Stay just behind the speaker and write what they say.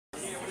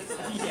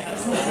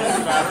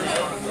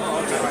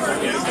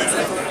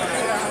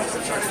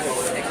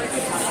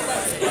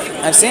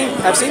I've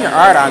seen your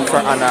art on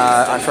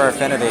Fur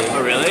Affinity.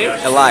 Oh really?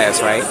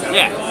 Elias, right?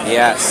 Yeah.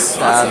 Yes.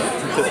 Awesome.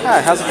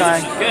 Hi, how's it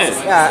going? Good.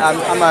 Yeah,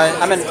 I'm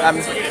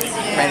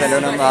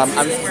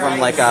I'm from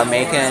like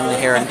Macon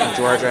here in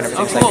Georgia, and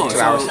everything's Oh, cool. like 2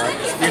 hours.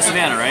 You're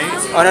Savannah, right?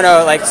 Oh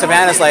no, like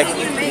Savannah's like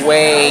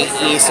way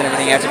east and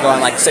everything. You have to go on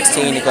like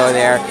 16 to go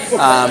there.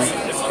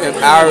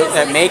 Our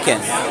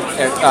Macon.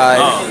 Yeah.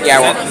 Is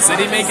that the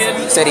city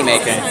Macon? City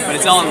Macon. But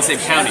it's all in the same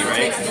county,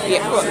 right?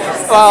 Yeah.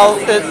 Well,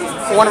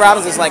 Warner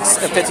Robins is like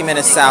 50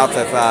 minutes south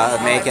of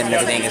Macon and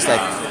everything. It's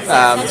like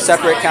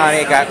separate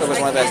county. It was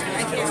one of those.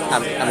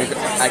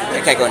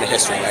 I can't go into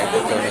history. I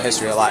go into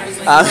history a lot.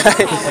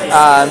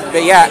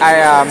 But yeah,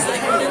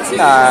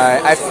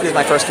 I did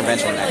my first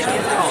convention actually.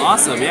 Oh,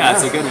 awesome! Yeah,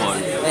 it's a good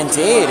one.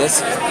 Indeed,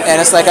 it's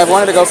like I've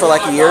wanted to go for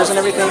like years and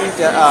everything.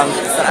 But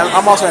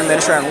I'm also an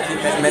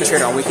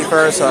administrator on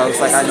WikiFur, so it's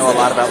like I know a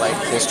lot about like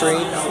history,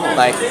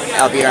 like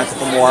albeit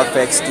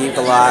anthropomorphic, Steve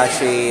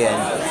Galashi,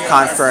 and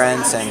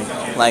conference, and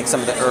like some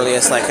of the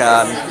earliest like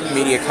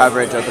media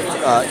coverage of the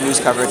news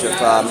coverage of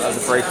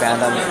the furry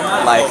fandom.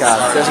 Like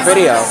there's a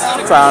video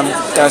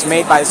that was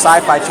made by the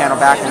Sci-Fi Channel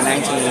back in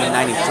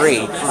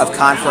 1993 of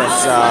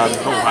conference. Oh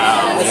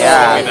wow!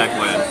 Yeah. Way back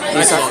when.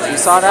 You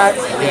saw that?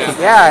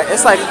 Yeah,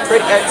 it's like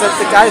pretty,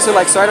 the guys who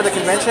like started the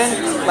convention,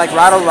 like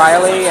Rod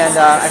O'Reilly and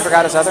I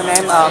forgot his other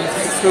name,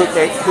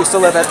 who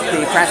still live at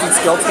the Cranston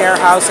Skill Care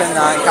House in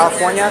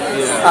California.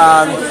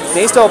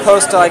 They still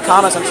post like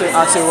comments onto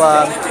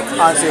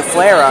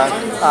Flera,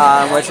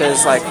 which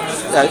is like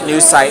a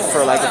news site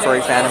for like the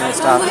furry fandom and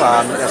stuff.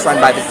 It's run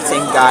by the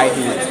same guy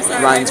who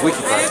runs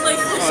WikiFur.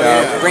 So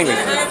Green Week.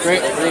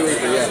 Green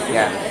Week, yeah.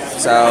 Yeah.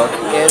 So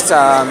it's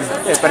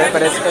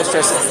it's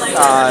just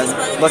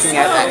looking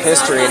at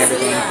history and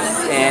everything,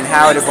 and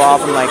how it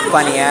evolved from like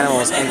funny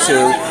animals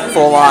into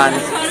full-on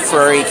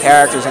furry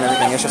characters and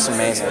everything. It's just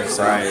amazing.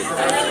 So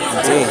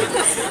indeed.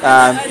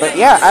 But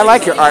yeah, I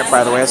like your art,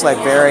 by the way. It's like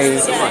very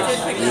so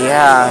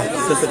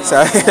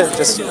it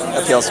just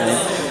appeals to me.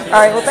 All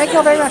right. Well, thank you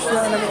all very much for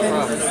everything.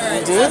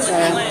 Indeed.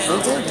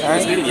 Indeed. All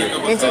right. Nice meeting you.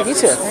 Indeed. You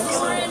too. Thanks.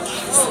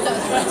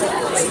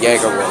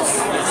 Jaeger Wolf.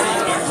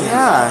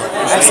 Yeah,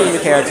 I've seen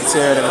your character too.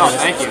 Oh,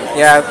 thank you.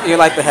 Yeah, you're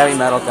like the heavy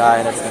metal guy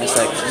and everything. It's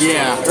like,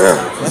 yeah.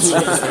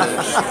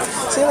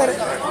 See you later.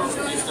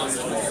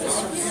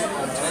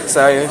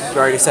 So you're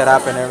already set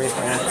up and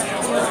everything.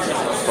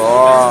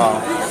 Cool.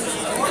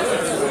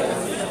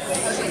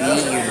 Be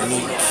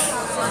unique.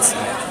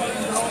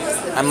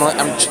 I'm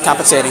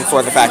compensating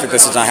for the fact that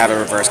this does not have a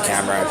reverse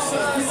camera.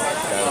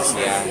 Because,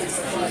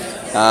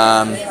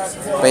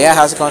 but yeah,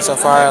 how's it going so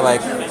far?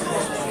 Like.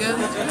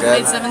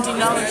 Good. Paid $17.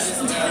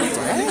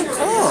 Hey,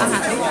 cool.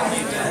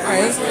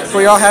 Alright.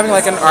 Were y'all having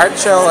like an art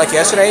show like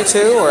yesterday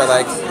too, or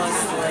like?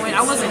 Wait,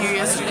 I wasn't here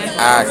yesterday.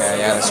 Ah, okay,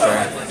 yeah, that's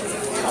true.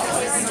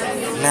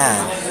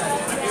 Man,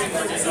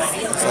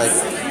 it's like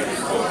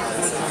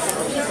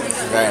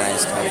very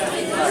nice. Cool.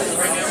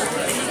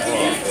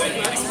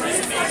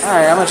 All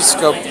right, I'm gonna just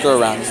go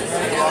around.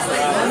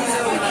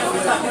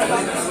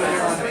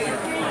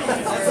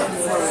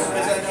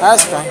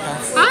 That's fine.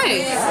 Hi.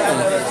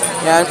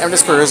 Yeah, I'm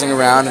just perusing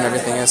around and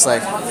everything. It's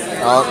like,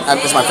 well,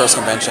 it's my first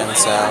convention,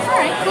 so.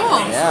 Alright, cool.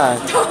 Yeah.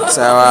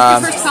 So.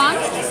 Your first con?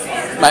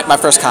 My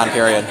first con,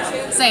 period.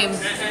 Same.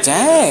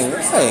 Dang,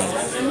 really?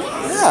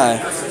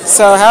 Yeah.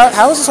 So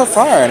how was it so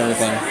far and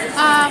everything?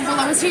 Well,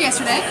 I was here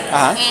yesterday,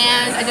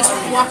 and I just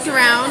walked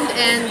around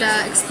and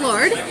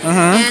explored,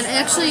 and I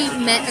actually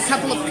met a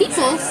couple of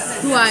people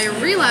who I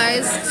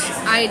realized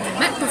I'd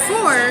met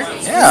before,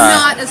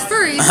 not as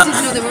furries,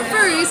 didn't know they were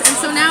furries, and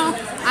so now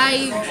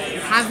I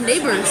have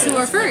neighbors who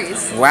are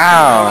furries.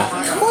 Wow,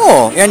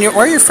 cool. And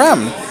where are you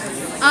from?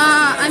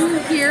 I'm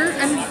here.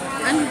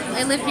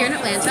 I live here in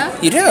Atlanta.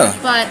 You do?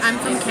 But I'm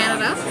from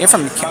Canada. You're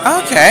from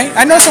okay.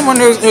 I know someone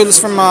who's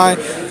from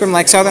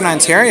like Southern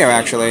Ontario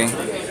actually.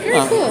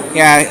 Very cool.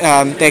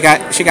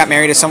 Yeah, she got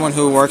married to someone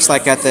who works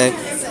like at the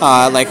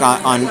like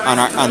on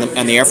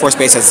the Air Force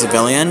base as a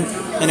civilian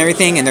and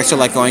everything, and they're still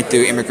like going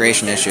through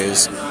immigration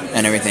issues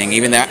and everything,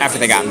 even after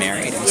they got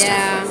married. And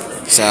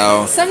stuff.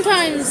 So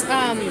sometimes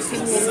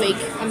people will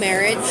fake a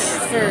marriage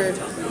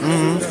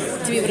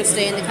to be able to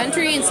stay in the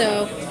country, and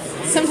so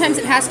sometimes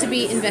it has to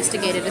be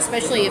investigated,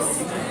 especially if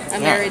a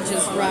marriage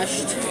is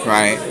rushed.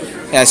 Right,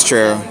 that's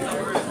true.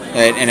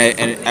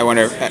 And I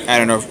wonder, I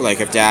don't know, if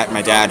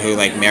my dad who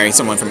like married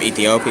someone from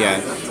Ethiopia,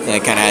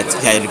 kind of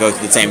had to go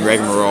through the same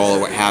rigmarole or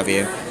what have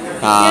you.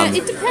 Yeah,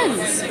 it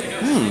depends.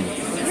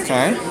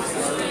 Okay.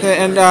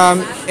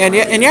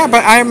 And yeah,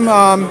 but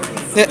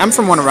I'm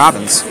from Warner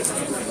Robins.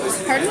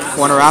 Pardon?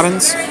 Warner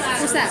Robins.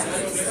 What's that?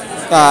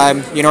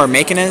 You know where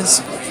Macon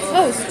is?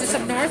 Oh, just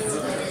up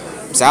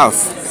north.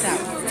 South.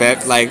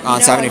 Like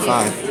on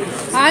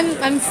 75.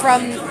 I'm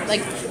from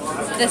like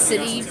the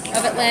city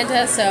of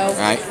Atlanta, so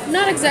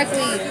not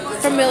exactly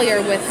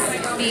familiar with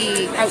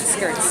the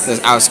outskirts. The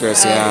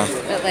outskirts, of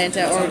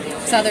Atlanta or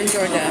southern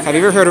Georgia. Have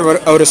you ever heard of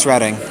Otis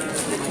Redding?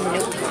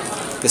 Nope.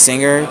 The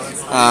singer.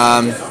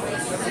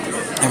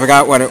 I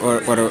forgot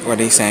what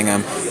he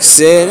sang.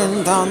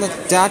 Sitting on the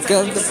dock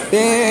of the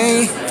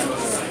bay,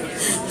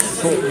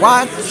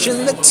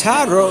 watching the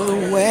tide roll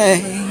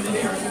away.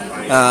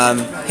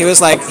 He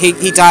was like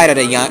he died at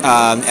a young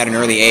at an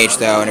early age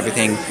though and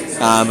everything.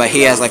 But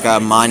he has like a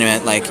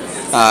monument like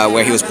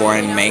where he was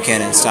born in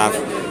Macon and stuff.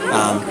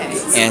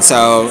 And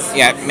so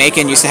yeah,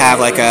 Macon used to have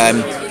like a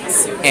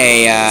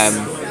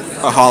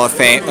hall of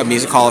fame, a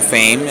music hall of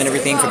fame and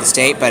everything for the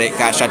state, but it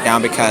got shut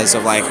down because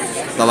of like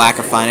the lack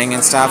of funding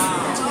and stuff.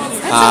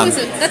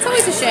 That's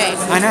always a shame.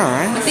 I know,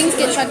 right? When things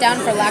get shut down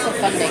for lack of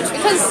funding,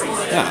 because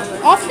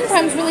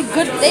oftentimes really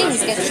good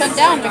things get shut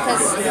down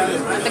because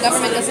the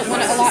government doesn't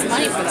want to allot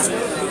money for them.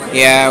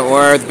 Yeah,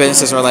 or the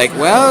businesses are like,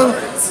 well,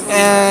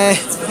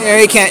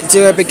 you can't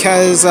do it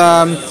because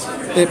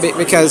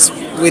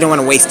we don't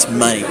want to waste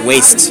money.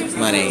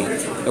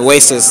 The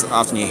waste is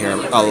often you hear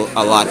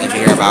a lot that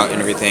you hear about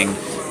and everything.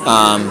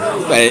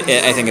 But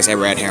I think it's a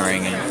red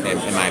herring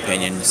in my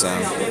opinion. So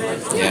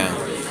yeah.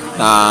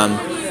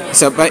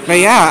 But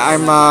yeah,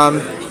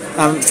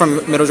 I'm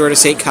from Middle Georgia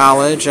State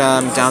College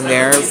down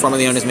there,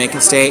 formerly known as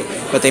Macon State.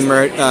 But they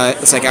merged.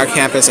 It's like our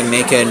campus in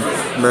Macon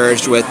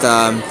merged with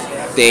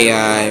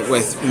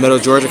with Middle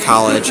Georgia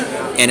College,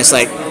 and it's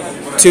like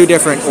two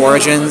different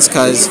origins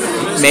because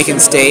Macon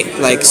State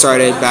like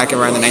started back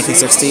around the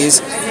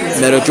 1960s.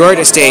 Middle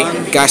Georgia State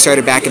got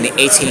started back in the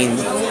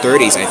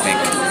 1830s, I think.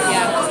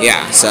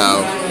 Yeah.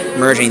 So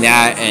merging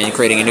that and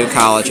creating a new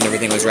college and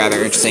everything was rather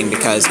interesting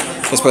because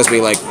it's supposed to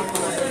be like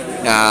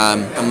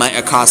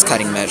a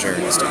cost-cutting measure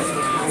and stuff.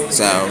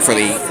 So for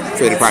the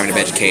Department of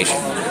Education.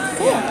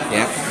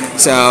 Yeah.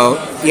 So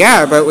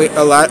yeah, but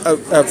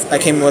I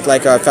came with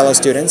like fellow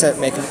students at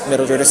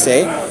Middle Georgia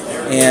State,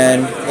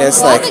 and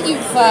it's like that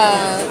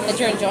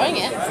you're enjoying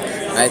it.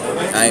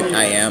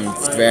 I am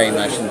very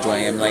much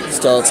enjoying it. I'm like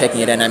still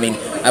taking it in. I mean,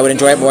 I would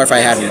enjoy it more if I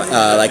had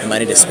like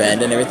money to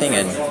spend and everything,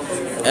 and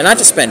not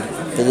to spend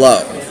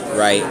below,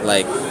 right?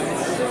 Like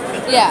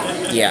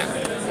yeah.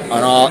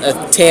 On all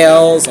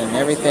tails and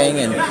everything,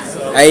 and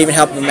I even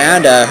helped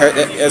Amanda.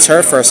 It's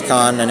her first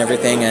con and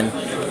everything, and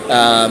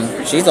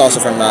she's also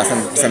from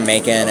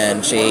Macon,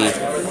 and she's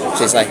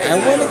like, I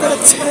want to go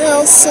to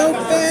tails so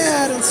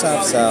bad and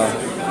stuff. So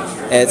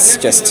it's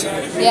just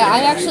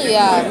I actually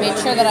made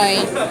sure that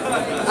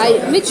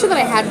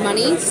I had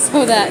money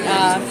so that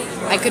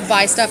I could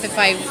buy stuff if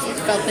I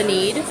felt the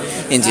need.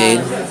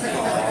 Indeed.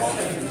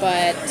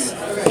 But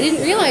I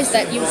didn't realize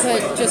that you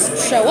could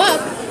just show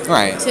up.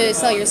 Right. To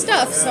sell your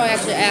stuff, so I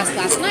actually asked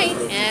last night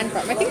and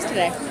brought my things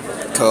today.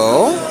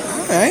 Cool.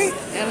 Alright.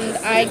 And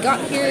I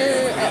got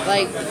here at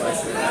like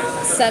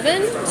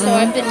 7, so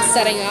I've been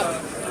setting up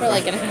for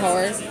like an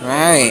hour.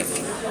 Right.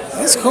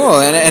 That's cool.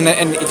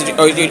 And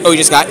you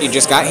just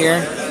got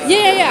here?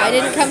 Yeah. I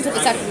didn't come till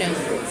this afternoon.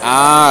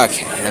 Ah,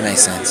 okay, that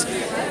makes sense.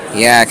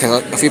 Yeah,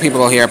 because a few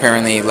people here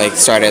apparently like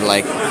started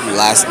like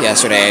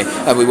yesterday.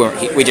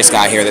 We just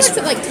got here. It's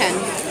at like 10.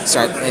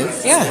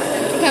 Yeah.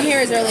 Come here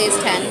as early as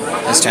 10.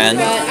 It's 10?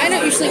 But I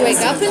don't usually wake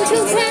up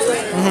until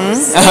 10.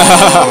 So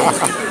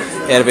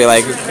it'll be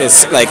like,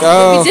 it's like,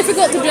 It'll be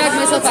difficult to drag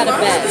myself out of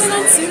bed.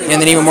 And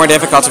then even more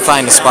difficult to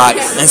find a spot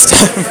and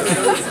stuff.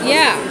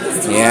 Yeah.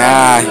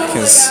 Yeah,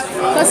 because...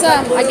 Plus,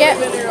 I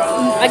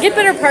get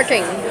better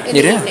parking in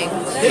the evening.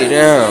 You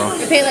do.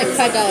 You pay like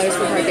 $5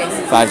 for parking.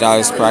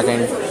 $5 for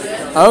parking?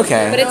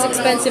 Okay. But it's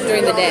expensive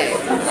during the day.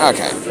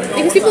 Okay.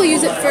 Because people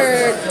use it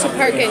to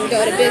park and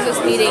go to business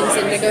meetings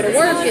and to go to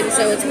work, and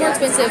so it's more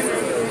expensive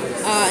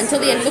until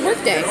the end of the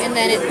workday, and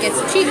then it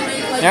gets cheap.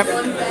 Yep.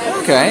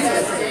 Okay.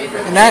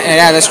 And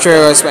that's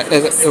true.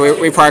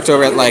 We parked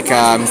over at like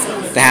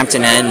the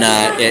Hampton Inn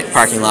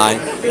parking lot,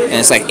 and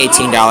it's like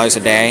 $18 a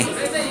day.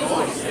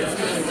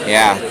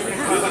 Yeah.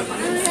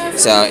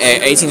 So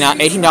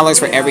 $18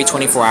 for every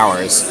 24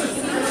 hours.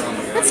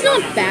 That's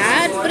not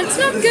bad, but it's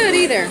not good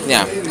either.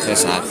 Yeah,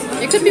 it's not.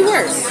 It could be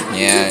worse.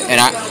 Yeah,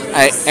 and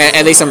I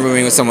at least I'm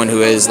rooming with someone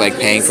who is like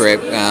paying for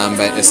it,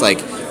 but it's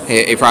like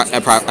I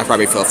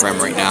probably feel for him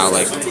right now,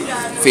 like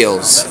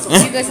feels. Do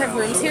you guys have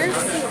rooms here?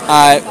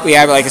 We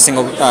have like a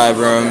single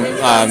room.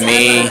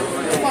 Me,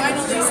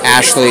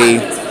 Ashley,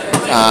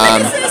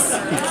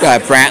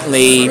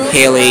 Brantley,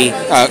 Haley,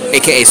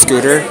 aka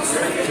Scooter,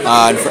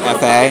 for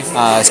FA,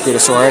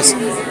 Scootosaurus,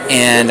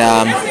 and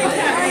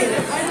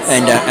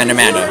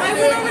Amanda.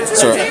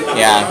 So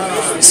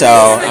yeah, so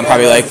I'm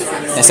probably like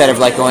instead of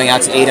like going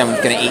out to eat, I'm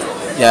gonna eat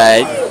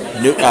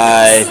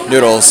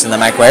noodles in the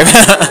microwave.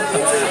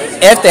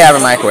 If they have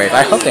a microwave,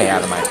 I hope they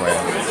have a microwave.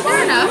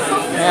 Fair enough.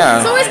 Yeah.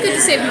 It's always good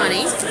to save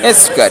money.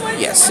 It's good,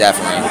 yes,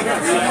 definitely.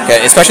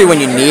 Especially when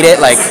you need it,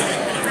 like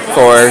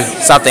for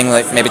something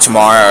like maybe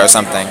tomorrow or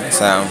something.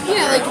 So.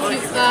 Yeah, like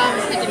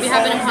if you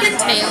happen upon a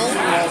tail,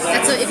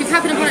 if you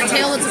happen upon a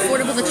tail that's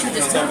affordable that you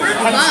just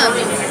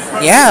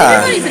love.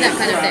 Yeah. Save money for that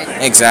kind of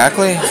thing.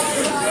 Exactly.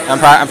 I'm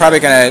probably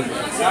gonna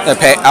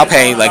I'll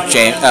pay like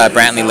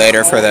Brantley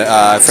later for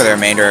the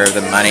remainder of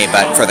the money,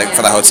 but for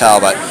the hotel.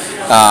 But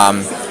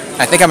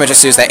I think I'm gonna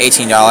just use that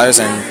 $18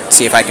 and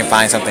see if I can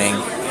find something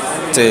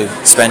to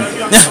spend.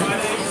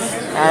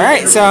 All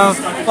right. So,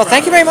 well,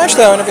 thank you very much,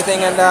 though, and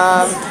everything. And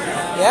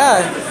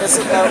yeah, this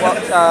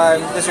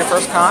is your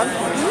first con.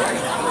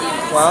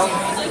 Well,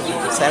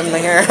 same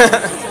here.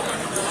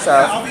 So,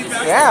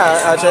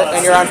 yeah,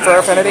 and you're on Fur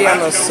Affinity,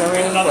 I'm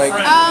assuming, like...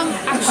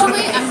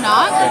 Actually, I'm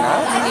not. You're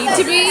not? I need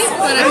to be,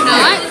 but I'm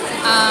not.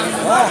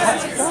 Yeah,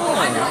 how's it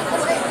going?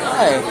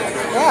 Hi.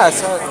 Yeah,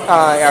 so,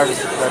 I was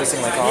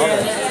noticing, like, all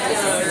the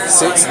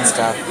suits and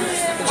stuff.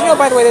 Did you know,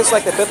 by the way, it's,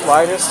 like, the 5th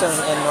largest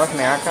in North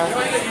America?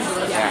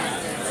 Yeah.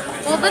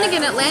 Well, then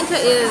again, Atlanta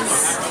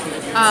is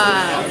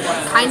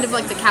kind of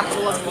like the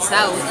capital of the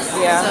South.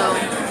 Yeah. So,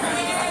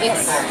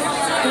 it's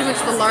pretty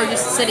much the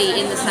largest city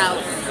in the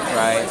South.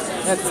 Right.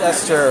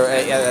 That's true.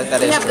 Yeah, that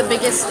we is have true. the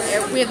biggest.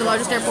 We have the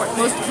largest airport.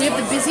 We have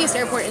the busiest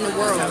airport in the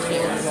world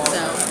here.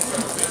 So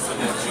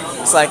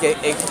it's like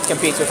it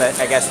competes with,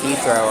 I guess,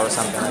 Heathrow or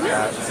something like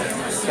that.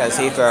 Because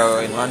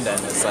Heathrow in London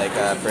is like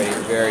very,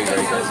 very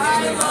busy.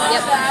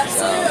 Yep.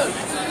 So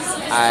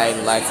I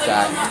like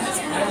that.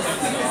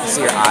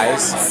 See your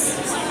eyes.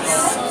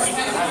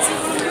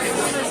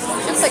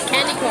 Looks like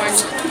candy corn.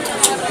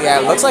 Yeah,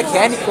 it looks like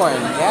candy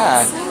corn.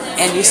 Yeah,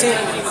 and you see.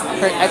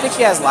 I think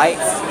she has light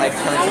like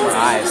coming from her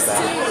eyes, though.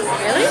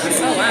 Really?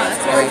 Oh wow,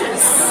 that's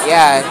gorgeous.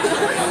 Yeah.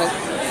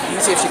 Let me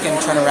see if she can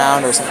turn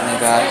around or something like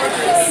that.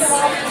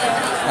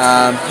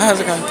 How's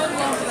it going?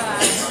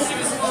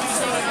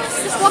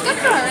 Just walk up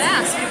to her and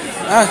ask.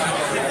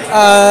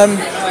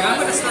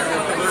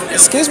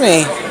 Excuse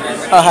me.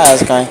 Oh, hi,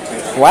 how's it going?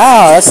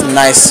 Wow, that's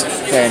nice.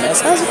 Very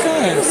nice. How's it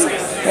going?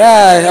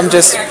 Yeah, I'm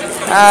just.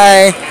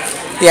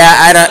 Yeah,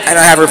 I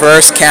don't have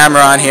reverse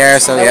camera on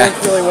here, so yeah. That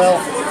works really well.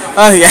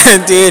 Oh yeah,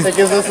 indeed. It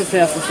gives us a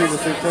chance to see the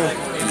suit too.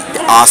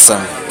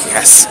 Awesome.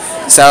 Yes.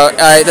 So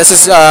this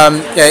is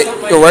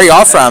where are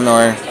y'all from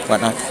or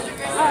whatnot?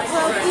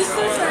 Well, these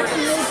suits are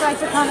actually made by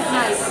Taconic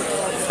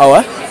Knights. Oh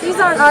what? These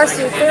aren't our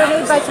suits. They're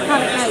made by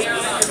Taconic Knights.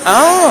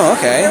 Oh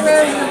okay. They're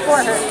wearing them for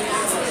her.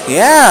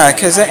 Yeah,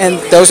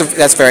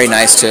 that's very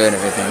nice too and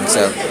everything.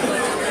 So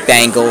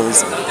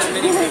bangles,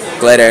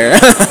 glitter.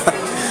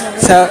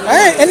 So all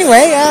right.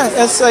 Anyway, yeah,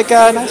 it's like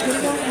nice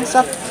meeting you and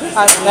stuff.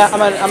 I'm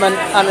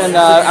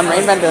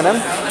Rain Van Dunham.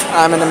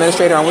 I'm an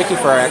administrator on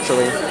WikiFur,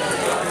 actually.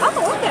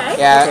 Oh, okay.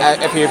 Yeah,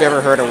 if you've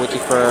ever heard of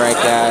WikiFur, I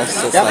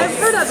guess. It's I've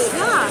heard of it,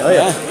 yeah. Oh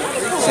yeah.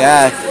 So,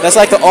 yeah, that's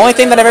like the only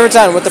thing that I've ever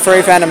done with the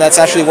furry fandom that's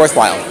actually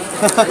worthwhile.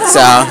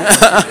 So,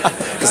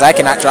 because I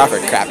cannot draw for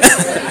crap.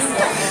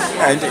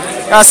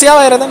 I'll see y'all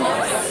later then.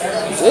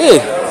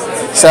 Dude.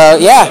 So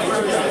yeah,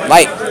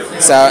 light.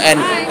 So and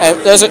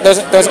those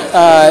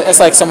it's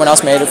like someone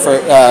else made it for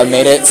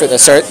the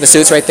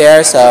suits right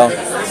there. So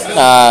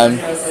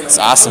it's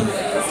awesome.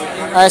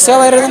 All right, see you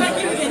later then.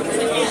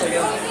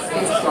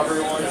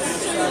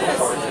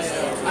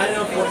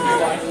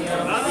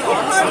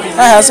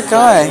 Hi, how's it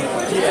going?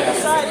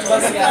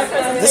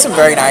 This is some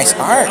very nice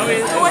art.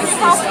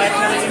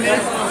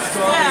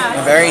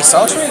 And very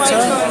sultry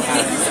too.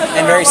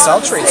 And very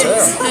sultry too.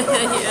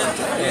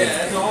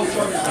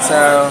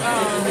 So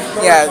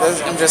yeah,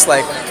 I'm just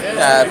like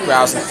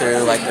browsing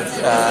through like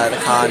the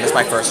con. This is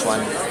my first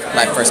one,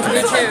 my first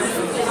convention.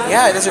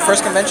 Yeah, this is your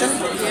first convention?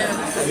 Yeah.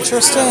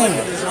 Interesting.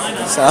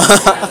 So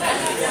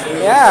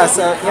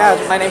yeah,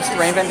 my name's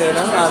Rain Van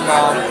Dunham.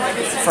 I'm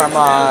from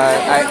I'm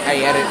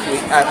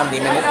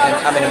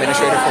an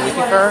administrator for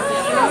WikiFur.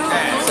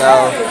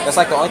 So that's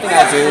like the only thing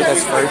I do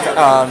that's for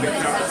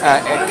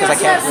because I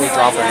can't really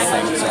draw for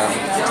anything. So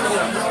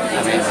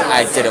I mean,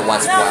 I did it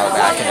once a while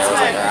back, and it was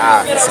like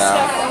so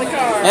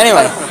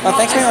anyway, well,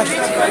 thanks very much.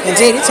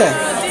 Indeed, you too.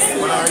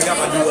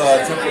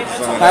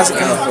 How's it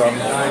going?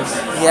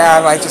 Yeah,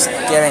 I'm like just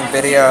getting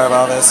video of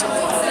all this.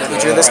 You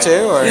drew this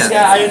too, or?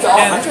 Yeah.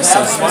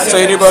 Interesting. So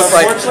you do both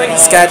like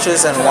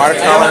sketches and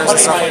watercolors and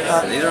stuff like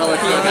that? These are like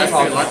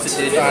lots of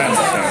digital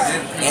stuff.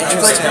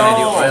 Interesting.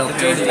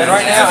 And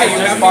right now, you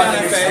have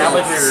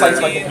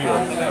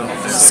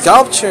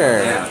sculpture.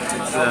 Sculpture.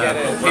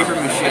 Paper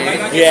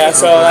mache. Yeah,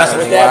 so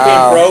with that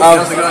being broke,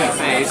 How's it going?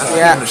 Face.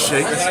 Yeah.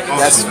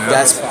 That's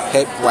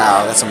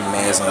wow, that's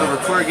amazing. So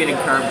record getting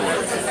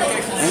cardboard.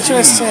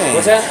 Interesting.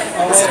 what's that?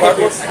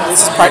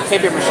 This is part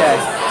paper mache.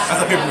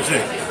 That's a paper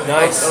mache.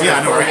 Nice. Yeah,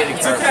 I know, right?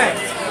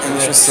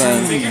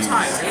 Interesting.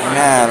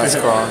 Yeah, that's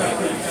cool.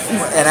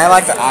 And I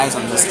like the eyes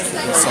on this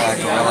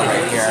gorilla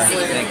right here.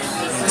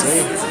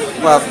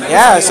 Well,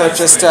 yeah, so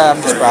just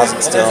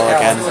browsing still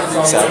again.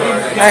 So,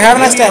 alright, have a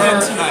nice day.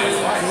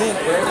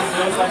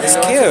 It's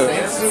cute.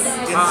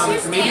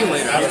 Maybe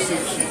later.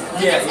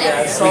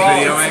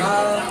 Videoing.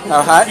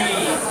 Oh, hi.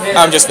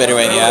 I'm just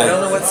videoing, yeah.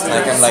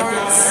 Like I'm like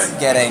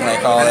getting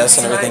like all this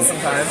and everything.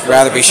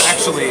 Rather be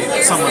Actually,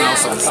 someone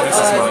else's. This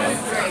is mine.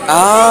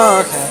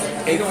 Oh,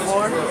 okay. 8th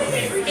floor?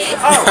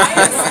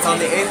 It's on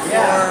the 8th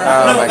floor.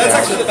 Oh my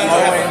gosh. All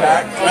the way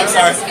back. I'm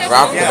sorry.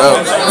 Rock the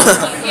boat.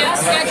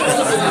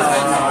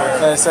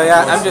 So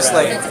yeah, I'm just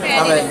like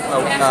I'm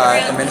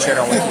an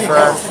administrator on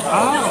WikiFur.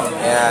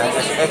 Yeah,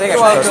 I think I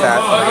should post that.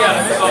 But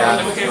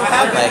yeah,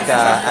 like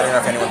I don't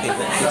know if anyone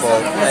people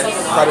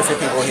quite a few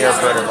people here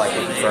have heard of like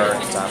WikiFur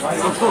and stuff.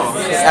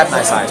 Have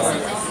nice eyes.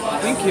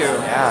 Thank you.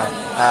 Yeah,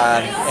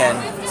 And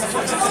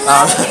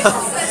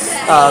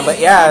but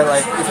yeah,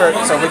 like we've heard.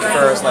 So Wiki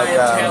Fur is like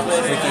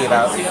wiki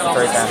about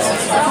furry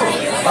families.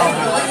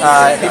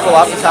 People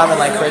often come and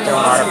like create their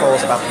own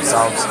articles about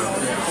themselves,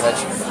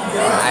 which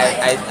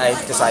I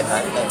decide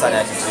not to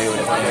do it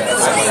if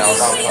someone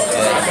else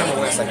did.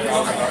 It's like,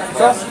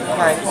 cool,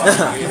 alright.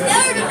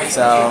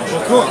 So,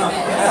 cool.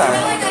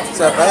 Yeah.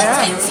 So, but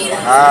yeah.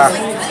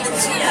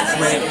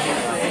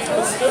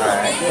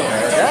 Alright, there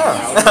we go.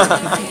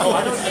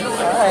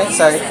 Alright,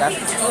 so,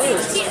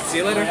 See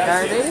you later.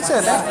 alright, you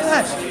too. Thank you very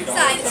much.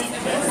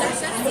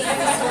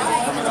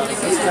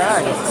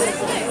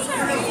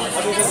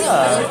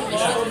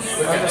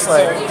 I'm just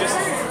like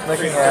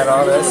looking at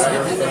all this and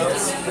everything.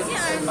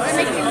 I'm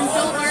making an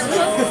adult art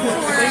book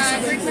for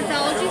Greek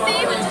mythology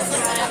theme and just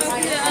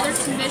open to other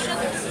submissions.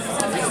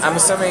 I'm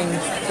assuming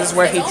this is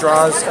where he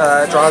draws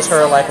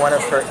her like one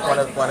of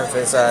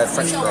his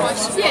French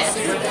girls. Yeah.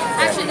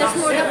 Actually, there's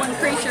more than one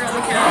creature on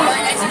the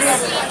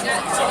canvas.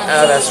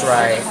 Oh, that's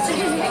right.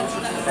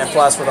 And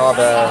plus with all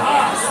the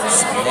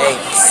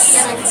snakes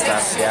and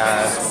stuff,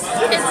 yeah. It's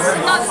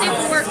not safe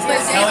for work, but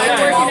safe for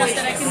work enough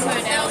that I can put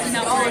it out and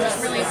not worry about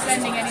really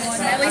offending anyone.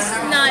 At least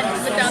not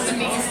without them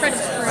being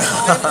predatory.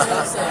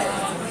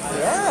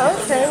 Yeah,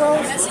 okay, well.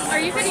 Are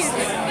you ready to do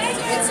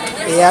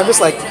it? Yeah, I'm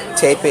just like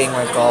taping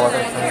like all over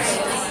the place.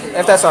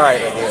 If that's alright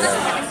with you, though.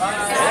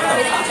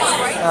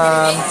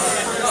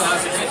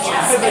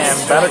 And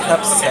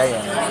Buttercup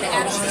saying,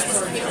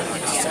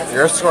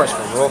 your source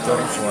for Rule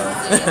 34.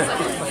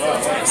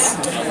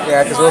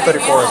 Yeah, because Rule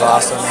 34 is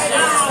awesome.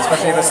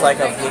 Especially if it's like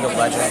a League of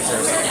Legends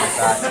or something like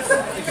that.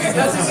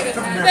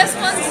 The best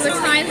ones are the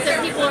kinds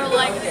that people are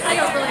like, I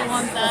don't really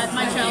want that.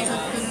 My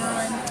childhood's been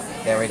ruined.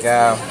 There we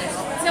go.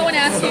 No one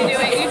asks you to do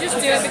it. You just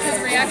do it because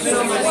the reaction is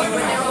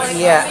good.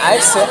 Yeah,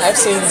 I've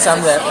seen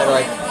some that are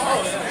like,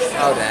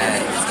 oh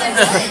dang.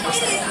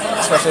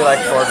 Especially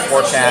like for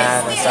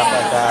 4chan and stuff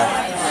like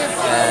that.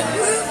 And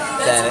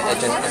then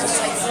it just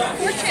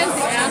 4chan's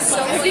the ass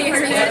of the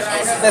internet.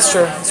 that's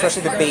true,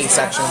 especially the B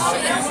section.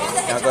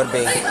 Now go to B.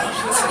 I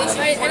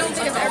don't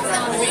think I've ever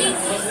gone to B.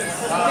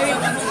 Maybe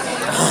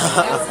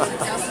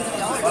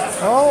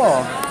Oh.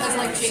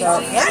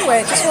 So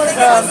anyway, just wanted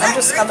I'm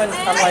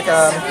like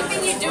an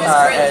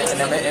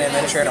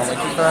administrator on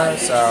WikiFur,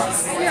 so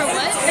You're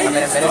what? I'm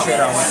an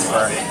administrator on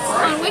WikiFur.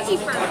 On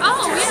Wikifur.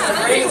 Oh,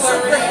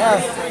 yeah. Yeah,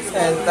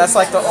 and that's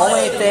like the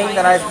only thing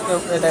that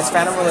that's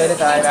fandom related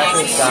that I've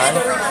actually done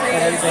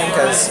and everything,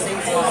 because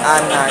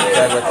I'm not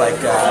good with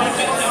like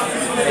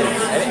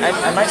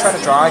I might try to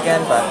draw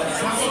again, but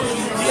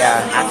yeah,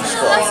 after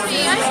school. Trust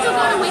me, I still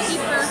go to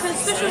Wikifur, because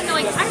especially when you're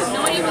like, I have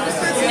no idea who this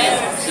person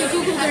is. You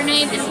Google their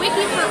name, and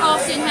Wikifur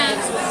often has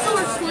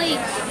source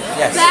links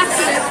back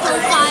to their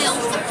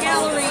profiles,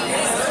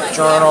 galleries.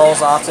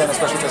 Journals often,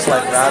 especially just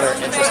like rather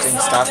interesting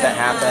stuff that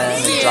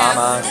happens,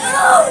 drama,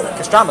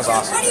 because drama's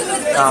awesome.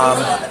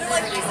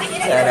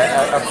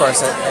 And of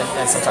course,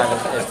 and sometimes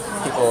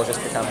people will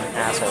just become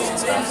assholes and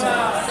stuff. So.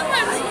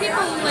 Sometimes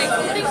people like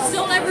things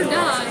don't ever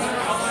die.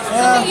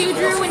 Yeah. Something you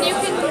drew when you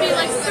can be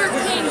like 13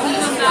 and you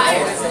come back.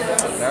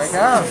 There we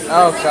go.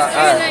 Oh god.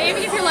 And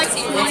even if you're like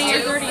 20 or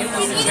 30 or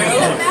something.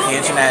 The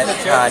internet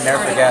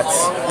never forgets.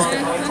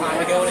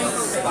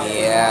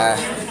 Yeah,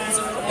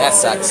 that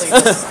sucks.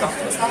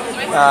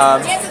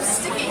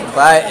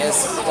 But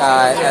it's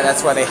and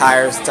that's why they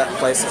hire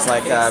places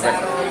like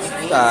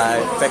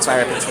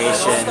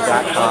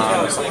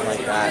fixmyreputation.com or something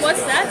like that.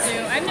 What's that do?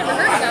 I've never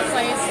heard of that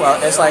place. Well,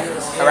 it's like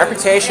a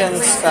reputations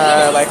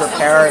like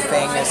repairer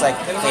thing. It's like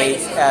they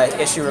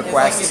issue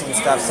requests and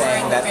stuff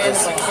saying that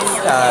this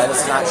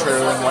is not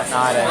true and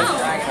whatnot. And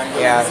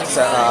yeah,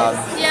 so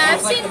Yeah,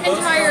 I've seen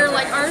entire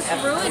like artists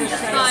ruined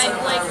just by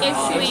like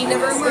issuing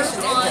rumors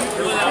on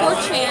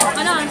 4chan,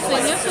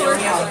 anonymously, no source,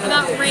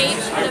 about rape,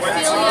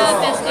 pedophilia,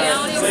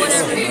 bestiality,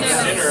 whatever you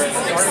know.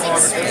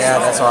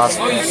 yeah, that's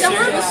awesome. And the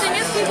horrible thing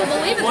is people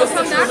believe it. They'll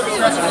come back to you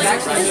and they're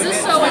like, is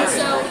this so and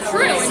so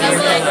true? And you're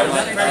like,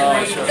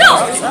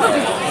 no!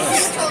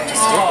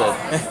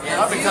 Stupid.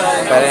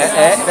 but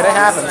it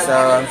happens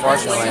though,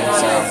 unfortunately.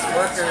 So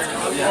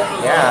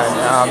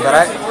yeah,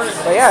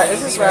 but yeah,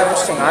 this is rather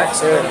interesting art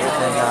too and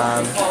everything.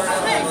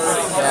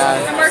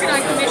 Yeah. I'm working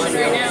on commission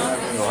right now.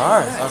 You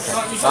are? Okay.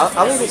 So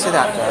I'll leave you to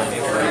that then.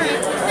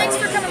 Alright, thanks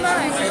for coming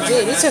by.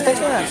 Indeed, you too. Thank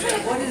you very much.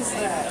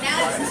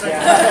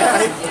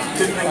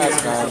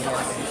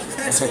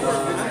 That's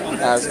fine.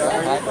 That was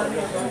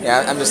good.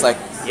 Yeah, I'm just like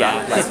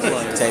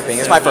taping.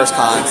 It's my first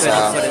con, so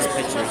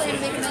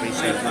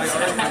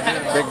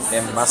big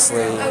and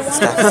muscly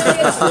stuff.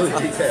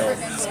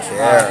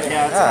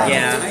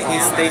 Yeah,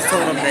 they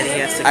told him that he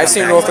has to. I've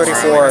seen Rule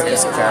 34 of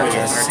his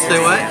characters. Say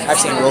what? I've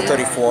seen Rule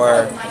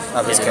 34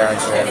 of his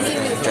character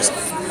just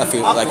a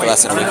few, like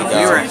less than a week ago.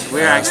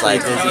 We were actually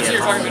like, busy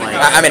at home. Like,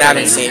 I mean, I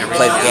haven't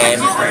played the game,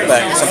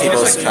 but some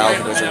people's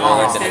childhood was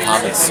ruined in the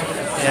comics.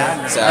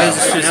 yeah. So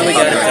Now we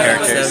got him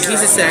characters. So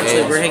he's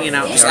essentially, we're hanging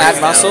out. just add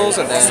muscles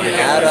and then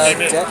add a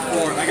deck.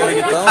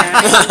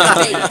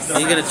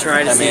 You're gonna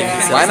try to see.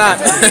 Why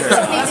not?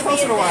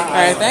 All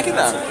right, thank you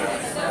though.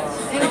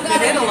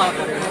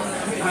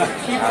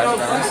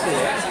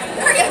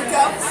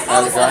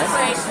 How's it going?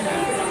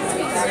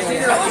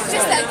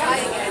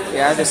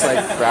 Yeah, I'm just like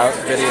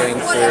videoing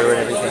through and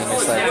everything.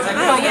 It's like,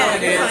 Oh yeah,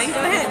 fine. Go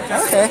ahead.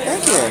 okay,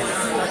 thank you.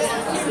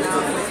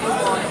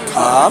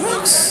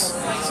 Comics?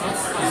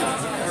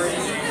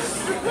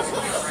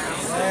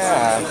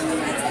 Yeah.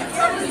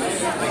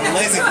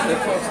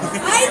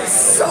 I'm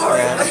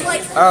sorry. I'm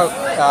like, Oh,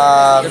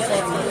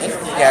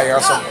 yeah, you're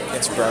also,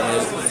 it's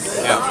Brony.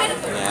 Yeah.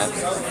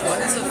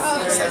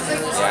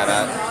 Yeah,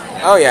 that.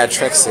 Oh yeah,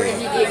 Trixie.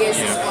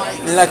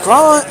 La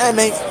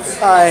grande,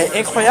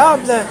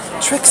 incroyable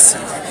Trixie.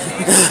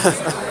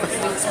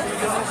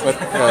 With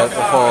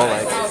the whole,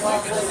 like,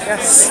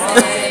 yes.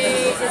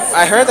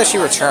 I heard that she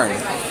returned.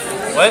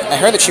 What? I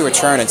heard that she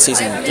returned in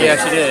season 3. Yeah,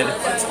 she did.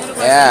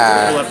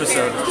 Yeah. Full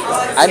episode.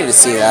 I need to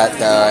see that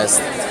though.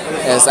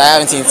 As I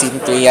haven't seen season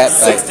 3 yet,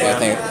 but I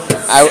think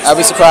I'll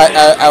be surprised.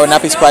 I would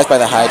not be surprised by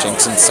the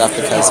hijinks and stuff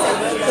because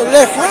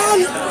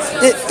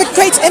the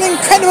great and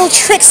incredible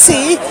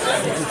Trixie,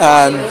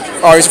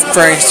 always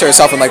referring to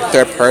herself in like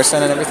third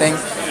person and everything,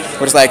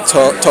 which is like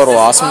total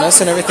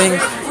awesomeness and everything.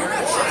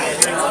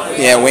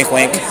 Yeah, wink,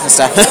 wink and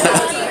stuff.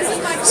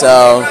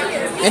 So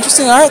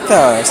interesting art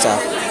though and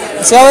stuff.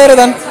 See you later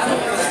then.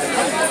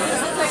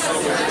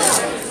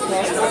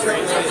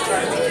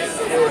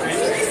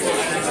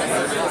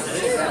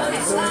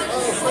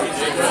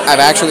 I've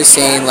actually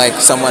seen like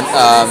someone,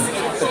 a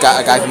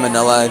guy from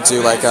Manila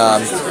do like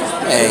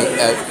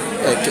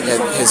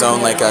his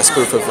own like a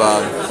spoof of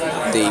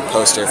the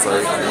poster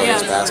for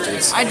Glorious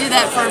Bastards. I did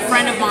that for a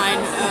friend of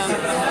mine.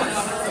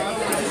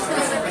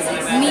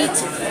 Neat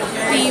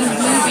themed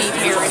movie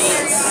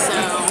parodies. So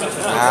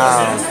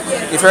Wow.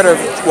 You've heard of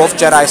Wolf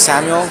Jedi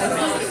Samuel?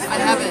 I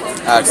haven't.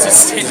 Okay,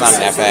 he's on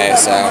an FA,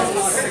 so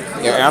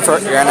you're on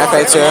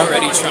FA too.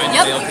 Already trying to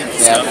Yep. bail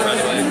people's Yeah. stuff right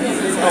away.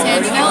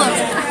 Tangelo.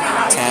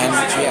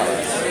 Tangelo.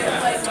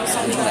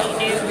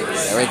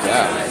 There we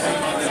go.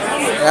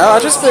 Yeah,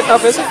 I'll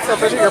visit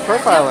your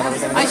profile and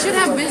everything. I should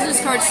have business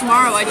cards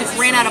tomorrow. I just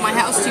ran out of my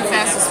house too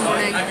fast this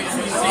morning.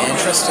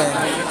 Interesting.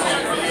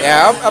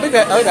 Yeah, I'll be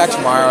back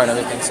tomorrow and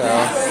everything. So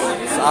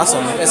it's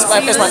awesome. It's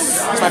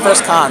my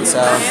first con.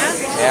 So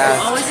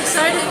yeah. Always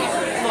excited.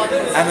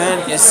 I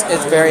mean, it's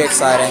very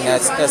exciting.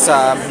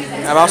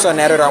 I'm also an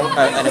editor,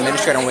 an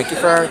administrator on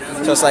Wikifur,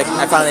 so it's like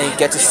I finally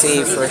get to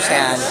see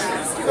firsthand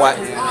what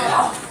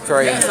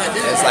Furry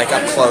is like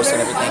up close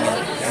and everything,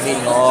 and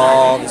meeting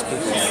all these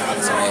people.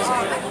 It's amazing.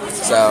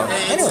 So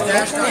anyway,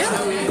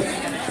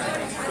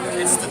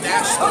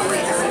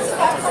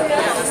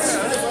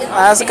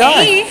 how's it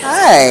going?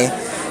 Hi.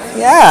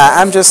 Yeah,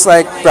 I'm just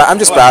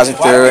browsing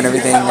through and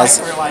everything.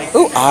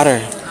 Ooh,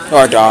 otter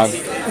or dog.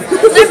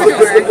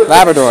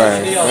 Labrador.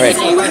 Wait.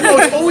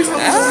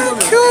 Ah,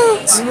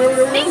 cute.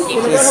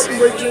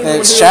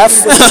 It's chef.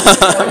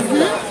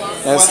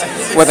 Yes.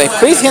 With a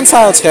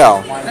prehensile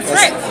tail. That's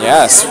right.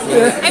 Yes.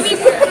 I mean,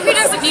 who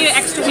doesn't need an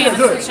extra hand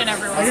attention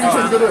every once in a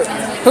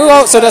while? Who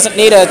also doesn't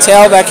need a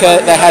tail that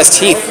has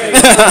teeth?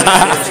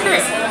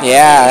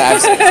 Yeah,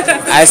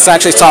 I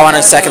actually saw one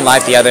on Second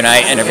Life the other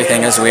night, and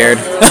everything is weird.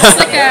 It's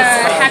like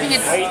having a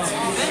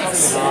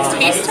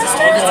taste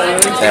tester.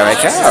 There we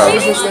go.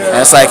 And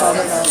it's like,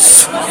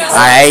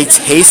 I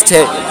taste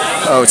it.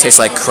 Oh, it tastes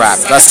like crap.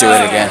 Let's do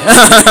it again.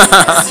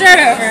 Start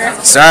over.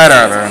 Start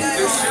over.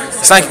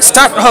 It's like,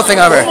 start the whole thing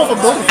over.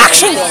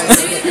 Action!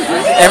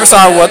 Ever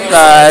saw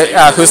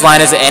whose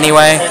line is it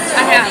anyway?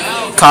 I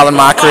have. Colin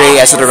Mockery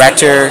as the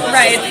director.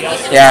 Right.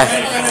 Yeah.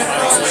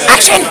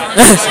 Action!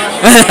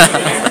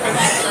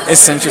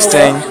 It's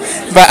interesting.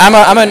 But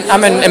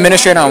I'm an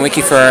administrator on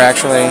Wikifur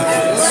actually.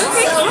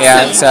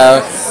 Yeah.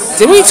 So,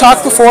 did we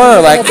talk before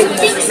or like? I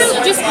think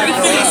so. Just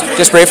briefly.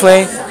 Just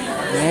briefly.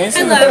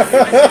 I love.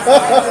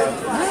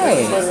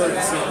 Hi.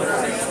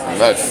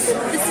 Love.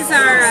 This is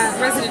our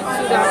resident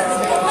food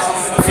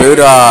dog. Food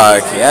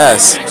dog,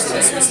 yes.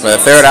 With a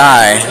third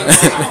eye.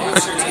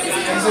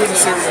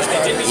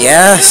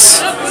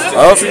 Yes.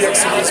 Oh.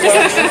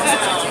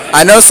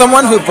 I know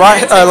someone who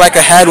brought like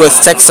a head with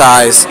 6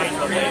 eyes.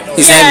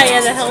 He's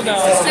named. The hell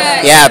dog.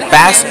 Yeah,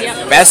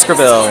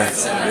 Baskerville.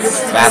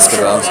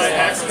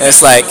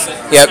 It's like,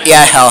 yep,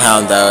 yeah,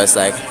 Hellhound though. It's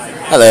like,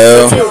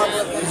 hello.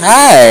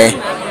 Hi.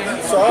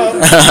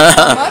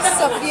 what's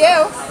up with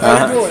you? Oh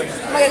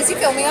my god, is he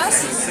filming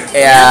us?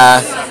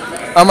 Yeah.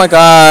 Oh my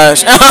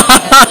gosh.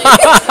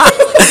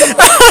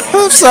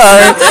 I'm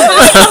sorry.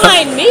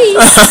 Behind me.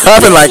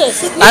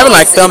 I've been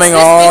like filming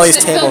all these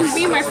tables. This will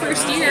be my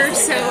first year,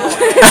 so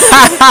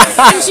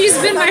and she's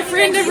been my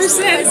friend ever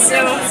since. So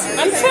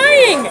I'm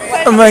trying.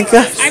 Oh my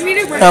gosh. I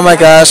mean, Oh my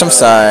gosh, I'm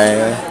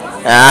sorry.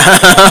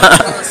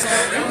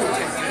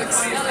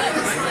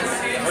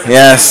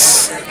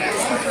 Yes.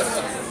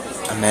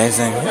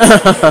 Amazing.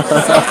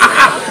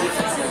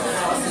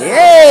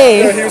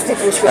 Yay!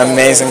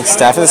 Amazing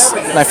stuff. This is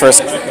my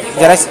first.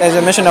 As I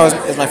mentioned,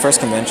 it's my first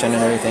convention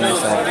and everything.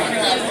 So,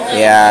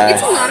 yeah.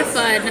 It's a lot of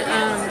fun.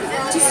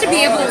 Just to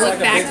be able to look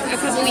back a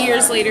couple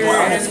years later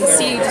and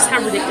see just how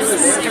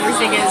ridiculous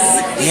everything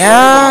is.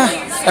 Yeah.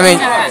 I mean,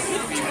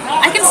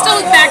 I can still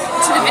look back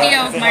to the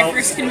video of my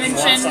first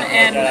convention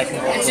and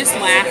it just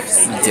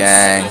laughs.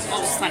 Dang.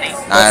 It's funny.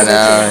 I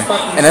know.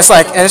 And it's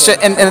like, and it's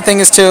just, and the thing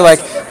is too, like,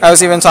 I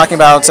was even talking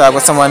about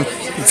with someone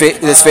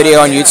this video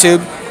on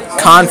YouTube,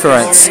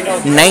 Conference,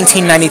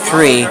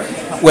 1993,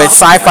 with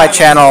Sci-Fi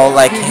Channel,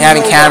 like,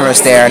 having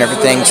cameras there and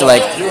everything to,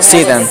 like,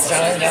 see them.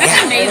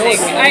 That's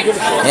amazing.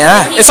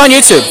 Yeah, it's on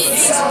YouTube.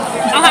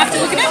 I'll have to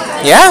look it up.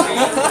 Yeah,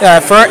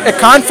 for a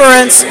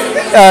conference,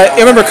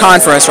 you remember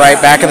Conference,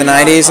 right? Back in the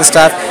 90s and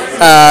stuff.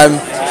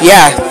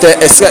 Yeah,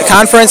 it's a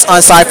conference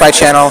on Sci-Fi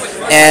Channel,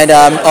 and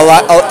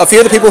a few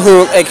of the people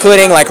who,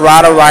 including like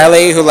Rod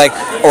O'Reilly, who like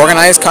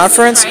organized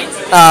Conference,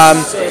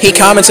 he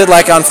commented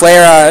like on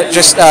Flair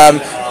just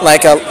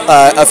like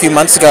a few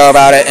months ago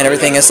about it and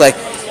everything. It's like,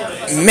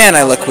 man,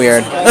 I look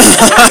weird.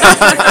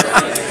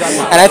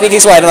 And I think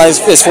he's what, in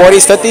his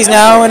 40s, 50s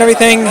now, and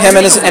everything. Him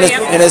and his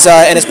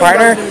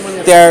partner,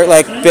 they're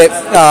like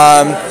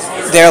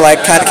they're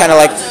like kind of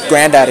like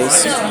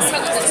granddaddies,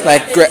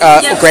 like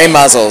gray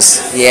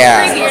muzzles.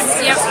 Yeah.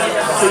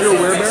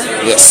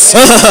 Yes.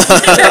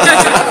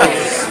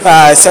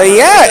 So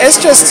yeah, it's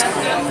just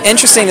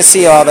interesting to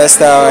see all this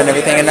though and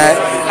everything, and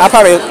I'll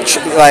probably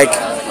like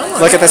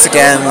look at this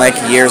again like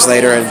years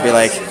later and be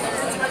like,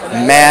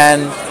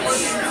 man,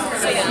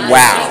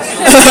 wow.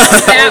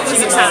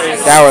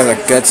 That was a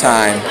good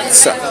time.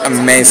 So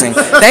amazing.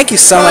 Thank you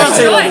so much.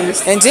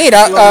 Indeed.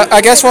 I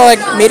guess we'll like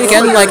meet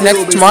again like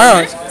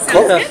tomorrow.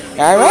 Cool.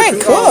 All right.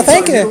 Cool.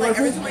 Thank you.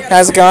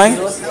 How's it going?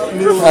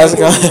 How's it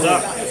going?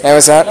 Hey,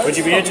 what's up? Would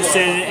you be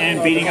interested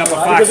in beating up a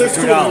fox for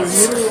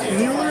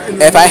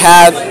 $2? If I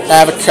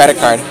have a credit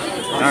card.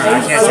 Alright,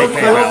 I can't take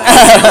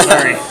PayPal.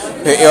 Sorry.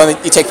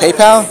 You take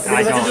PayPal?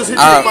 I don't. Oh,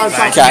 I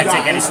okay. can't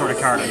take any sort of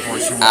card,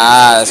 unfortunately.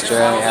 That's true,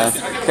 yeah.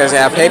 Because,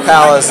 yeah,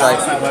 PayPal is like,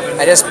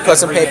 I just put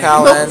some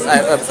PayPal in,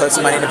 I put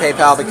some money into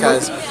PayPal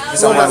because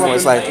someone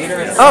was like,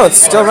 oh, it's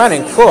still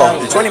running,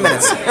 cool, 20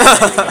 minutes.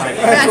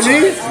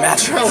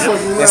 Match.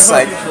 It's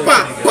like,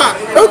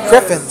 oh,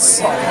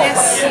 Griffins.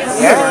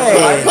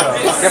 Yay.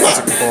 Griffins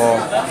are cool.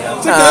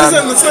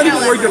 It's not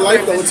even worth your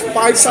life, though. It's 5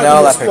 seconds.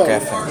 Snow leopard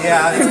griffin.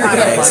 Yeah,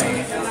 that's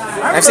amazing.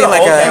 I've seen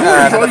like a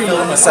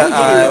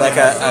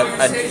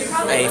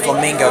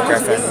flamingo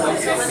griffin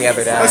the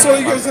other day on FA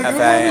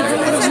and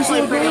everything.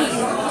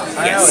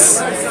 Yes.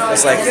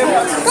 It's like,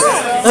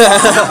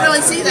 I don't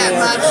really see that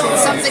much.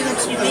 It's something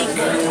that's unique.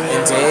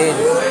 indeed.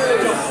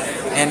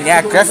 And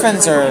yeah,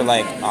 griffins are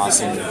like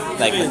awesome,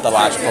 like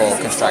mythological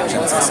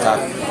constructions and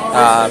stuff.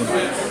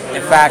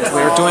 In fact,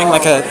 we were doing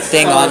like a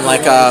thing on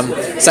like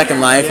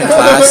Second Life in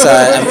class.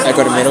 I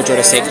go to Middle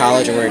Georgia State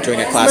College, and we were doing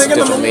a class of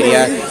digital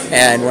media.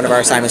 And one of our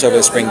assignments over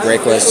the spring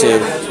break was to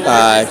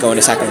go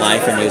into Second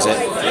Life and use it.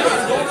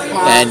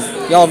 And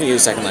y'all have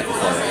used Second Life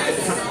before, right?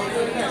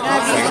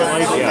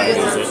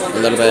 A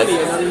little bit.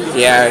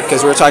 Yeah,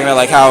 because we were talking about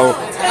like how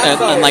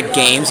and like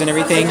games and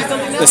everything,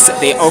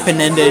 the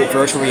open-ended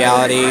virtual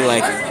reality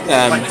like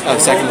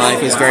of Second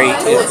Life is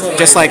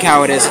just like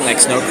how it is in like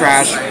Snow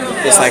Crash.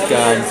 It's like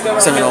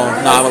seminal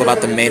novel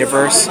about the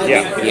metaverse.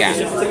 Yeah.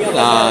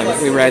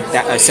 We read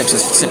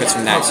snippets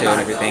from that too and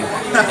everything,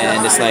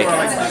 and it's like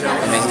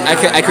amazing.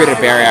 I created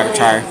a bear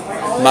avatar,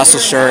 muscle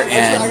shirt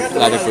and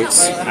leather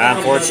boots.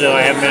 Unfortunately,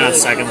 I haven't been on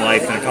Second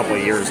Life in a couple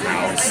of years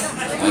now.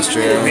 That's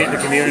true. The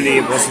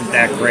community wasn't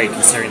that great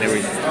considering they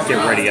would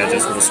get ready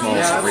just for the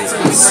smallest of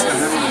reasons.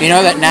 You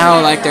know that now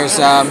like there's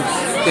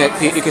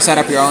you can set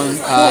up your own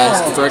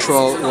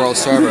virtual world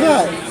server.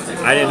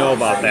 I didn't know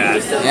about that.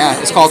 Yeah,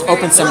 it's called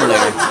Open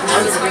Simulator,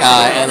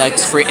 and like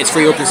it's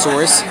free open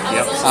source.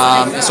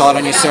 Yep. Install it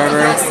on your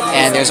server,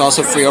 and there's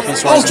also free open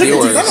source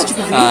viewers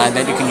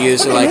that you can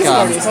use like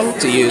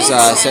to use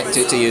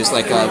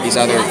these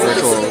other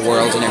virtual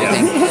worlds and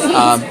everything.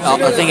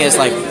 The thing is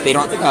like they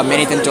don't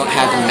many of them don't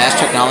have the mesh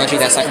technology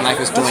that Second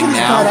Life is doing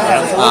now.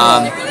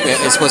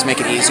 It's supposed to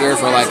make it easier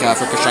for like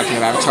for constructing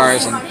of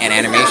avatars and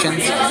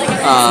animations.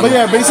 But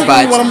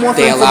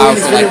they allow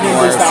for like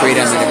more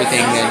freedom and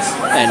everything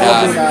and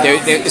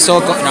it's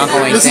still an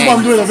ongoing thing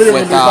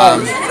with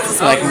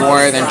like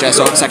more than just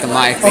Second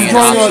Life being an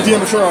option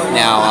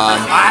now.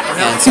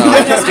 And so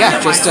yeah,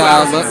 just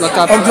look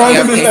up. I'm drawing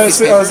him as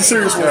a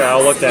serious one.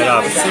 I'll look that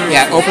up.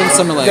 Yeah, Open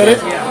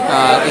Simulator.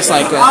 It's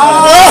like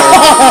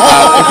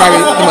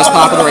probably the most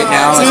popular right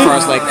now as far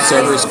as like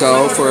servers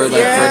go for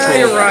like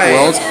virtual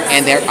worlds.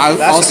 And there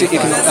also you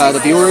can the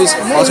viewers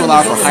also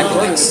allow for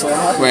hyperlinks,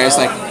 where it's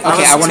like,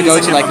 okay, I want to go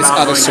to like this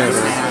other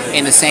server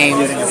in the same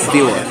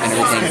viewer and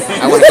everything.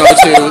 I want to go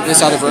to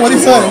this other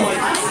virtual world,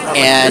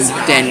 and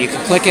then you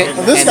can click it,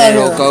 and then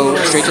it'll go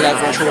straight to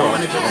that virtual world,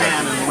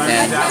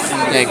 and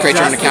create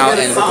your own account,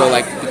 and it'll go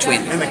like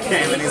between.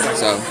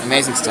 So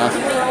amazing stuff.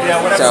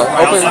 So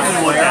open.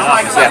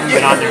 I haven't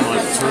been on there in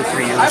like 2 or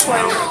 3 years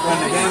now.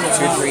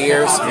 2 or 3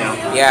 years.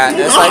 Yeah,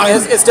 it's like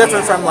it's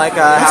different from like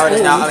how it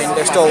is now. I mean,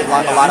 there's still a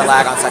lot of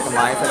lag on Second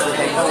Life and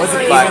everything,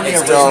 but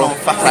it's still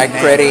like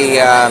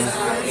pretty.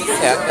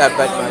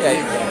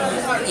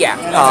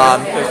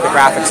 The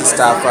graphics and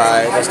stuff,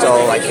 they're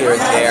still like here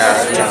and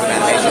there, general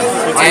animation.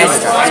 I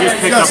just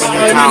picked up a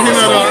new town.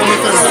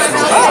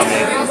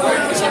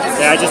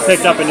 Yeah, I just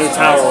picked up a new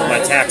tower with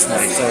my tax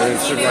money, so it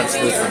should run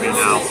smooth for me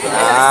now.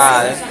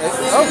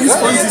 These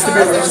funds used to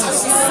be around.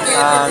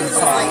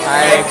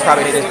 I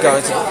probably need to go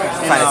to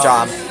find a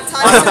job.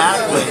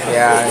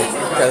 Yeah,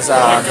 because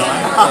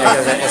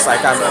it's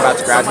like I'm about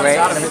to graduate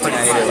and everything.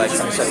 I need to like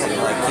some shit to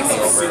like keep me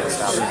over and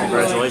stuff.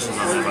 Congratulations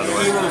on that, by the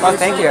way. Well,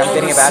 thank you. I'm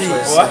getting a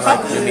bachelor's in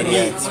like new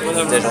media,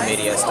 digital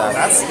media stuff.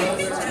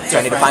 So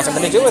I need to find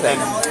something to do with it.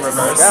 There we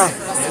go.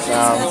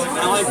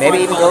 So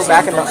maybe even go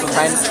back and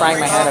trying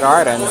my hand at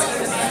art and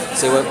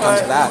see what comes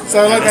of that.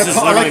 So I like This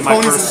is literally my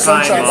first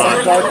time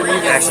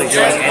actually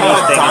doing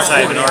anything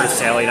inside of an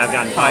artist alley, and I've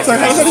gotten 5 So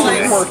how does that commissions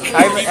even today. work?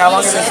 How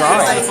long have you been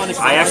drawing?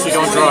 I actually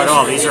don't draw at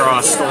all. These are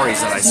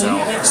stories that I sell.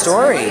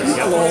 Stories?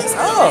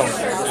 Oh.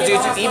 Do you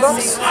do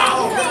ebooks?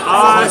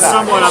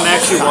 Somewhat. I'm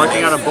actually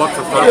working on a book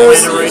for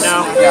Furry right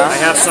now. Yeah. I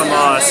have some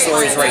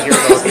stories right here,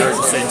 though, if you're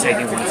interested in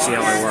taking one to see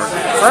how I work.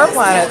 Fur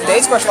Planet,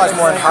 they specialize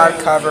more in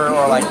hardcover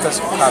or like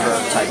physical cover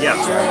type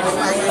things, right?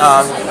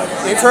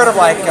 You've heard of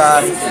like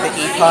the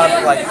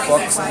EPUB, like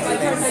books and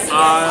everything?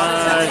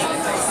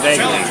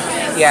 Vaguely.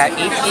 Yeah,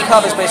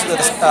 EPUB is basically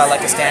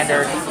like a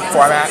standard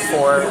format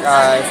for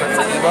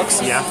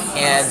ebooks. Yeah.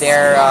 And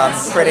they're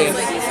pretty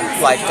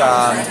like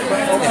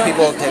and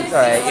people can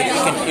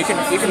you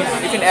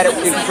can edit,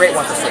 you can create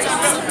one for free,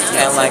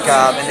 and like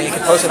and then you can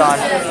post it on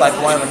like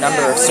one of a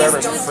number of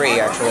servers for free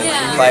actually,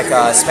 like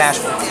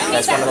Smashwords.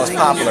 That's one of the most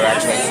popular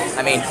actually.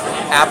 I mean,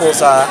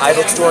 Apple's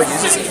iBook store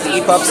uses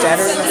the EPUB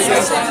standard and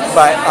everything,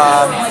 but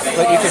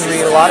you can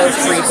read a lot of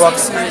free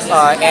books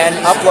and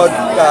upload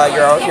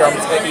your own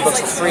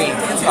ebooks for free,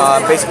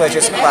 basically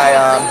just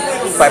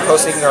by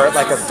posting your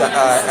like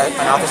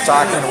an office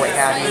document or what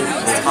have you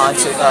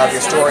onto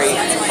your story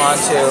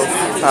onto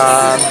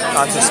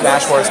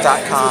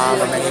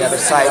Smashwords.com or many other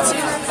sites,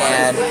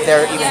 and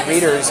there are even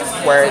readers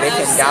where they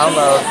can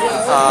download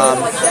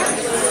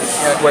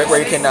where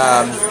you can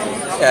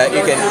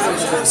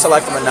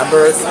select from a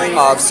number of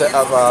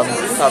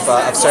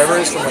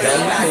servers from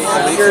within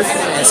the reader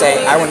and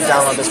say, I want to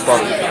download this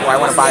book, or I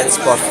want to buy this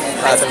book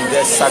from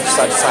this such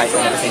site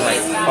and everything,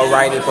 like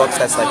O'Reilly Books,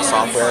 that's like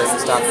software and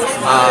stuff,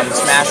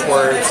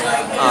 Smashwords,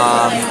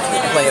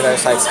 and plenty of other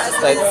sites.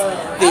 Like,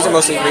 these are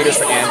mostly readers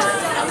for Android.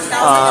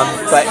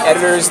 But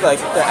editors, like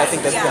I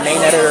think that the main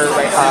editor,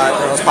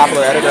 the most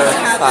popular editor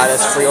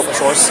that's free open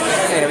source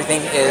and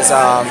everything is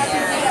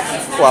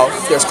well,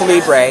 there's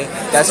Calibre,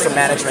 that's for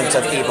management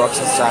of ebooks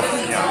and stuff,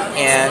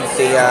 and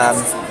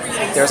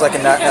there's like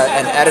an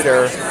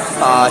editor,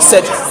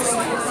 Sigil.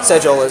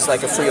 Sigil is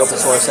like a free open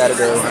source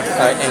editor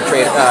and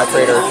creator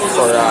for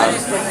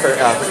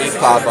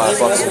EPUB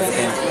books and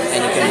everything,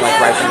 and you can like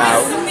write them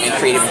out and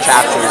create even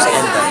chapters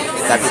in them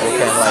that people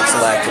can like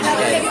select and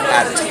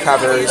add to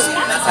covers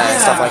and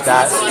stuff like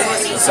that.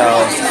 So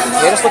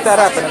yeah, just look that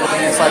up and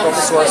everything. It's like open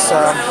source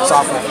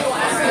software.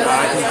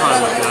 I can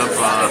probably look it up.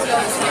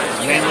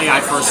 Mainly,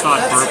 I first thought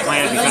Fur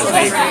Planet because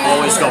they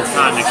always go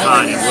con to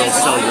con and will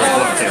sell your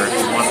book there if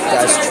you want it.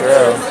 That's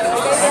true.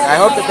 I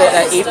hope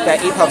that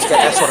EPUBs get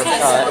that sort of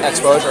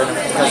exposure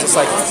because it's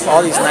like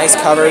all these nice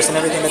covers and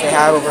everything that they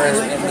have over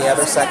in the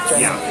other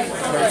section and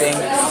everything.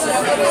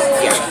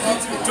 Yeah.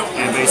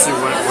 And basically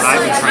what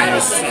I've been trying to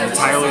do is an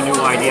entirely new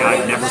idea.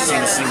 I've never seen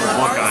a single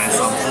book on it,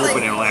 so I'm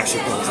hoping it'll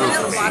actually pull through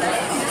for me.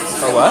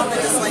 For what?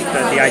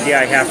 The idea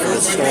I have for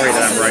the story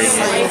that I'm writing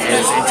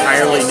is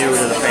entirely new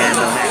to the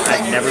fandom.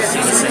 I've never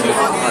seen a single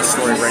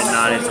story written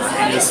on it or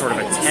any sort of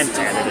attempt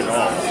at it at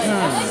all.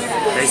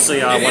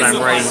 Basically, what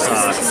I'm writing is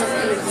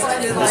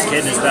this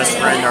kid and his best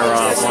friend are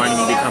wanting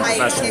to become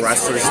professional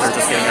wrestlers. They're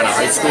just getting out of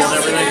high school and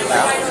everything.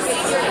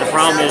 The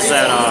problem is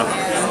that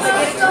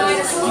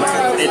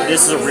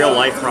this is a real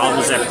life problem.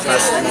 Is that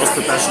most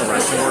professional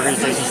wrestling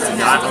organizations do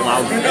not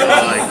allow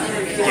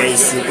gay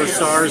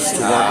superstars to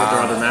work with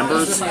their other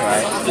members.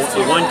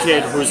 The one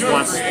kid whose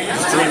dream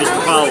is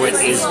to follow it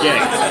is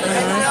gay.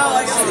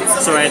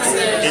 So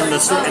in the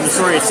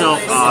story itself,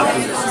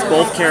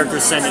 both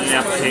characters send in an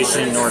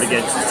application in order to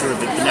get to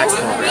the next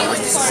program, which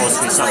is supposed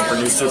to be something for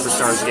new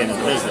superstars to get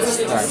into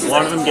business.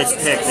 One of them gets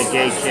picked, the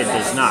gay kid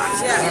does not.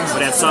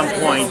 But at some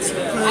point,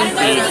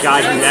 the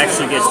guy who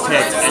actually gets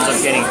picked ends up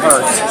getting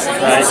hurt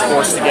and is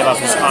forced to give up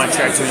his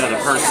contract to another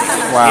person.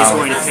 Wow. He's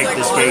going to pick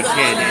this gay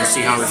kid and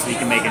see how he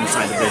can make it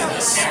inside the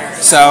business.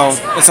 So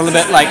it's a little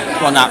bit like,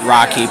 well, not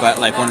Rocky, but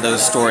like one of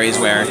those stories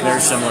where very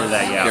similar to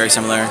that, yeah. Very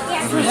similar.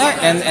 Yeah,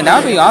 and that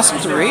would be awesome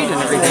to read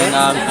and everything,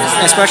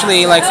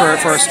 especially like for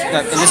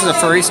and this is a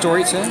furry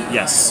story too.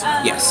 Yes.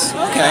 Yes.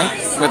 Okay.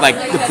 With like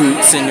the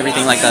boots and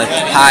everything, like the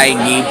high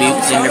knee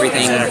boots and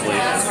everything. Exactly.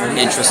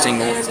 Interesting,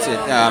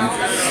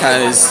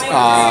 because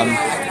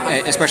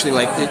especially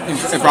like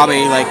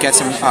probably like get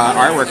some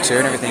artwork too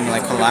and everything,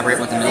 like collaborate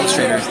with an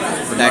illustrator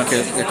that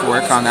could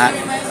work on that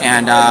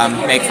and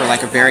make for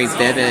like a very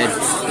vivid,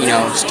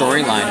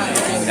 storyline and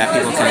everything that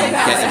people can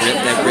get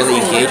that really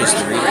engages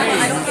the reader.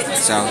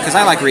 So, because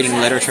I like reading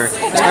literature,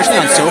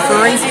 especially on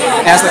Furry,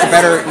 it has like a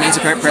better means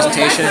of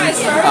presentation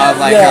of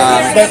like.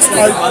 Thank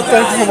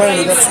you for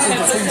writing. That's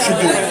what you should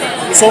do.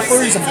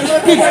 Furry is a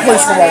big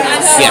place for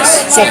writers.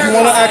 Yes. So if you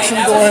want to actually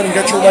go ahead and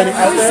get your writing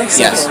out there.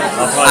 Yes.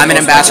 I'm an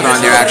ambassador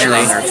on there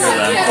actually.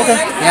 Okay.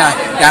 Yeah.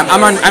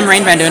 I'm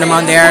Rain Van Dunham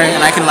on there,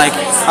 and I can like.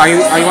 Are you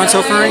on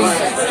Furry?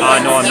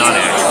 No, I'm not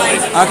actually.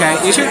 Okay,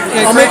 you should.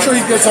 I'll make sure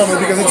he gets on it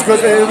because it's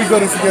good. It'll be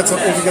good if he gets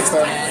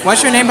there.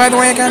 What's your name, by the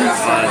way, again?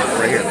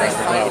 Right here,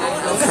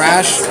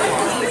 Crash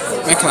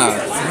McCloud.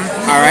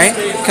 All right,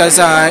 because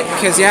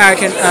yeah, I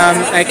can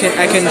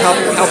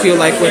help you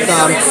like with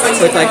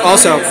like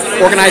also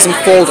organizing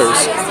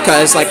folders,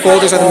 because like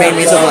folders are the main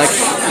means of like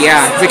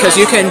because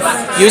you can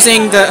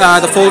using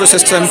the folder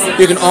system,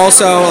 you can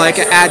also like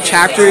add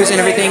chapters and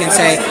everything and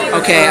say,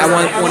 okay, I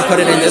want to put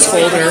it in this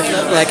folder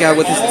like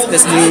with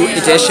this new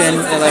edition,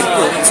 like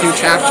this new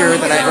chapter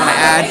that I want to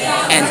add,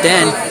 and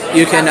then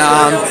you can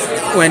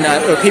when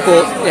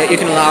people you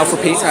can allow for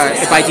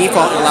by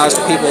default it allows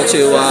for people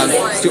to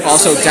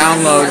also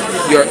download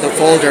the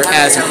folder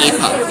as an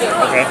EPUB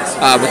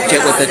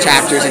with the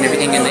chapters and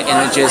everything and the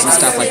images and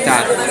stuff like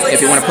that.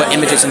 If you want to put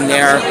images in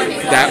there,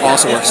 that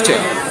also works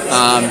too.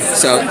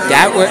 So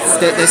that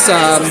this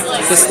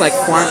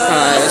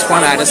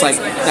format is like,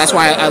 that's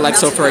why I like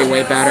Furry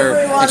way better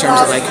in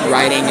terms of like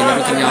writing and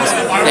everything else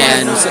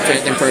than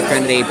Fur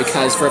Affinity,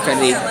 because Fur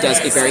Affinity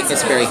it's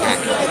very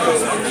hacky.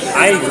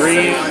 I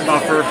agree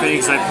about Fur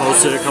Affinity because I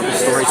posted a couple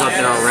stories up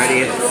there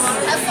already.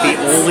 The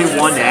only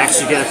one to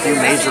actually get a few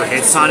major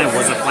hits on it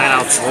was a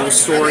flat-out troll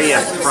story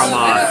from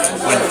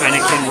when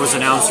Fennekin was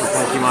announced for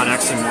Pokemon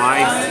X and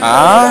Y.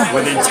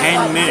 Within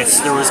 10 minutes,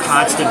 there was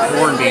constant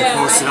porn being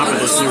posted up of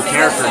this new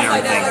character and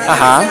everything.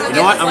 You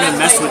know what? I'm going to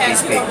mess with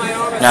these people.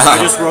 I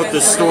just wrote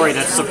this story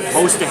that's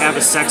supposed to have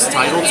a sex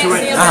title to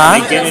it.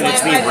 I get it,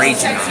 it's me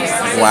raging on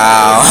it.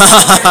 Wow.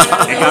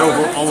 It got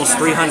over almost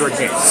 300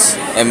 hits.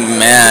 And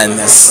man,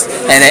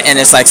 and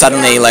it's like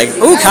suddenly like,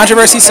 ooh,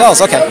 controversy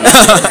sells. Okay.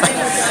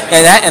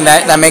 And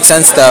that makes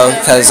sense though,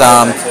 because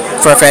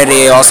Fur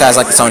Affinity also has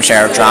like its own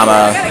share of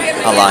drama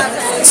a lot.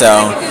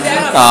 So,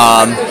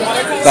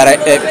 but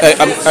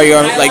are you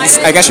like?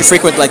 I guess you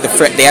frequent like the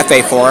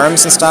FA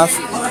forums and stuff.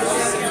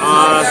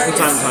 From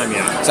time to time,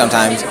 yeah.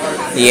 Sometimes,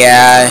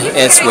 yeah,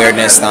 it's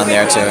weirdness on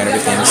there too and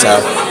everything. So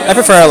I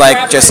prefer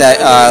like just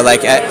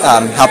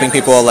helping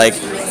people like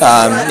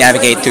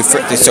navigate through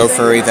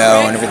Furry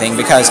though and everything,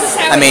 because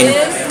I mean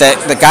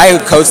the guy who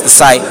codes the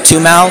site,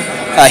 Tumal,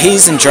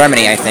 he's in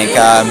Germany, I think.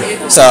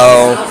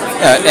 So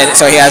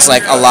he has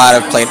like a lot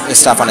of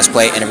stuff on his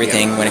plate and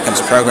everything when it comes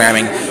to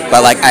programming.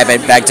 But like I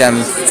begged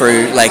him for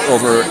like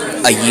over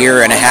a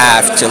year and a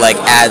half to like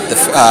add the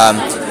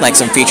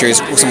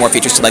some more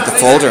features to like the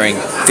foldering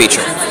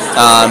feature,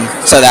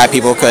 so that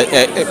people could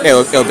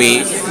it'll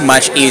be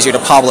much easier to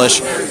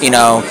publish, in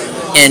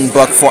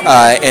book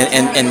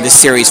in this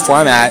series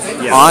format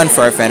on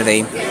Fur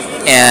Affinity.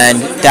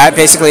 And that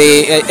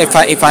basically it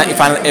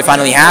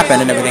finally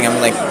happened and everything.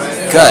 I'm like,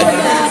 good.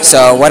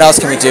 So what else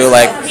can we do?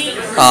 Like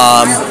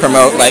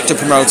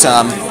promote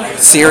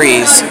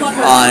series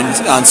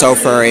on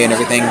Furry and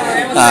everything,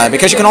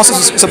 because you can also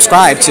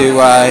subscribe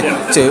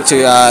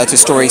to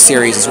story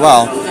series as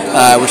well,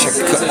 which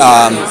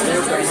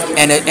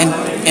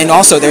and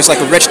also there's like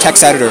a rich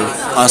text editor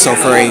on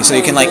Furry, so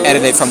you can like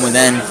edit it from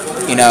within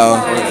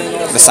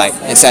the site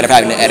instead of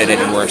having to edit it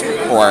in Word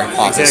or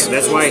Office. Exactly.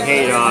 That's why I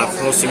hate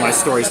posting my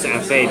stories to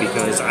FA,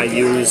 because I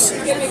use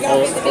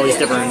all these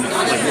different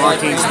like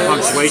markings and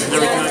punctuation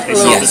and everything. They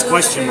show this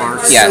question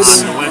marks on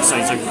the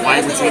website. It's like,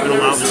 why would you even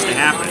allow this to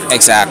happen?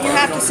 Exactly. You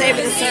have to save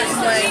it a certain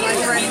way. My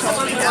friend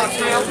told me that.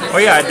 Oh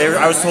yeah,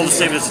 I was told to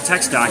save it as a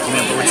text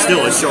document, but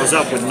still it shows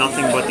up with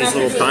nothing but these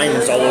little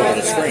diamonds all over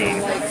the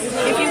screen.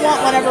 If you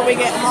want, whenever we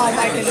get home,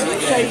 I can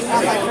show you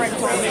how my friend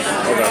told me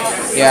that.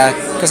 Okay. Yeah,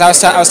 because I was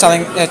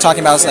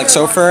talking about like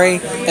Furry.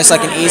 It's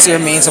like an easier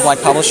means of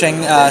like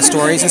publishing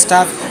stories and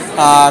stuff,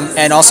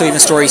 and also even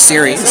story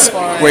series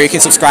where you can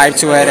subscribe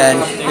to it and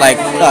like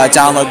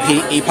download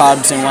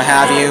EPUBs and what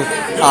have you.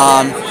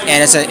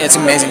 And it's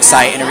an amazing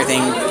site and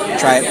everything.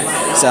 Try it.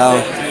 So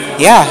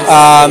yeah,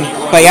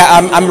 but yeah,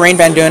 I'm Rain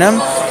Van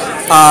Dunham.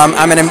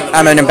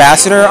 I'm an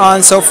ambassador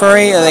on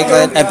Furry, like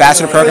the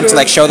ambassador program to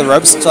like show the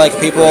ropes to like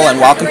people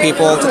and welcome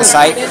people to the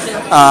site.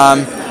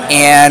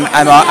 And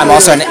I'm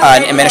also an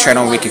administrator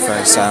on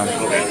WikiFur. So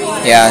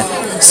yeah,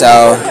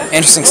 so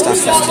interesting stuff.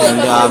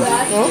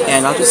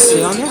 And I'll just see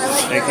you on there.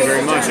 Thank you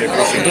very much. I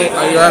appreciate it.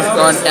 Are you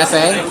on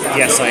FA?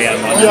 Yes, I am.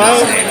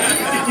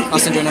 I'll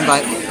send you an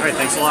invite. All right,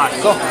 thanks a lot.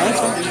 Cool. Thanks.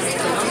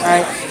 All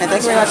right, and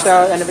thanks very much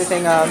though, and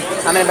everything. I'm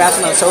an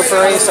ambassador on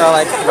Furry, so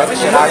like write the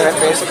shit out of it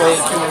basically,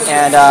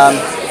 and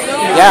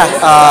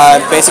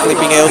basically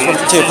being able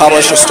to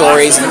publish your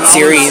stories and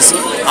series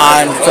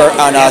on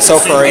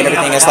Furry and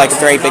everything is like a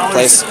very big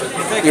place.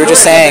 you were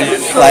just saying,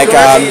 like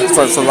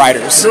for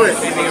writers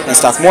and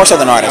stuff, more so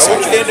than artists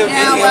actually.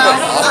 Yeah, well,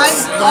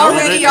 I'm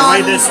already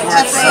on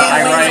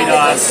I write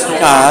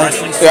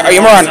Are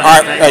you more on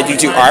art? Do you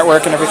do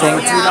artwork and everything?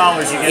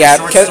 Yeah,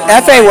 because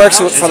FA works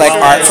for like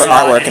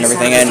artwork and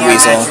everything, and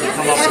Weasel.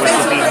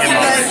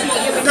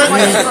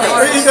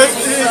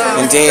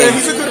 Indeed.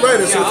 He's a good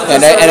writer. So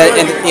And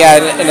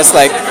it's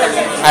like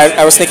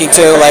I was thinking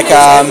too, like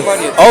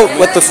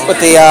with the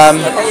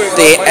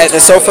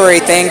So Furry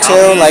thing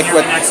too, like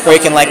where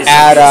you can like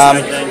add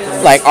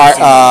like art.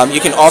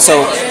 You can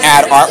also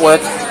add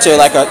artwork to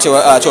like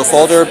to a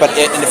folder, but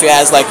and if it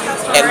has like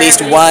at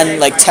least one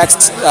like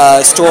text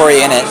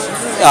story in it,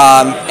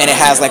 and it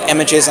has like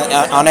images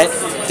on it,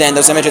 then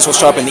those images will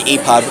show up in the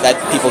EPUB that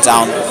people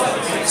download.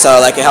 So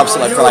like it helps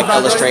like for like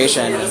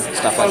illustration and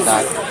stuff like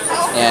that.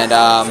 And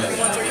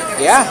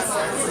yeah,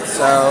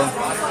 so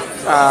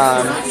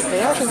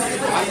yeah,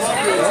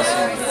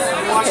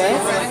 okay.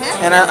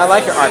 And I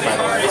like your art, by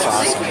the way. It's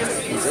awesome,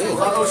 indeed.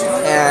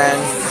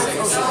 And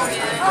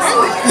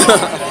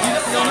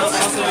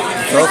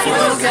trophy,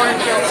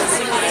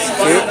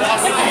 cute,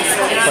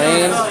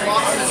 clean,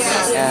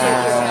 and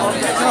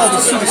oh, the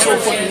suit is so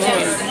fucking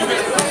hard.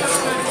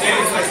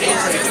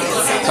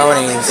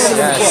 ponies.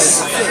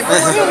 Yes.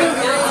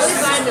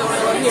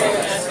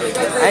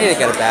 I need to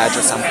get a badge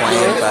at some point,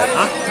 but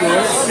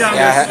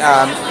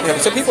yeah.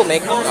 So people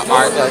make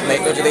art.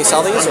 Do they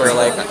sell these or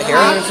like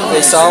here?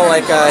 They sell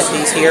like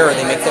these here, or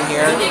they make them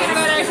here,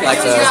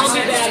 like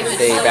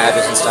the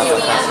badges and stuff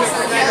like that.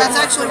 Yeah, that's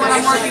actually what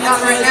I'm working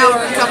on right now,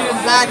 are a couple of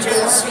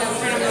badges.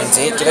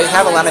 Indeed. Do they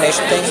have a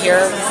lamination thing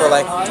here for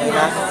like doing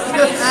that?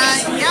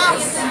 Yeah.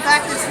 In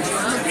fact, the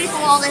people,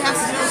 all they have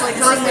to do is like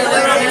run their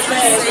lamination.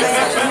 They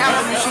actually have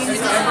the machines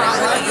that are brought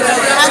up.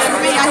 As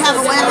for me, I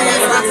have a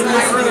laminator up in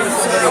my room.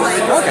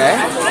 Okay.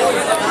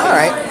 All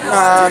right.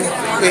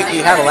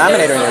 You have a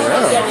laminator in your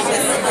room.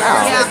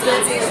 Wow. Yeah.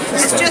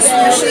 It's just a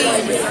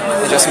machine.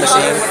 It's just a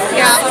machine?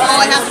 Yeah.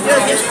 All I have to do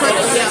is just put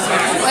the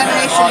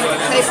lamination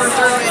paper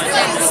through it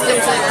and it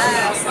sticks it.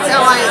 That's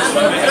how I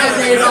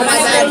laminated all my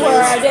badges.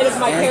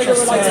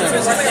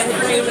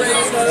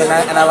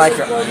 And I like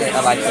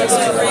this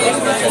too. It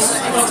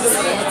just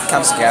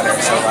comes together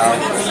so well.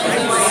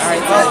 All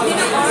right, but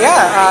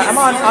yeah, I'm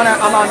on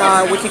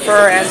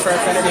Wikifur and for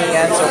Affinity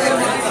and so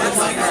forth.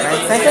 All right,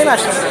 thank you very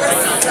much.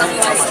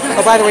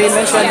 Oh, by the way, you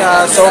mentioned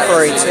So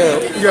Furry too.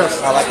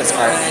 Yes. I like this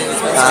art.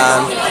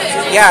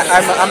 Yeah,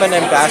 I'm an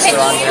ambassador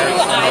on here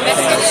and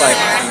everything. It's like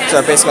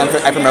so basically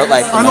I promote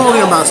like. I know all the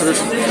ambassadors.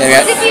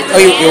 Yeah.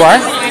 Oh, you are?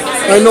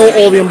 I know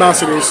all the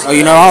ambassadors. Oh,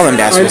 you know all the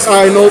ambassadors.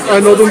 I know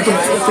them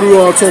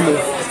through Tomo.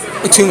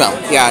 Tumo,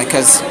 yeah,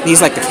 because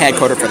he's like the CAD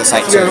coder for the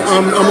site too. Yeah,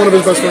 I'm one of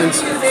his best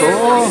friends.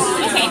 Cool.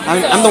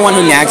 I'm the one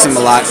who nags him a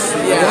lot.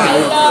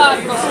 Yeah.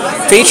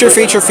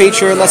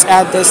 Feature. Let's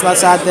add this,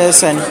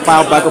 and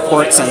file bug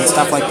reports and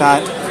stuff like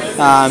that.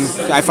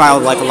 I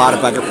filed like a lot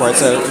of bug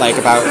reports, like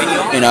about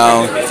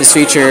this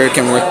feature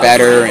can work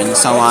better and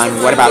so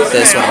on. What about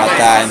this? What about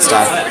that and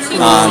stuff.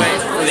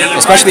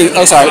 Especially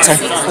sorry.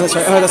 Oh, that's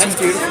right. Oh, that's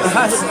beautiful.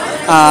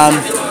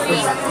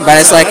 But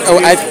it's like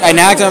I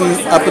nagged him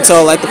up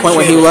until like the point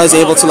where he was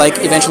able to like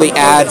eventually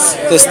add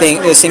this thing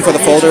for the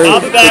folder,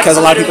 because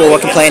a lot of people were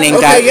complaining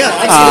that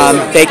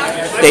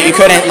that you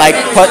couldn't like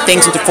put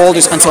things into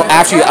folders until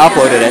after you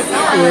uploaded it.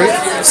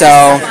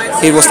 So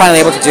he was finally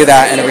able to do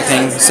that and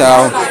everything.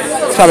 So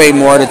it's probably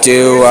more to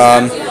do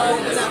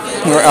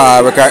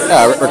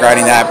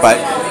regarding that, but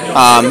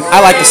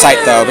I like the site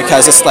though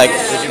because it's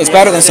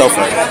better than So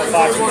Furry.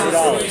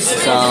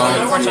 So.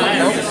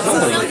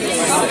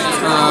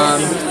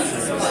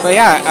 But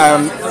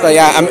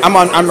yeah,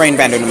 I'm Rain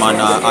Van Doom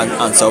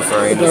on So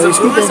Furry. Darius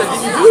Cooper.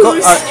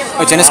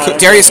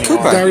 Darius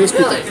Cooper. Darius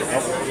Cooper.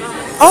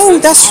 Oh,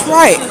 that's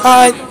right.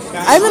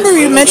 I remember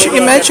you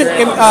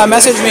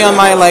messaged me on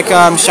my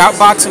shout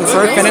box in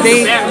Fur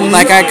Affinity.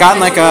 Like I got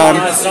like a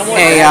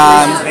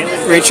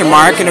reach a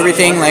mark and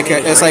everything. Like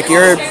it's like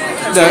you're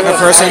a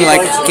person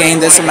like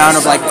gained this amount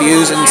of like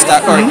views and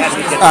stuff. Or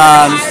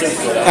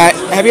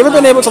have you ever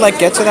been able to like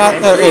get to that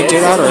or do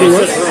that? Or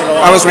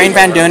I was Rain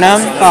Van Doom.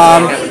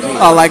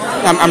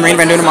 I'm Rain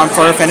Van Doom on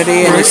Fur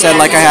Affinity, and he said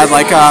like I had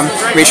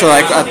reached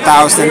like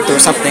 1,000 or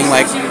something,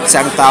 like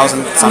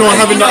 7,000 something. No, I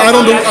haven't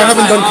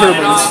done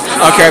caravans.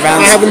 Oh,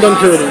 caravans. I haven't done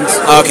caravans.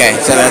 Okay,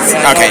 so that's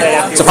okay.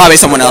 So probably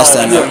someone else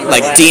then,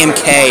 like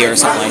DMK or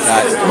something like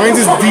that. Mine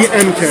is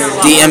DMK.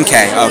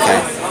 DMK.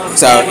 Okay.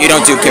 So you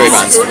don't do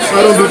caravans.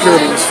 I don't do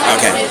caravans.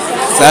 Okay.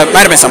 So that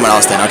might have been someone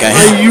else then. Okay.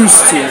 I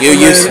used to. You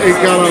used to. It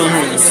got out of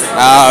hand.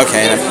 Oh,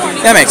 okay.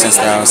 That makes sense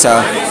though. So.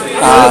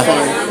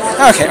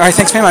 Okay, alright,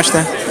 thanks very much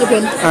then.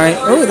 Okay. Alright,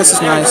 oh, this is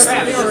nice.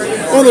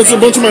 Oh, that's a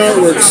bunch of my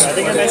artworks.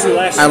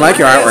 I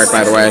like your artwork,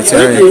 by the way, too.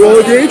 Thank you. Well,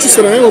 if you're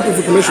interested, I am open for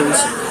commissions.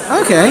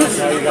 Okay.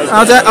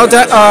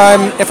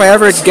 If I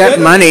ever get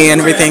money and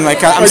everything,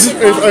 like...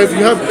 if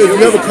you have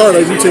a card,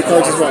 I do take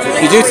cards as well.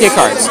 You do take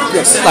cards?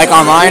 Yes. Like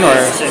online,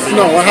 or...?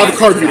 No, I have a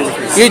card reader.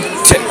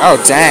 Oh,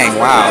 dang,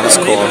 wow,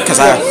 that's cool. Because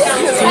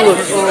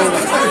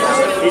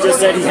just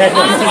said he had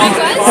no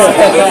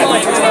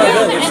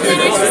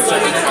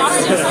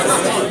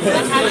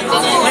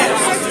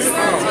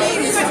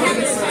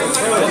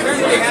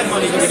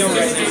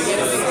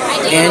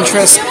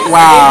Interest.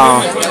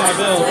 Wow.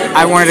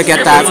 I wanted to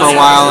get that for a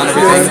while and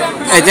everything.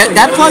 Hey,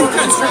 that plug.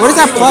 What does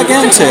that plug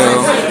into?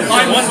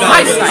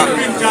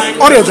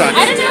 Audio jack.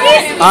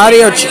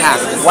 Audio jack.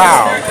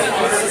 Wow.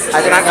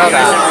 I did not know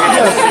that.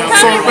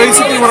 So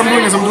basically what I'm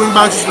doing is I'm doing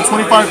batches for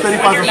 25,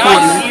 35,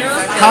 and 40.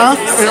 Half,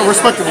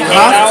 respectively,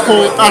 half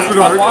full after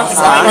dark,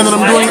 and then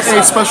I'm doing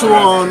a special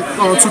on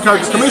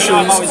 2-character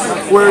commissions,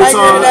 where it's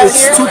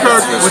 2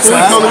 characters,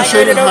 fully colored,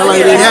 shaded,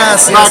 highlighted,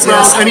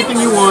 background,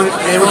 anything you want.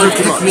 They want to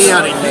kick me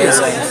out of here.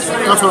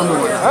 That's what I'm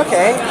doing.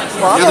 Okay.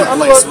 Well, I'm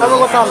gonna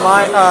look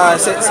online.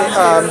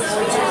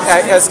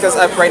 Because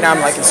right now I'm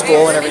like in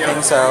school and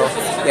everything, so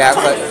yeah.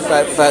 But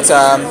when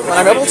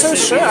I'm able to,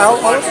 sure, I'll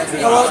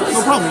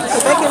no problem.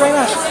 Thank you very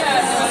much.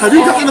 Have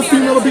you gotten a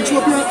female to beat you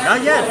up yet?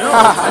 Not yet, no.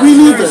 We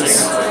need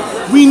this.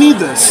 We need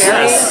this.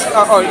 Yes.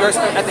 I thought you were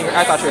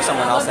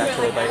someone else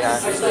actually, but yeah.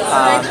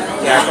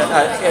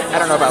 I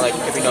don't know about like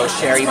if you know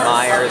Sherry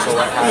Myers or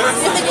what have you.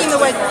 You're thinking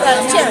the white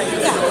cherry.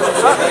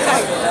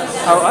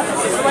 Yeah. Oh, what?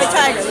 The white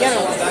tiger, the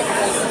other one.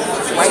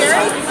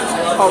 Cherry?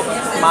 Oh,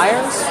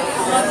 Myers?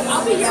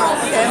 Okay,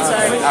 I'm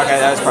sorry. Okay,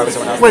 that was probably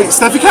someone else. Wait,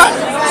 Steffi Cat?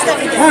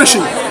 Where is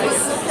she?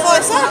 Well, I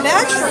saw a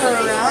badge for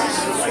her around.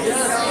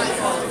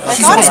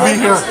 She's supposed to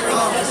be here.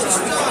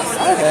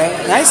 Okay,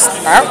 nice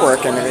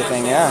artwork and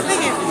everything, yeah.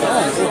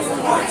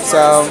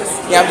 So,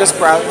 yeah, I'm just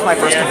proud. It's my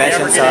first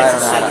convention, so I don't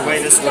know how The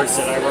way this works,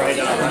 that I write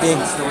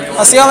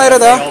I'll see you later,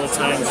 though. all the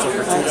time, so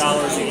for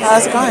 $2 each.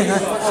 How's it going?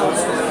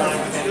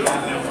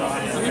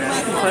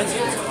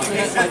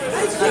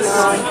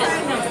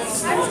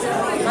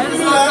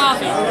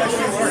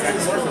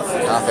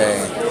 Coffee.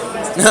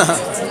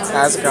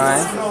 How's it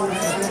going?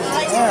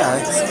 Yeah.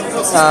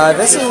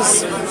 This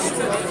is.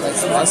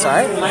 That's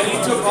alright.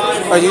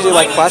 Oh, you do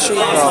like plushie?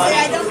 Oh.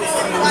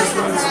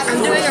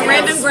 I'm doing a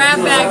random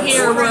grab bag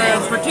here where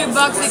for $2 you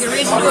can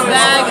reach into a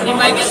bag and you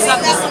might get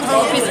something that's a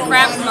total piece of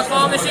crap from a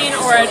claw machine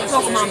or a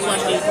Pokemon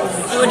plushie.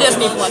 Or a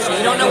Disney plushie.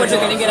 You don't know what you're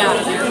going to get out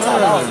of here.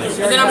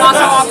 And then I'm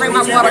also offering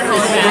my watercolor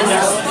bag.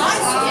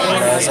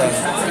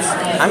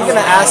 I'm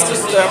gonna ask,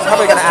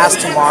 probably gonna ask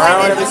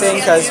tomorrow and everything,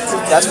 because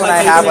that's when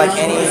I have like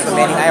any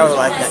remaining. I owe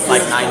like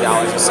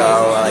 $9 or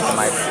so, like in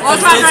my. Well, I'm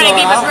trying to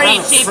keep it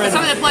pretty cheap, but some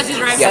of the plushies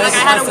are extra. Like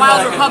I had a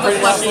Wild Republic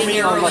plushie in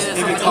here earlier.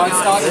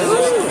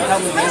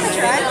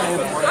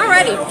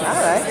 Alrighty.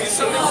 Alright.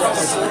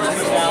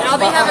 And I'll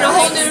be having a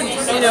whole new,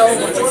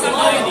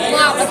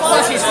 lot of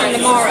plushies from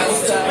tomorrow.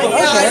 So.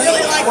 Okay.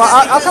 Well,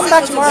 I'll come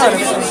back tomorrow.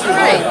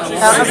 Alright.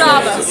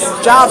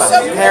 Java.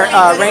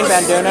 Rain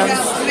Van Dunham.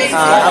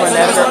 I'm an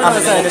editor. I'm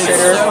an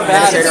administrator on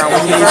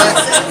Wikipedia.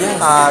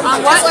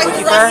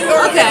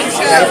 Wikipedia. Okay.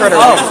 Yeah, I've heard of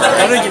it.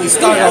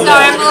 Sorry,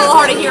 I'm a little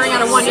hard of hearing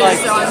out of one ear,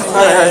 so I'm...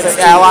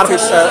 Yeah, a lot of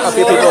people, a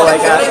few people like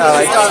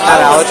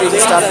have allergies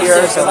and stuff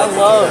here, so.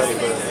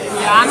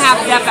 Yeah, I'm half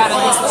deaf out of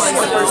this one.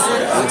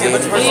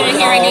 I need a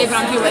hearing aid,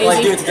 but I'm too lazy.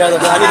 Let's do it together,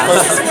 but I need to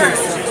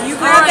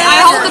I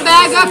hold the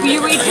bag up,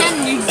 you reach in,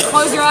 and you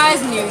close your eyes,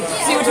 and you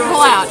see what you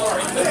pull out.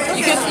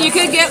 You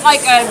could get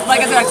like a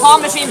claw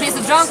machine piece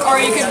of junk, or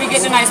you could be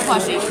getting a nice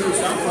plushie.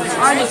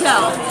 Hard to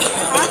tell.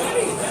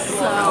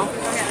 So.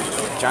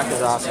 Junk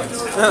is awesome.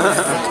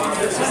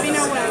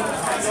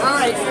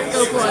 Alright,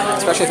 go for it.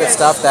 Especially if it's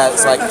stuff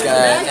that's like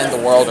in the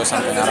world or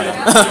something, I don't know.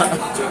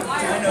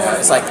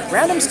 It's like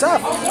random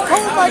stuff.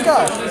 Oh my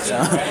god. So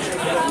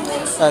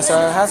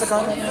how's it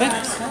going?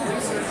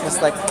 It's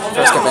like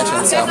first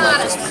convention, so I'm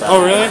like just...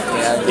 Oh really?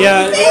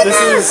 Yeah,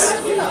 this is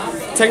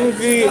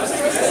technically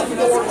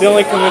the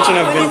only convention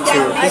I've been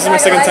to. This is my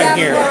second time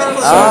here.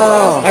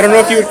 So I don't know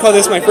if you would call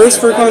this my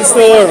first FurCon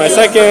still or my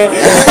second.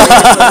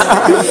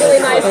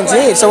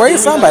 Indeed. So where are you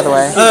from, by the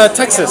way?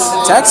 Texas.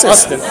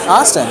 Texas.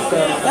 Austin.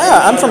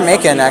 Yeah, I'm from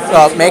Macon.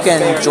 Well,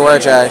 Macon,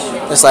 Georgia.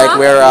 It's like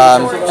we're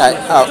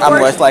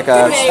I'm with like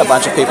a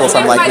bunch of people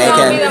from like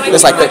Macon.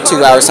 It's like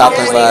 2 hours south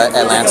of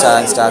Atlanta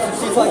and stuff.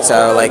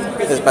 So like,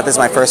 but this is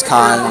my first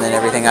con and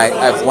everything.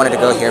 I've wanted to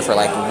go here for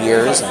like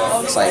years.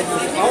 And it's like,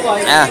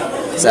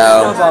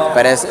 So,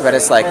 but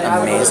it's like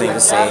amazing to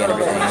see and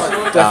everything.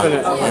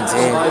 Definitely.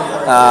 Indeed.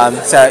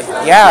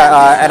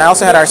 And I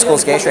also had our school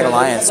skate trade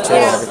alliance too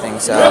and everything.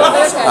 So,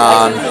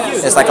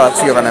 it's like a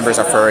few of our members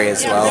are furry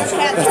as well.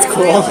 That's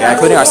cool. Yeah,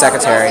 including our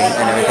secretary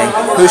and everything,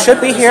 who should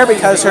be here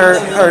because her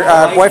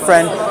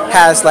boyfriend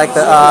has like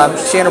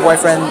she and her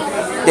boyfriend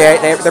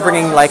they're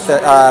bringing like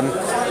a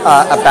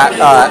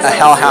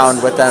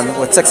hellhound with them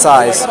with 6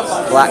 eyes,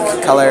 black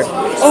colored.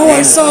 Oh,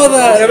 I saw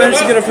that. I managed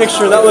to get a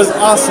picture. That was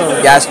awesome.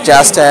 Yes,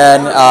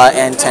 Justin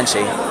and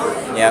Tenchi.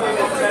 Yep.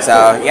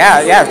 So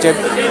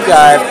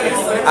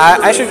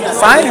I should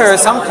find her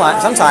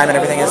sometime and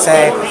everything and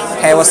say,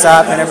 hey, what's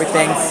up and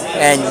everything.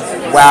 And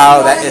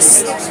wow, that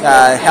is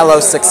hello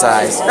 6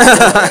 eyes.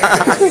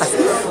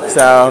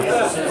 So,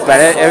 but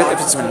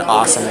it's been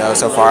awesome though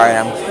so far.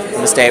 And I'm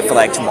gonna stay for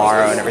like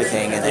tomorrow and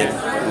everything, and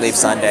then leave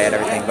Sunday and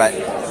everything. But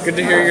Good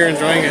to hear you're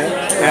enjoying it.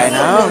 I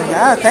know.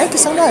 Yeah, thank you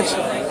so much.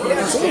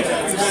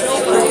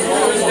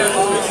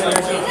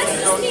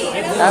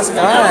 How's it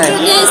going?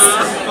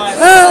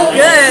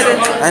 Good.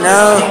 I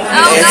know.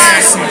 Oh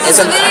gosh, it's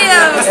a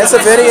video. It's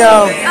a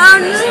video. Oh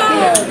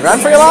no.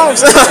 Run for your lives.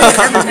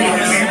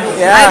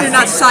 I do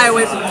not shy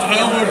away from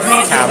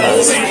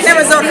cameras.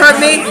 cameras. Don't hurt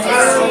me.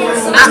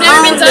 I've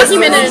never been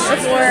documented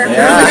before.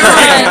 Yeah.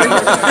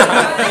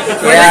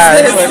 Yeah.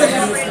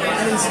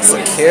 It's so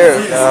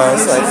cute.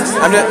 It's like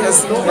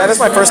that is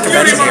my first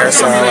convention here,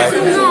 so like,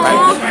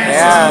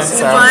 yeah.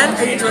 So. Fun?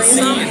 Are you enjoying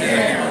yourself?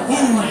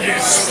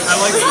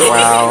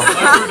 Wow.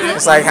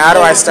 It's like, how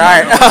do I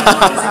start?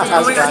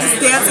 Oh my god,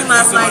 just dancing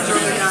last night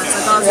drove me nuts. I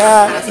thought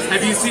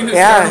Have you seen it?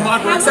 Yeah.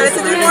 I'm excited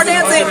to do more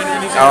dancing.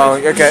 Oh,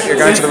 you're good. You're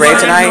going to the rave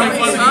tonight?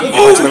 You're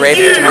going to the rave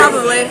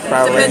tonight?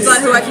 Probably. Depends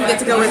on who I can get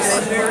to go with me.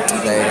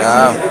 There you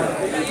go.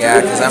 Yeah,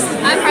 because I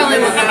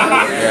probably won't go.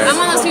 I'm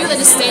one of those people that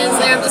just stands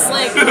there. I'm just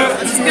like,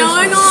 what's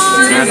going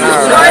on? I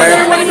know, right?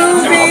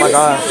 Oh my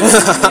gosh.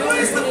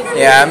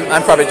 Yeah,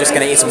 I'm probably just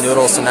going to eat some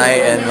noodles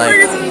tonight and like...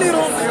 Where's some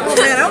noodles? Oh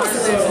man, I want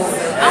some noodles.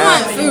 I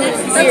want food.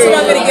 That's what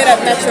I'm going to get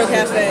at Metro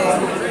Cafe.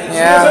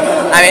 Yeah,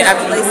 I mean,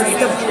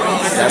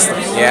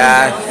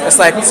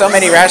 it's like so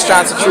many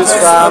restaurants to choose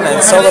from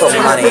and so little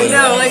money.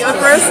 No, like at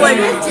first,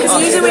 like, because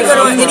usually we go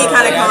to any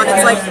kind of con,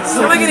 it's like,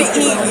 what am I gonna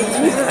eat?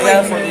 You either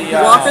like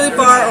walk really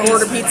far or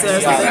order pizza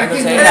or something.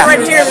 And then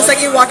right here, the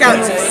second you walk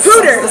out,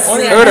 Hooters.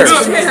 Hooters.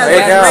 Yeah,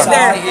 There you go. right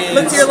there.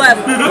 Look to your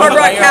left. Hard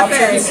Rock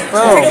Cafe. Take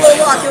a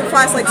little walk, you'll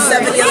pass like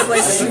 70 other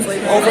places.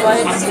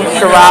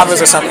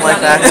 Carrabba's or something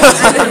like that.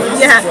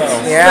 Yeah.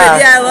 Yeah.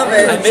 But yeah, I love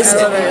it.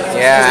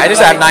 Yeah, I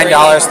just have $9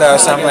 though,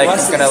 so I'm like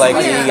gonna like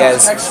be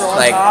as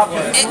like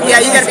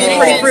yeah, you gotta be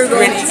pretty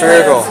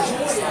frugal.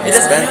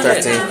 It's been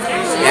thrifty,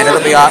 and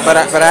it'll be off. But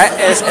I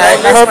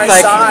hope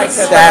like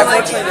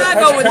that.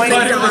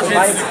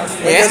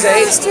 Yeah,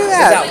 let's do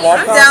that.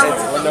 I'm down.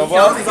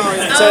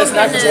 So it's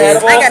not I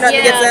got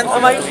nothing to get them.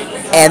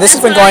 And this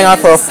has been going on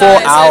for a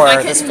full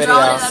hour. This video.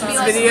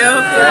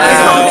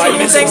 I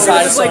miss it so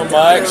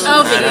much.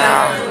 Oh, video.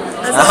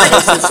 I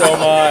miss it so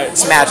much.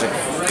 It's magic.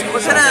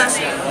 What kind of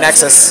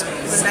Nexus.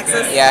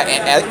 Nexus?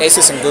 Yeah,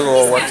 Asus and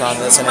Google worked on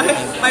this and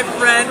everything. My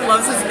friend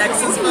loves his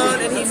Nexus phone,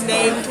 and he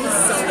named his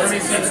Sona.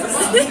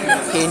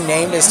 He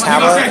named his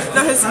tablet?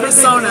 No, his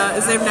persona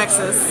is named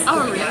Nexus.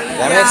 Oh, really?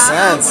 That makes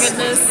sense.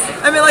 Goodness.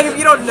 I mean, like, if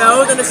you don't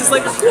know, then it's just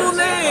like a cool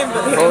name.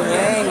 Cool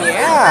name,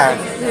 yeah.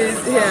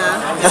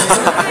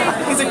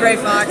 He's a great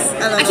fox.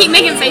 I keep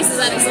making faces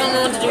at him, so I don't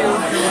know what to do.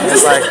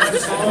 It's like,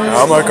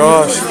 oh my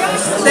gosh.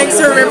 Thanks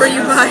to remember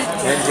you by.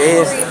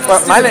 Indeed. Well,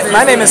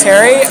 my name is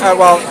Harry.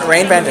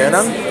 Rain Van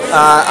Dunham.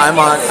 I'm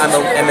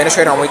an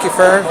administrator on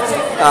WikiFur,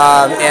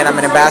 and I'm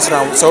an ambassador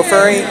on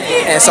Furry,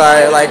 and so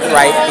I like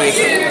write the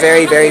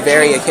very, very,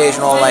 very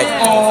occasional like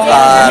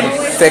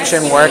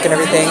fiction work and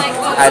everything.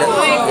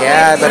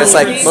 Yeah, but it's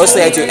like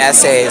mostly I do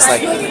essays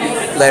like.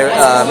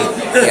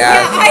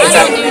 Yeah. I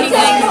didn't do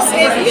anything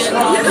significant.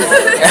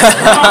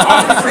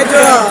 I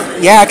draw.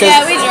 Yeah,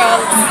 yeah, we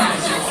draw.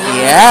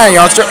 Yeah,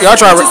 y'all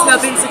draw. Just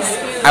nothing.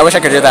 I wish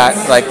I could do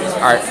that, like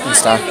art and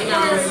stuff. You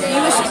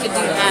wish you could do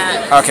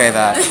that. Okay,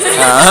 that.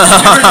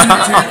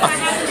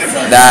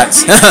 That.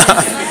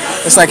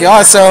 It's like, oh,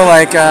 it's so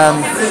like,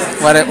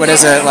 what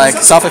is it, like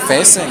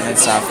self-effacing and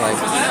stuff, like.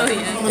 Oh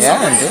yeah.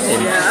 Yeah,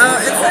 indeed.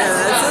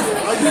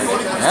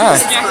 Yeah,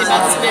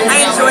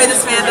 I enjoy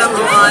this fandom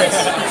a lot.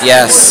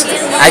 Yes,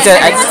 I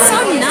did. That's so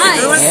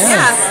nice.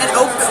 Yeah, and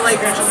open like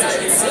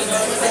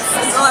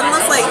it's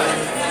almost like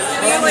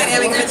being like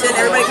an anime convention.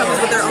 Everybody comes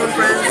with their own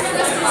friends.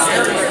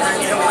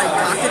 They don't like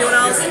talk to anyone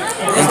else. They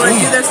just want to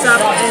do their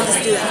stuff and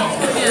just do that.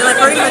 And like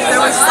Furry convention,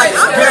 everyone's just like,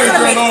 I'm really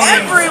gonna meet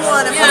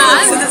everyone. And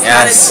since it's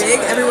kind of big,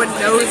 everyone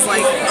knows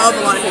like of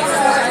a lot of people.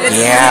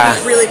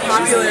 It's really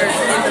popular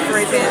in the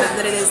furry fandom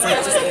than it is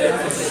like just anime.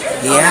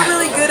 I'm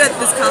really good at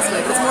this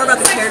cosplay, but it's more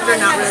about the character,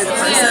 not really the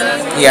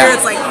person. Yeah. Here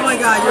it's like, oh my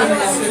god, you're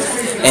amazing.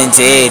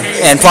 Indeed,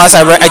 and plus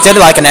I did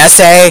like an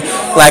essay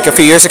like a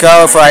few years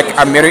ago for like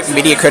our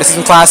media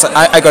criticism class.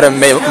 I go to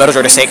Middle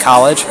Georgia State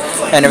College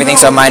and everything,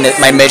 so my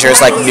major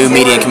is like new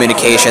media and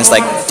communications,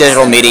 like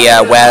digital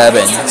media, web,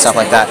 and stuff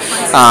like that.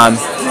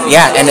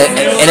 Yeah, and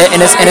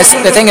it's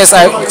the thing is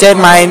I did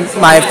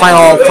my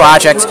final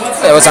project.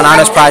 It was an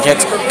honors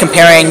project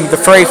comparing the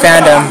furry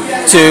fandom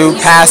to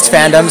past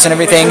fandoms and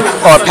everything,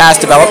 or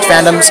past developed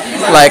fandoms,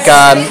 like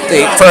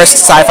the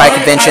first sci-fi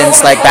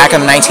conventions, like back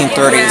in the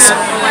 1930s.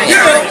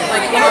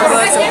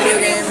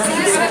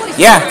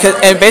 Yeah,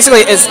 and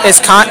basically it's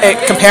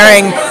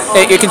comparing.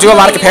 You can do a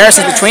lot of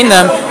comparisons between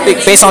them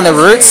based on the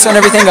roots and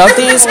everything of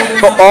these,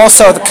 but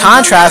also the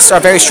contrasts are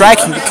very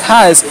striking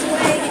because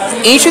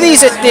each of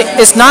these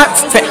is not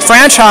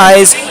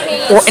franchise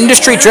or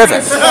industry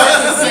driven.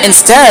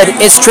 Instead,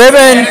 it's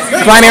driven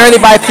primarily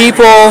by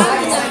people.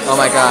 Oh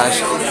my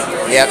gosh.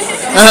 Yep.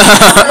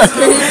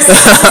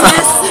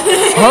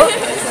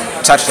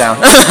 Touchdown.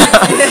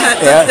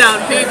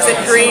 Touchdown, peeps and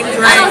green.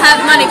 I don't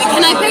have money, but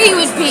can I pay you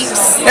with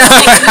peeps?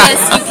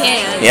 Yes, you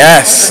can.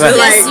 Yes.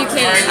 Yes, you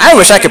can. I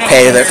wish I could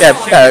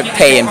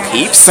pay in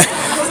peeps.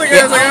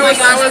 I was like,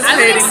 I was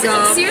hating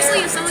gum.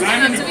 Seriously, if someone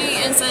came up to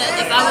me and said,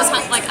 if I was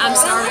like, I'm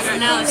starving right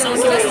now, if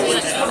someone came up to me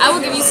like, I will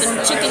give you some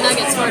chicken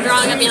nuggets for a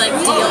drawing, I'd be like,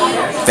 deal.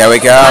 There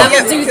we go. I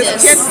will do this.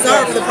 Chances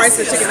are, for the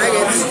price of chicken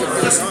nuggets.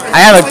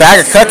 I have a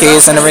bag of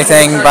cookies and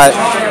everything, but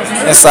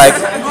it's like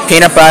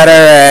peanut butter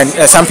and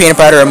some peanut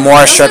butter and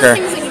more sugar.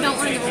 Things that you don't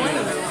want to give away,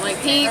 like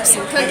peeps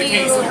and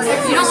cookies.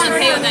 You don't want to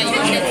pay with that. You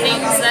want to get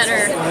things that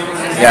are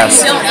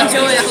Yes. you don't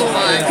enjoy a whole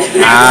lot.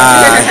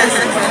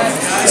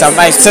 So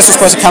my sister's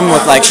supposed to come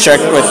with like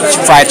with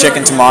fried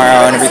chicken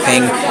tomorrow and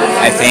everything.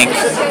 I think.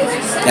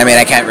 I mean,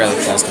 I can't really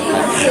trust it.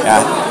 But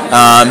yeah.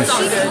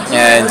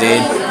 Yeah,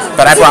 indeed.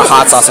 But I brought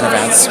hot sauce in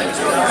advance.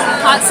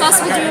 Hot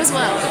sauce will do as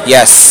well.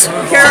 Yes.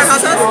 Carrot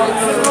hot sauce?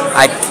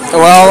 I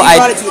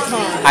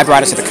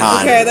brought it to the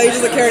con. Okay, I thought you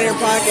just carrot in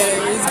your pocket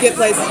and you just get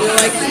places. You're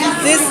like,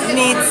 this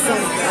needs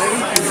something.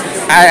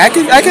 I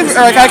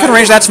could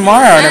arrange that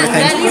tomorrow and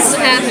everything. That needs to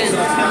happen.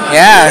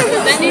 Yeah.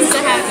 That needs to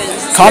happen.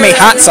 Call me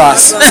hot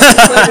sauce.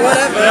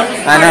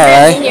 I know,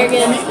 right? You're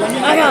good.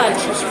 Oh my god.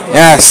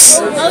 Yes.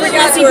 All the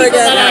classy people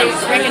that I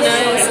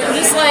recognize, I'm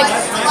just like,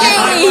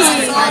 hey!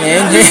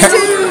 And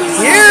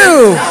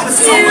you!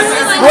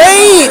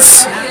 Wait!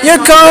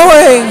 You're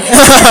going!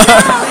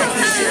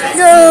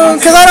 No,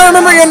 because I don't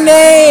remember your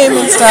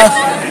name and stuff.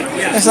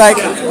 It's like,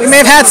 we may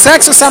have had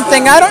sex or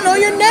something, I don't know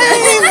your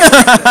name!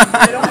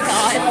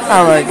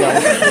 Oh my god.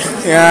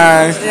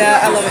 Yeah. Yeah,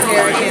 I love it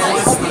here again.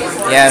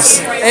 Yes.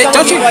 Hey,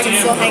 don't you? I can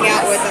still hang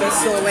out with and I'm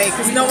still awake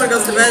because no one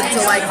goes to bed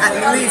until like at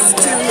least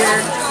 2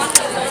 here.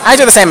 I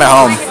do the same at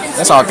home.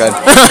 That's all good.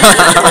 I'm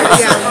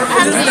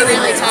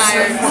really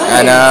tired.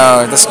 I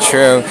know, that's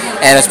true.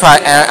 And it's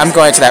probably, I'm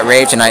going to that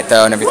rave tonight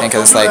though and everything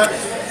because it's like,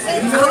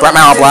 brought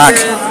my all black.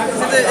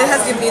 It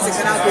has good music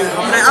and I'll do it.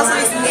 But I also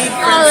need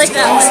I like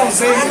that one.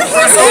 There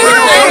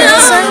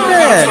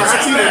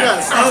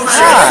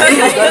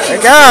you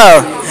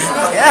go.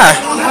 Yeah.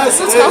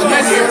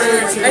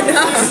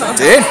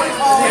 Dude.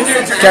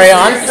 Carry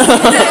on.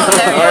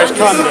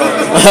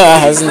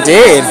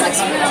 Indeed.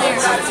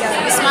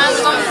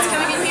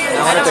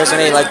 I wonder if there's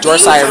any like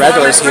Dorsai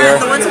regulars here.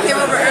 The ones who came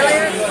over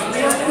earlier,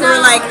 they were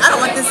like, I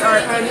don't want this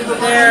art. They're my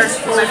friends,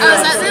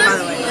 is that them?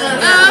 by the way.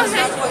 Oh,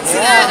 okay.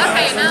 Yeah,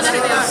 okay, now that I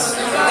know.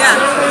 Yeah,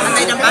 I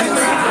made them back.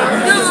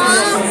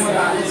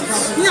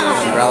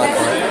 Umbrella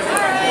court.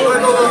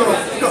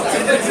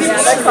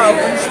 Yeah, that's cool.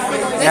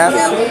 Yeah.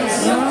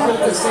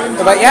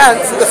 But yeah,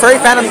 the furry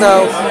fandom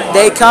though,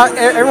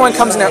 everyone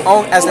comes in their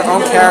own as their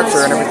own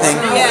character and everything.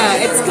 Yeah,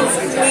 it's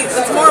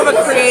more of a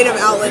creative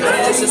outlet than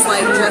it's just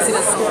like dressing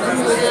as school.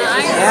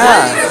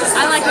 Yeah.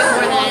 I like it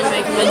more than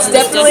anime conventions. It's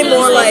definitely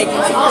more like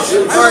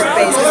art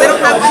based because they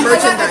don't have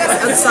merchandise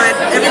outside.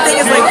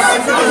 Everything is like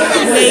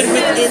made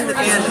within the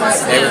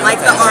fandom. Like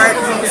the art,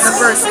 the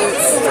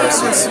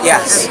fursuits.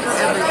 Yes.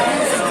 Everything.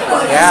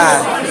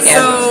 Yeah.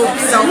 So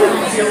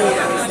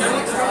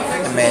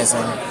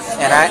amazing.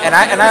 And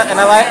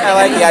I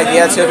like the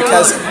idea too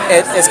because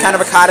it's kind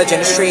of a cottage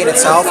industry in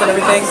itself and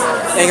everything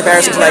in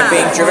comparison to like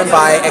being driven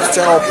by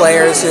external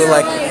players who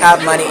like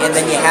have money, and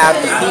then you have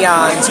the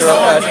peons who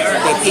are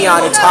the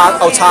peon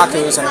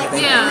otakus and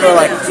everything who are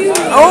like,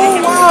 oh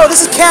wow,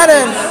 this is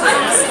canon.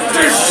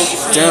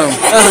 Doom.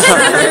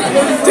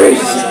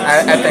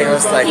 I think it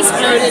was like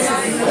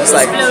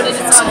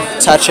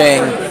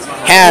touching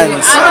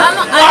hands.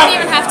 I don't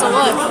even have to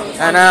look.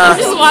 I know. I'm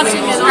just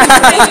watching it. I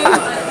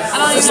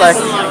don't even have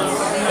to look.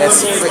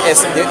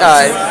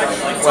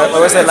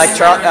 What was it like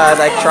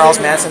Charles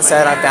Manson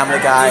said on Family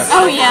Guy?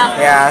 Oh yeah.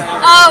 Yeah.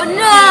 Oh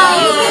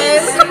no!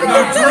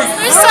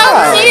 They're so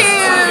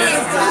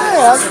cute.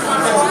 Oh,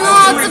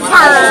 it's a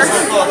purr.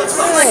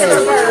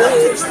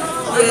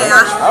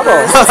 yeah. Oh.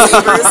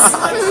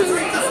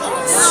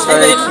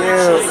 Very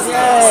cute.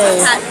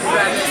 Yay.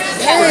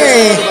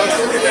 Hey.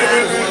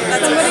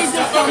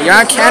 You're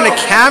on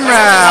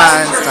camera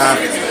and stuff.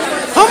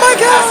 Oh my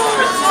god.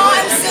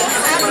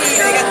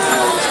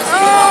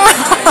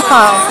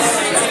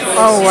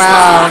 Oh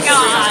wow.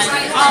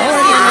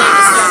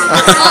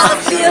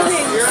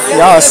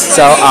 Y'all are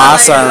so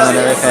awesome and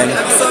everything.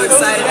 I'm so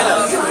excited.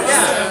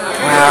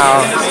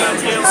 Wow.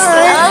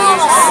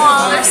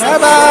 Bye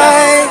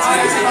bye.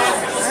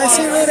 I'll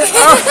see you later.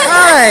 Oh,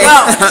 hi.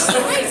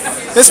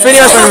 This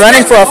video has been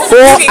running for a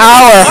full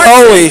hour.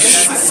 Holy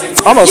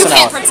almost an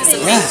hour.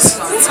 Yes.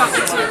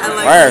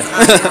 Word.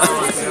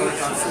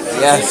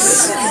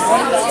 Yes.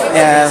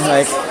 Yeah,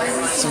 like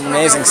some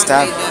amazing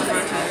stuff.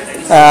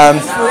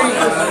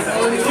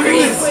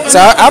 So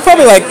I'll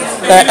probably like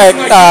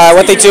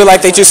what they do.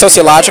 Like they do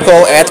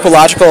sociological,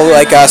 anthropological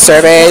like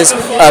surveys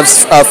of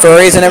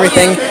furries and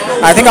everything.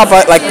 I think I'll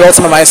like build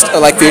some of my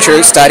like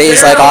future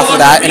studies like off of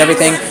that and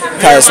everything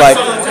because like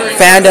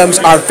fandoms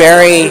are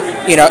very,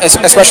 you know,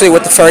 especially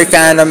with the furry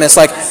fandom, it's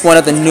like one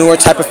of the newer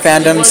type of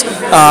fandoms.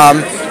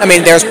 I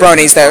mean, there's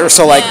bronies that are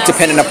so like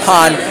dependent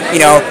upon, you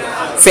know,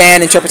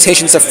 fan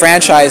interpretations of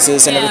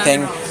franchises and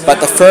everything, but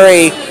the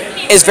furry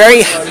is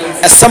very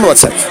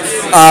assimilative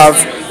of,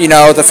 you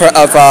know,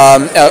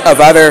 of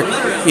other,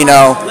 you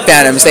know,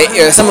 fandoms. It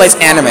assimilates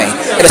anime,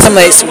 it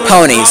assimilates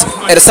ponies,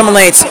 it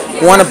assimilates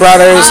Warner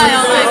Brothers. I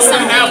don't like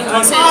something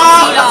to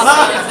feed off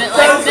of, but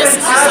like this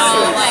is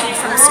all like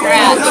from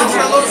scratch.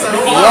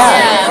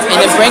 Yeah, and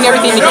then bring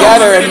everything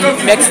together and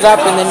mix it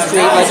up and then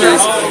create like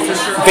these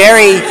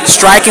very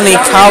strikingly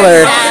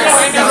colored.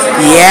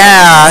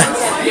 Yeah.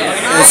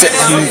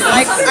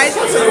 Like, I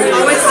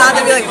always thought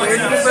that'd be like weird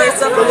to for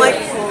stuff. I'm like,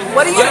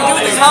 what are you gonna do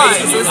with the cons?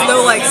 There's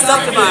no like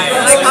stuff to buy.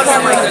 And I come here,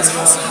 I'm like,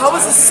 how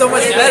is this so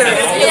much better?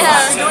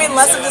 You're doing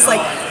less of just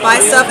like buy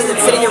stuff and then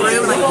sit in your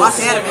room and like watch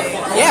anime.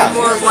 Yeah.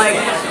 More of like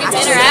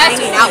actually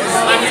hanging out with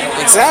them.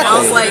 Exactly. I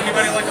was like,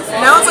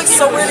 now it's like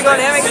so weird to go to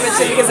an anime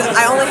convention because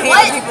I only hang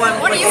out with people I'm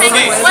like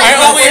hanging with.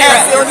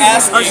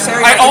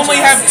 I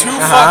only have 2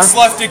 fucks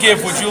left to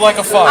give. Would you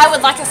like a fuck? I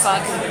would like a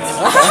fuck.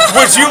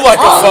 Would you like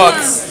a fuck?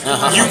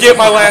 You get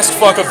my last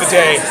fuck of the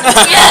day.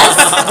 Yes.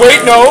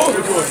 Wait, no.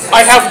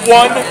 I have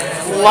one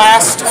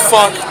last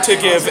fuck to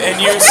give,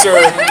 and you,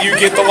 sir, you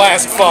get the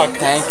last fuck.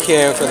 Thank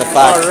you for the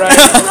fuck. All right.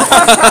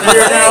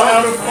 You're now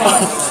out of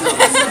fuck.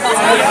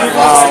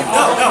 Wow.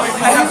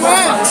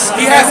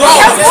 He has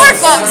more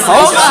fucks.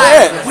 Oh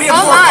shit. We have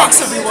more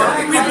fucks,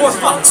 everyone. We have more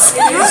fucks.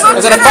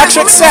 Is it a fuck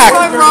chick sack?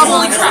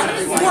 Holy crap.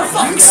 More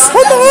fucks.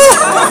 What the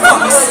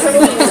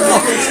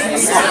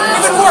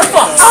Even more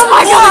fucks. Oh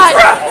my god.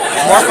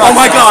 Oh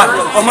my god.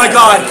 Oh my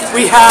god.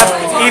 We have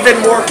even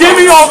more. Give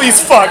me all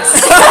these fucks.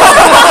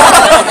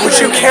 Would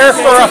you care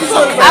for a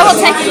fuck? I will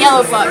take a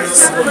yellow fuck.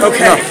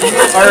 Okay.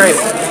 All right.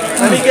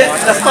 Let me get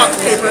the fuck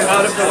paper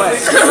out of the way.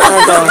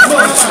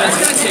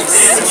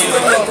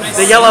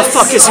 The yellow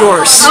fuck is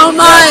yours. Oh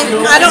my!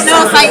 I don't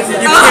know if I.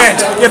 You can't.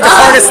 You have to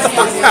harness the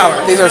fuck power.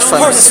 These are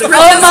fun.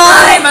 Oh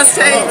my! Must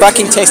take.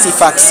 Fucking tasty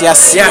fucks,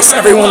 yes. Yes,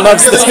 everyone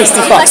loves the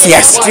tasty fucks.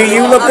 Yes. Do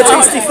you love the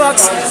tasty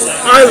fucks?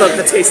 I love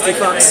the tasty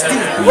fucks.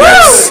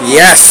 Yes.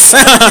 Yes.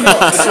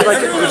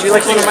 Would you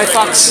like one of my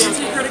fucks?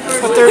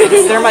 But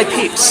they're my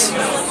peeps.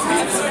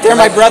 They're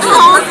my brethren.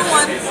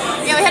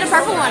 Yeah, we had a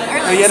purple one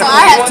earlier, you had a so purple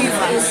I have one? 2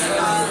 fucks.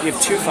 You have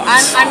 2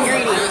 fucks. I'm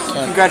greedy.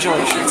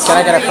 Congratulations. Can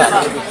I get a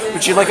fuck?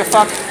 Would you like a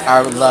fuck?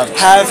 I would love to.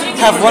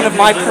 Have one of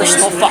my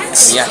personal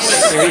fucks.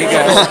 Yes. There you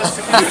go.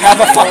 You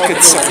have a fuck,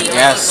 good sir.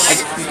 Yes.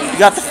 You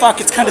got the fuck.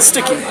 It's kind of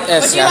sticky.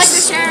 Yes, Would you like to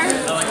yes. share?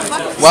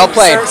 Well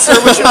played.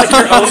 Sir, would you like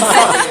your own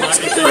fuck?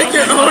 Would you like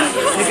your own?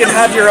 You can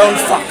have your own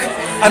fuck.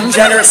 I'm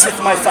generous with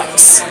my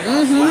fucks.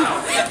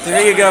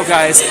 There you go,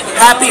 guys.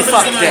 Happy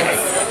fuck day.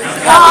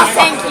 Oh,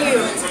 thank you.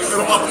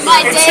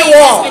 My day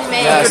has been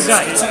made. Yes.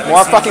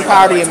 More fucking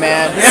power to you,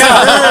 man.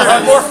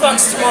 Yeah. More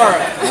fucks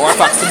tomorrow. More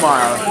fucks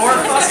tomorrow.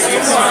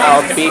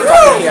 I'll be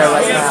fucking here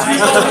right now.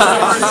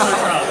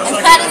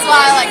 And that is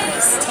why I like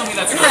this.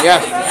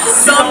 Yeah.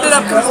 Summed it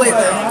up completely.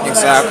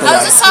 Exactly.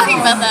 I was just talking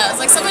about that. I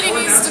was like, somebody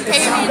needs to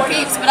pay me in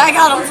peeps, but I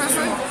got them for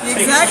free.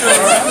 Exactly.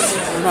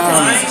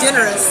 He's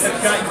generous.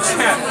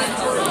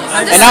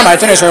 And now my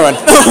dinner's ruined.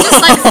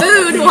 Just like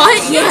food, what?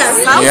 Yes.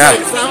 Sounds Yeah.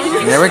 like so.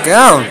 There we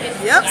go.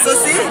 Yep. So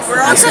see, we're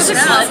on Such a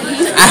now. glutton.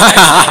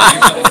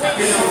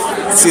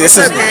 See, this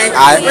is Okay.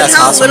 With that's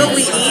how awesome. little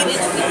we eat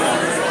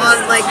on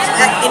like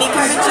at any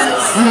convention,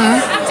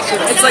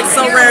 it's like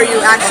so rare you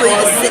actually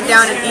just sit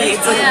down and eat.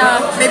 It's like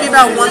maybe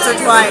about once or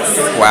twice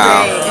a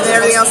Wow. day, and then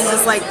everything else is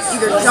just like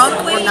either junk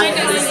or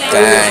nothing.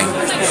 Dang,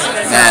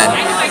 man.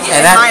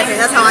 And In my that opinion,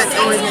 that's how it's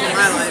always been in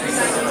my life.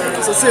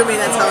 So assuming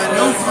that's how it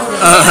is.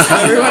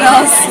 Everyone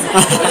else.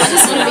 I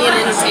just want to be an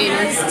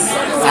entertainer.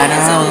 I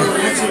know.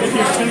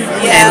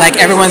 Yeah. And like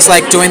everyone's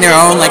like doing their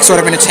own like sort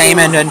of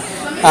entertainment and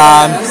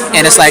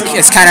it's like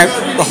it's kind of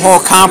the whole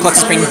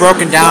complex is being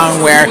broken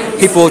down where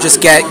people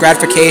just get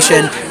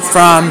gratification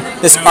from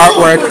this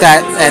artwork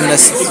that and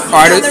this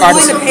They're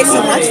willing to pay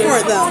so much for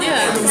it though.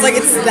 It's like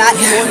it's that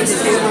important to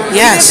do.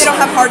 Even if they don't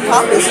have hard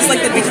copies, just like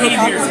the digital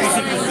copies.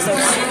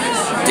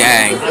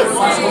 Dang.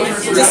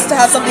 Just to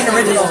have something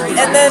original.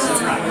 And then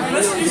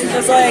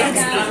it's like,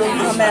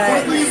 oh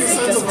man, I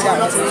just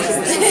forgot what to do.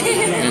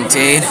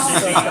 Indeed.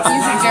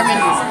 Using German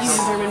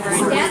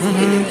brain.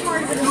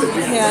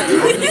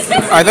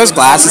 Yeah. Are those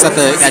glasses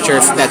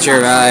that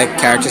your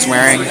character's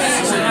wearing?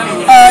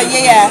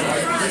 Yeah.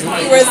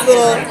 He wears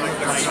little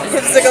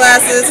hipster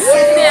glasses.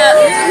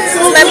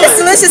 Yeah. My Miss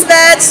Delicious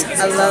badge.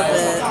 I love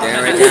it.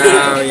 There we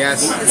go.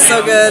 Yes. It's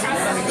so good.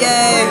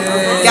 Yay.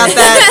 Got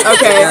that.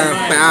 Okay.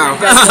 Wow.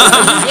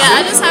 Yeah,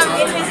 I just have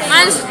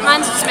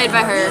mine's just made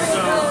by her.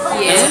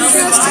 Yes.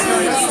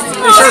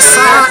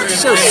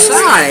 So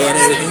shy and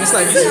everything. It's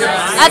like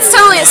That's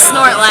totally a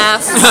snort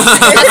laugh.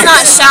 That's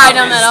not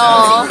shydom at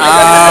all.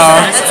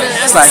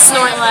 That's a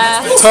snort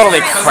laugh.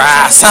 totally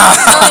crass.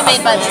 Totally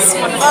made by this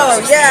one. Oh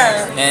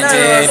yeah.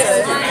 Indeed.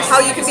 How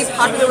you can be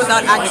popular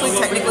without actually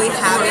technically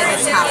having a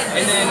talent.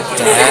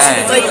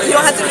 Dang. Like you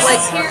don't have to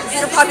like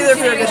you're popular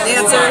if you're a good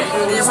dancer,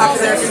 and you're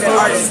popular if you're a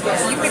good artist.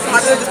 You can be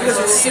popular just because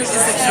your suit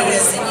is the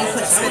cutest and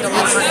you spend a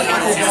lot of money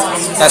on it.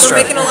 That's so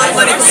true. making a lot of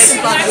money can make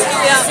you popular.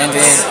 Yeah.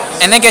 Indeed.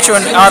 And then get you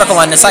an article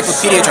on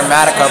Encyclopedia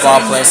Dramatica of all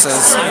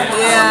places.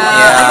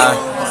 Yeah.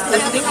 I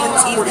think the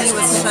TV was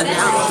shut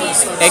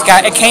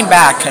down. It came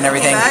back and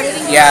everything.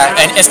 Came back? Yeah,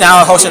 and it's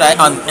now hosted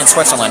in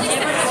Switzerland.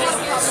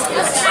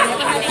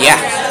 Yeah.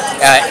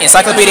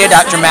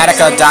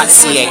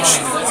 encyclopedia.dramatica.ch.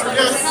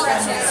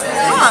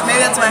 Oh, maybe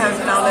that's why I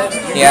haven't found it.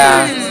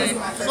 Yeah.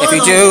 If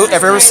you do,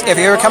 if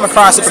you ever come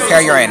across it, prepare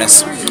your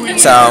anus.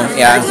 So,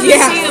 yeah.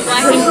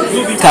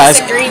 Because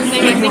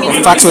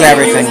it fucks with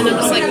everything.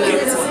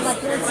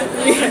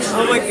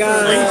 Oh my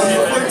god.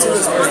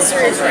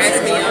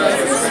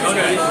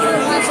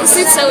 This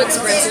is so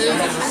expensive.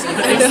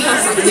 I know.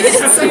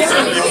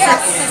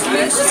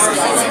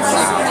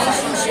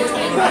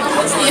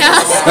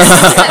 Yeah.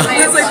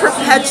 It's like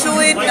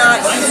perpetually not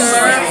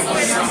sure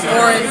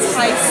or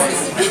enticing.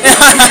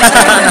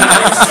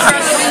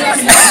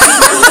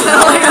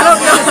 Like, I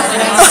don't know.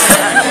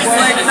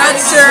 Like, not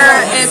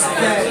sure if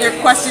you're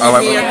questioning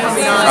me or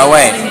coming on. Oh,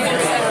 wait.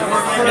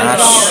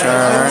 Not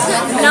sure.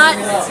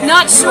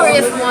 Not sure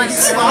if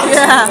once.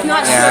 Yeah.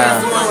 Not sure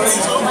if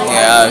once.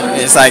 Yeah,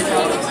 it's like,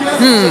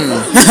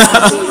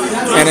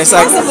 and it's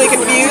like, Possibly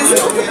confused.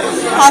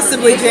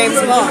 Possibly James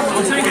Bond.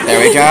 there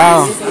we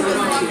go.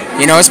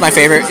 You know what's my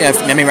favorite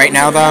memory right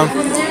now, though?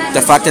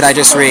 The fuck did I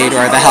just read,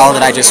 or the hell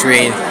did I just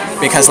read?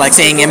 Because, like,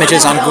 seeing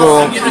images on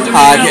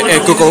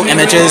Google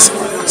Images,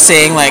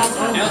 saying, like,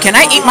 can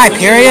I eat my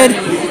period?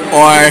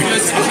 Or,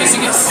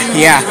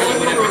 yeah.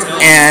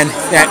 And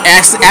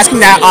asking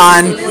that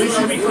on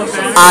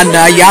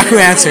Yahoo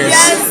Answers.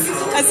 Yes!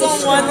 I saw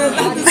one that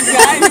this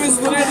guy who was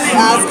literally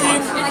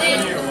asking,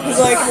 he's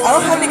like, I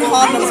don't have any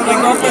condoms, my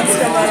girlfriend's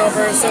come right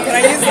over, so can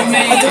I use a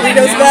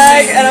Doritos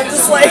bag? And I'm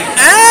just like,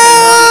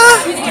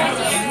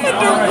 a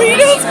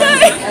Doritos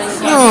bag?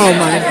 Oh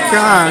my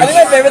god. I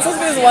think my favorite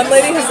supposed to be this one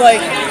lady who's like,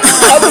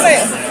 how can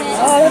I,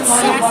 oh, that's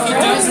so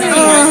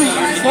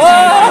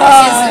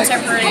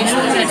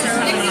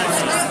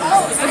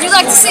Would you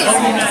like to see?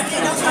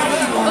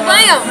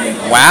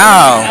 Bam!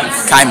 Wow.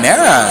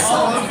 Chimera.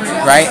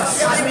 Right?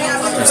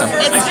 Or something.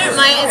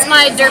 It's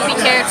my derpy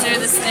character,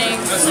 this thing.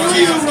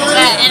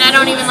 And I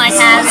don't even like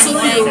have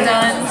anything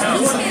done.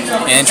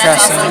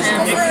 Interesting.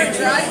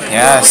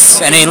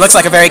 Yes. And he looks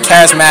like a very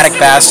charismatic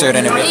bastard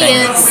and everything. He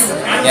is.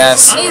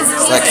 Yes.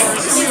 He's like,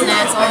 an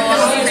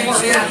asshole.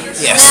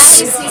 yes.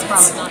 He's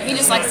probably not. He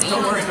just likes to eat.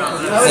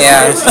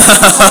 Yeah.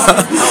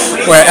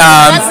 Where,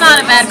 That's not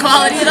a bad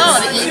quality at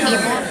all, to eat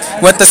people.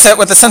 with the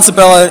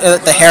sensibility,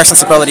 the hair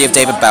sensibility of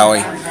David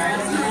Bowie.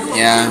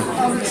 Yeah.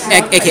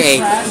 AKA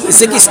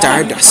Ziggy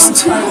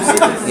Stardust.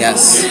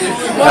 Yes.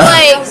 More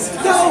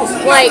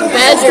like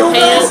Badger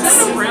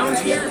Pants.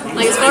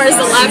 Like as far as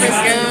the labyrinth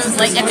goes,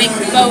 like epic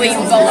Bowie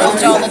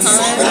bulge all the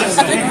time.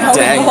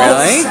 Dang,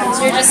 really?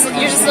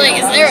 You're just like,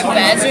 is there a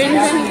badger in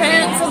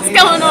pants? What's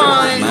going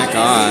on? My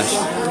gosh.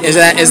 Is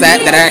that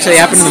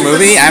actually happened in the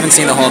movie? I haven't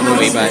seen the whole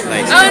movie, but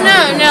like. Oh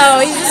no,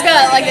 he's just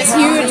got like this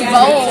huge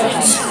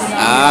bulge.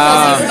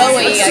 He's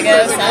Bowie, I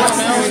guess. I don't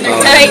know.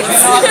 They're tights.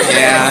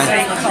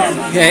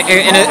 Yeah,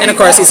 and of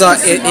course he's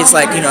like,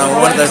 you know,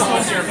 one of the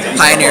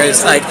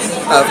pioneers like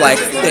of like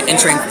the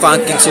entering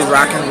funk into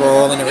rock and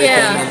roll and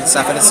everything and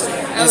stuff, and it's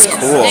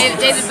cool.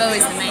 David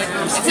Bowie's the man.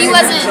 If he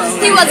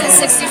wasn't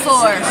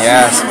 64.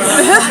 Yes.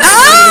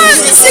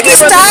 Ziggy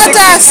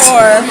Stardust.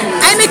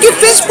 I make you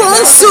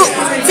fishbone soup.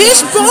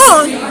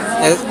 Fishbone.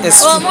 It's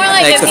more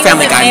like if the he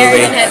Family was Guy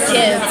married movie. and had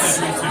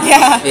kids.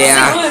 Yeah.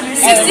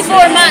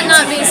 64 might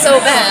not be so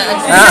bad.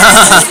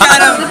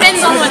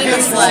 Depends on what he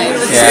looks like.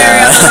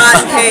 Yeah.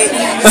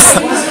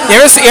 You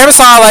ever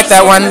saw like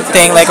that one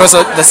thing, like it was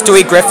the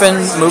Stewie Griffin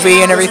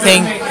movie and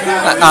everything?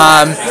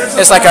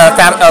 It's like a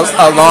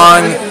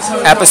long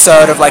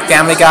episode of like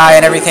Family Guy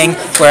and everything,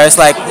 where it's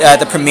like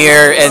the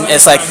premiere, and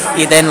it's like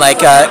then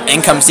like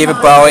in comes David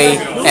Bowie,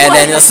 and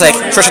then it's like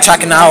Trisha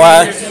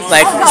Takanawa,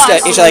 like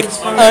she's like,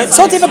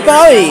 so David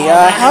Bowie,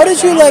 how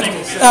did you like,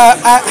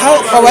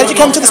 why did you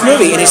come to this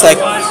movie? And he's like,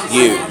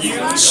 you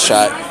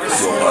shut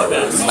your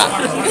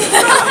mouth.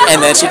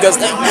 And then she goes,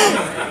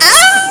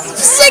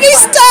 Ziggy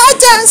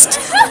Stardust,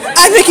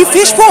 I make you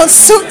fishbone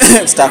soup.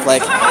 Stuff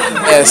like,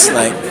 it's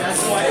like,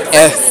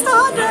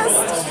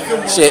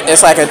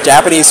 it's like a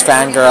Japanese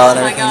fangirl and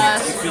everything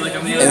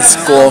in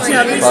school.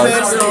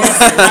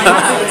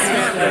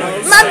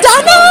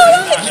 Madonna!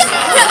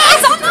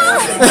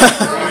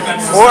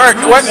 Or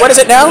what is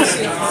it now?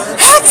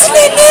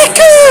 Hatsune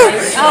Miku!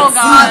 Oh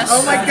gosh.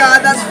 Oh my god,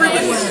 that's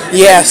freaking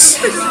Yes.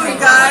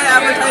 guy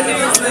advertising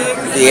his thing.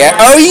 Yeah.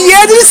 Oh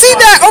yeah, did you see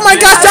that? Oh my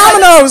god,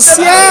 Domino's!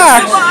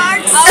 Yeah.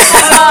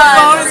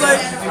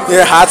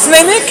 You're Hatsune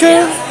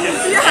Miku.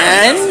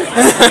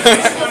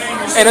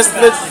 And it's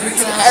the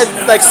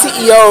like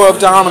CEO of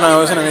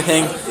Domino's and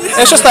everything.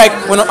 It's just like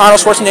when Arnold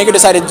Schwarzenegger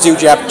decided to do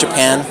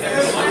Japan.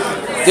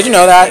 Did you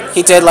know that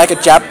he did like a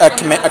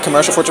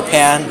commercial for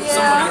Japan?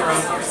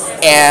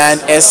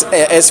 And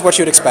it's what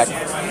you would expect.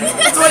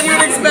 It's what you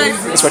would expect.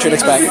 It's what you'd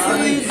expect.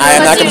 I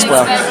am not going to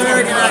spoil.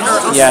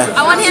 Yeah.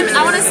 I want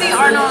to see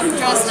Arnold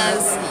dressed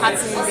as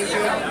Hatsune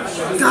Miku.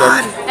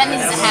 God. That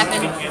needs to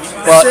happen.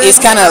 Well, he's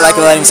kind of like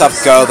letting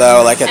himself go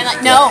though, like.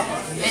 No,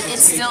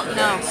 it's still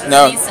no.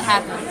 No. It needs to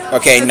happen.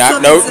 Okay, no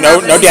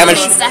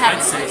damage.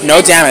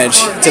 No damage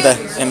to the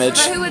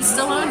image. But who would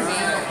still own me?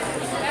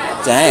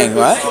 Dang,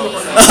 what?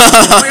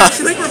 Oh my god,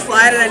 she like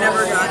replied and I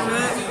never got to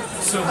it.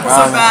 So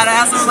bad. I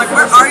asked him, I'm like,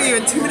 where are you?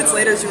 And 2 minutes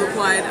later, she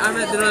replied, I'm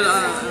at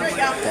da-da-da. I'm like,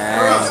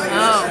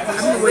 oh,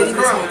 I've been waiting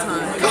this whole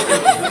time.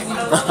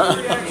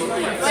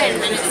 Wait a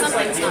minute,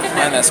 something's not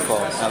And that's cool.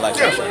 I like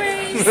that.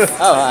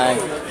 Oh, hi.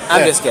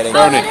 I'm just kidding.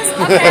 Oh,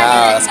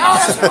 that's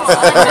awesome.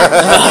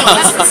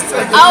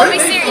 I'll be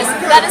serious.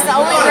 That is the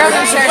only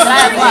Rogan shirt that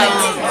I have liked.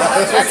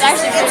 That's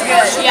actually pretty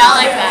good. Yeah, I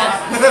like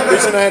that. The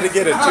reason I had to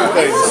get it, two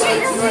things.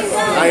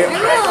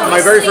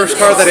 My very first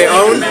car that I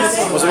owned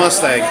was a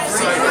Mustang.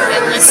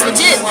 It's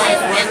legit.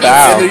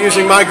 And they're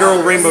using My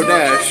Girl Rainbow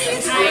Dash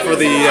for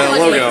the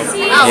logo.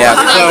 Yeah.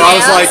 So I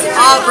was like,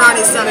 All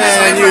brownie stuff.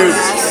 man, you.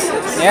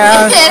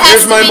 Yeah.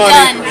 Here's my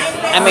money.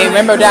 I mean,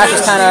 Rainbow Dash is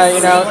kind of,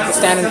 you know,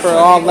 standing for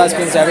all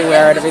lesbians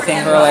everywhere and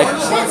everything for like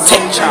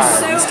take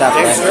charge and stuff.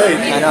 Like,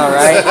 I know,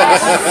 right?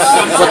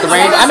 With the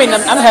rain, I mean,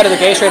 I'm head of the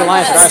Gay Straight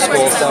Alliance at our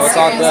school, so it's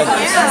all good.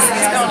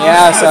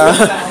 Yeah, so.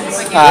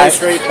 Gay,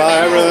 straight,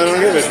 bi, I really don't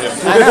give a shit.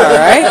 I know,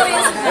 right?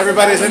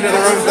 Everybody's into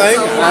their own thing.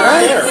 All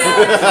right.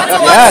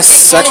 Yes,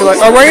 sexual.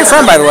 Oh, where are you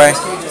from, by the way?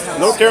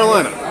 North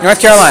Carolina. North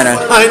Carolina.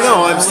 I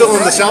know, I'm still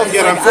in the South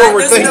yet. I'm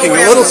forward thinking.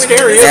 A little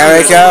scary. There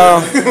we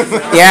go.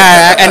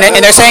 Yeah, and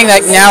they're saying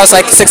that now it's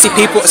like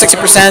 60%,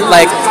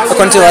 like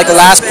according to like the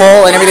last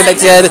poll and everything they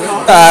did,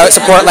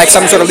 support like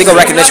some sort of legal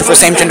recognition for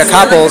same-gender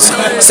couples.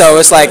 So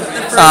it's like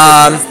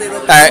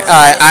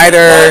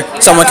either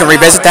someone can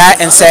revisit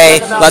that and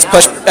say let's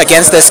push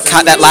against this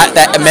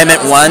that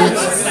Amendment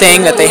 1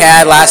 thing that they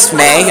had last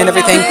May and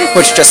everything,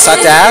 which just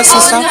sucked ass and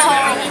stuff.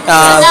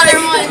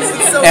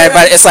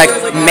 But it's like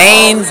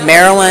Maine,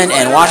 Maryland,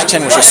 and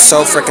Washington, which is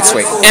so freaking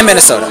sweet, and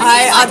Minnesota,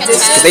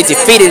 because they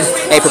defeated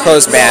a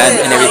proposed ban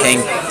and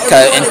everything,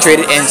 and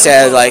treated and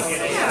said like,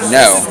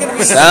 no,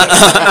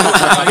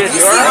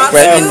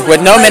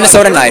 with no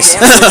Minnesota nice.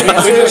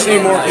 We just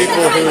need more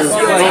people who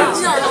don't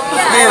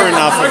care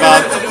enough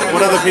about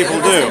what other people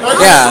do.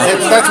 Yeah.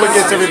 That's what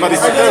gets everybody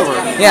fucked over.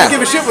 Yeah. I don't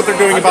give a shit what they're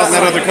doing about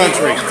that other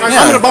country. I'm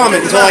going to bomb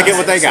it until I get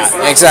what they got.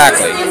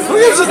 Exactly. Who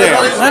gives a damn?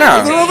 I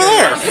know. They're over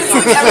there.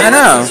 I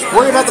know.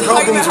 Worry about the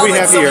problems we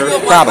have here.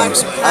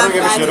 Problems. I don't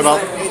give a shit about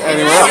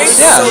anywhere else.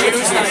 Yeah.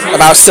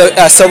 About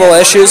civil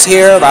issues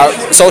here, about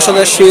social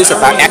issues,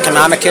 about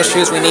economic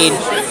issues. We need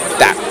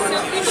that.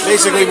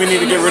 Basically, we need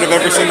to get rid of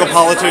every single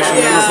politician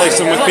and replace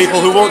them with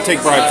people who won't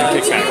take bribes and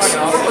kickbacks.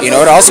 You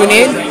know what else we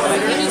need?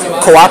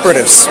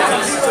 Cooperatives.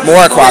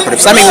 More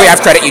cooperatives. I mean, we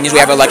have credit unions, we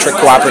have electric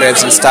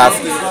cooperatives and stuff,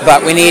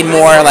 but we need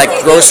more like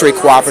grocery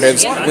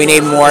cooperatives. We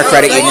need more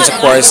credit unions, of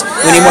course.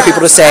 We need more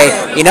people to say,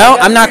 you know,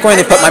 I'm not going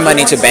to put my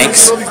money into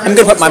banks. I'm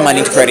going to put my money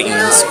into credit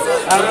unions.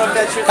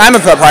 I'm a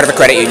part of a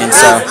credit union,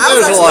 so.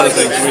 There's a lot of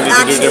things we need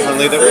to do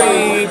differently that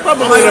we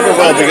probably never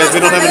will because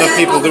we don't have enough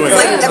people doing it.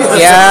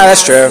 Yeah,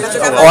 that's true.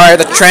 Or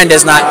the trend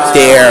is not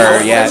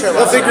there yet.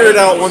 They'll figure it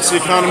out once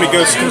the economy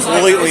goes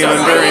completely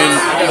under and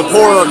the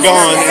poor are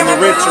gone and the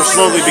rich are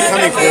slowly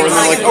becoming poor and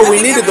they're like, oh, we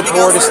needed the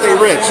poor to stay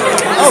rich.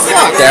 Oh,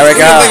 fuck. There we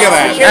go. Think of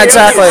that.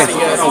 Exactly.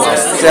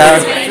 So,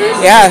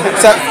 yeah.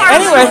 So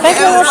anyway,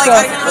 thank you very much.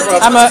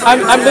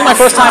 I'm doing my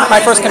first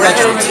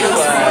convention.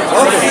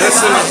 Welcome. This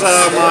is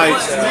my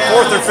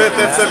 4th or 5th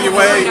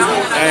FWA,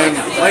 and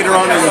later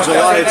on in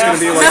July it's going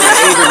to be like 8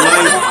 or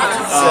 9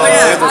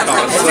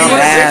 Anthrocons. So,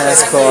 man,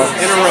 that's cool.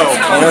 In a row.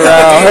 In a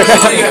row.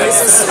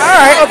 All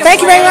right. Well,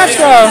 thank you very much,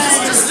 though.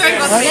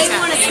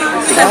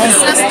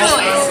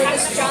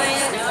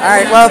 All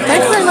right. Well,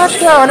 thank you very much,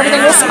 though, and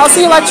everything. I'll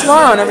see you like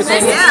tomorrow and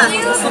everything. Yeah.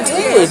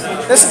 Indeed.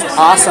 This is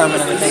awesome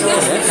and everything.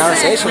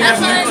 Conversation.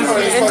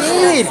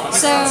 Indeed.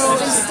 So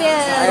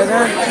instead,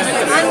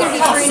 I'm going to be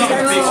trying to go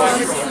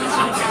to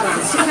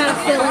kind of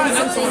fill in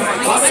some things.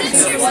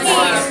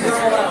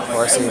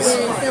 Horses.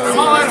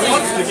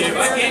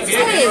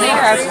 Hey,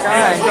 that's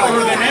right.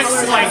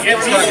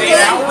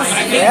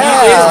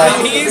 Yeah.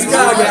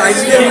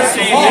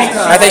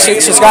 I think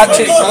she's got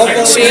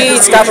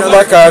the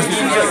work code.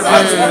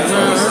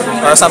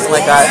 Or something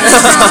like that.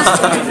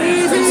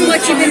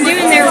 What you've been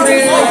doing there,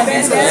 Rue.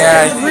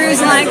 Yeah.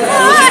 Rue's like, oh,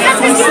 I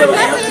have to do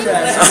nothing.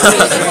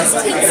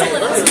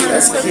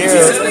 That's cute.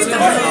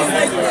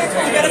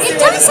 It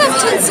does have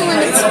tinsel in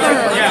its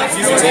fur.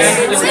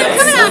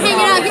 Coming out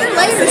hanging out here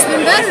later has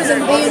been better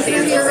than being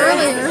through here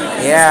earlier.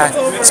 Yeah.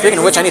 Speaking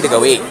of which, I need to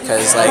go eat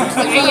because, like.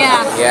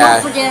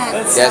 Yeah. Don't forget.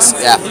 Yes.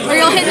 Yeah. Or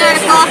you'll hit 9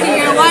 o'clock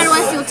and you're, why do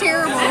I feel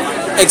terrible?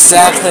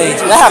 Exactly.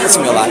 That happens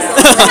to me a lot.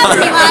 That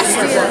happened to me last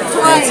year,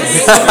 twice.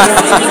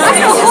 I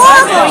feel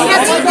horrible. You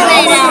have to eat for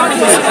 8 hours.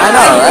 I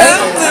know, right?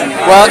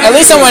 Well, at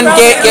least someone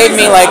gave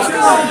me like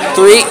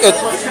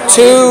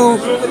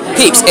 2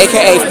 peeps,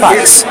 aka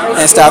fucks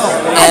and stuff.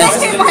 And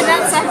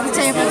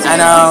I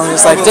know.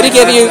 It's like, did he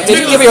give you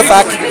a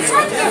fuck?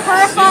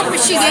 Her a fuck,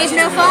 but she gave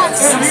no fucks.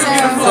 So.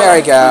 There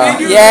we go.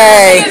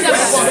 Yay!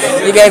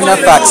 You gave no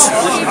fucks,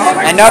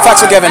 and no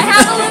fucks were given. I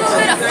have a little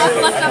bit of fuck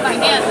left on my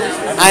hand.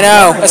 I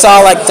know. It's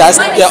all like dust.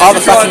 Yeah, all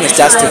the fucking is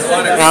dusty.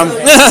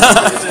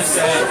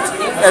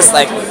 It's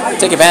like,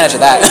 take advantage of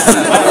that.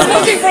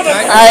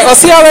 Alright, we'll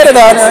see y'all later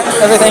though, and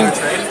everything.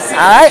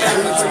 Alright.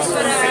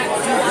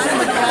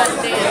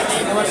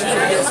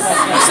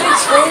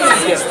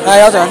 How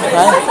y'all doing?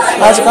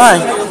 How's it going?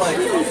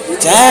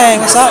 Dang,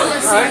 what's up?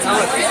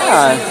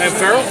 Yeah. I'm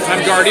Feral.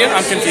 I'm Guardian.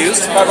 I'm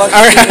confused.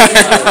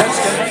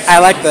 I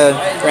like the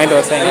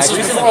rainbow thing.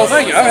 Oh,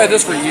 thank you. I've had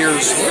this for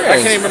years. I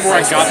can't even remember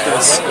where I got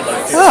this.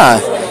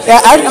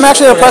 Yeah, I'm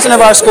actually the president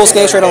of our school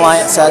skate trade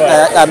alliance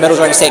at Middle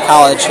Georgia State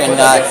College in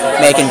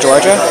Macon,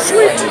 Georgia.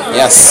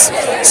 Yes.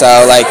 So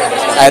like,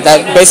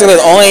 that basically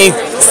the only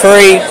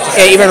furry,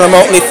 even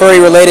remotely furry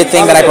related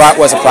thing that I brought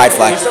was a pride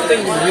flag.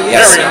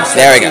 Yes.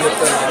 There we go.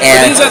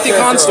 And these at the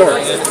con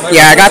store.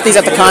 Yeah, I got these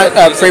at the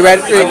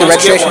the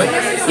registration.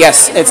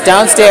 Yes, it's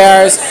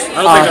downstairs.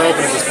 I don't think they're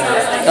open at this point.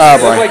 Oh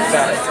boy.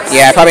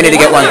 Yeah, I probably need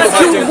to get one.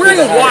 You're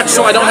wearing a watch,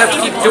 so I don't have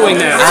to keep doing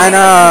that. I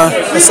know.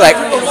 It's like,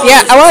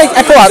 yeah,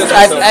 I pull out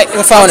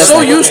the phone. I'm so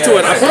used to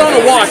it. I put on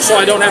a watch, so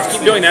I don't have to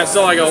keep doing that.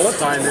 So I go, what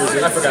time is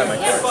it? I forgot my.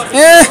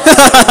 Yeah.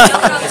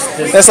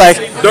 It's like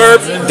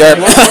derp.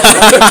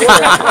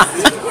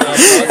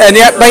 And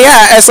yeah, but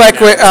yeah, it's like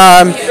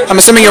I'm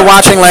assuming you're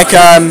watching like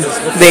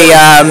the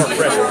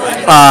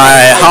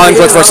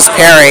Hollingsworth versus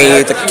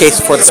Perry, the case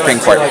before the Supreme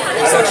Court.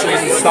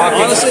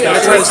 Honestly, I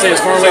try to stay as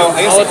far away from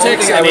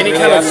politics and any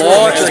kind of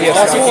law as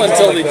possible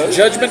until the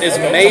judgment is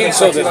made,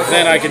 so that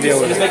then I can deal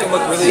with it.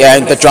 Yeah,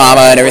 and the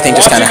drama and everything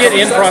just kind Once of. you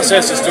get in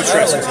process, it's too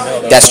stressful.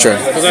 That's true.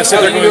 Because I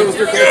sit there going,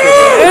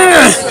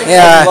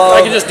 Yeah.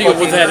 I can just deal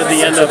with that at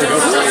the end of it.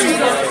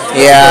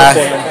 Yeah.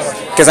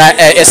 Because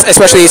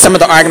especially some of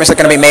the arguments that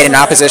are going to be made in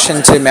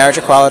opposition to marriage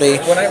equality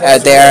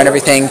there and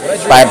everything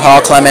by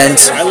Paul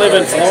Clement. I live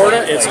in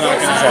Florida. It's not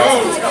going to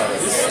happen.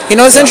 You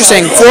know, it's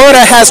interesting.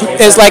 Florida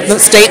is like the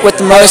state with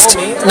the most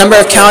number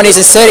of counties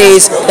and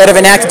cities that have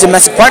enacted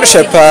domestic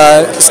partnership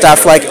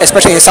stuff, like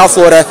especially in South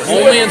Florida.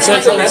 Only in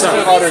Central and South.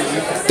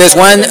 There's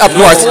one up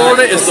north.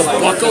 Florida is the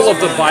buckle of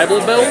the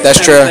Bible Belt. That's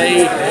true.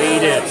 They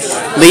hate it.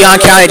 Leon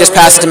County just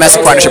passed a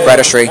domestic partnership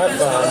registry.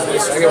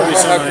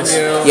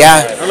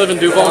 Yeah. I live in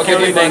Duval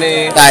County.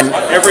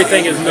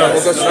 Everything is no.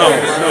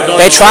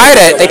 They tried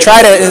it. They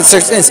tried it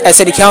at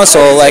City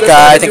Council, like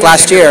I think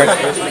last year.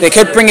 They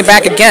could bring it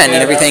back again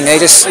and everything. They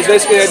just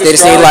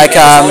need like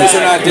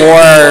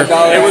more.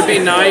 It would be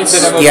nice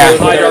to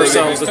hide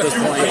ourselves at this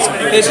point.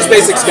 It's just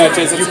basic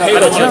sketches. I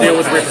don't want to deal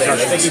with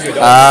repercussions.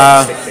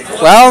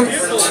 Well,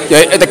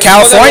 the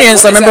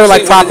Californians, I remember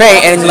like Prop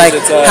 8 and like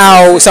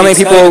how so many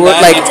people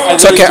like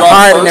took it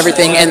hard and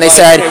everything, and they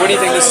said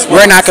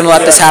we're not going to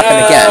let this happen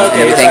again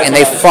and everything, and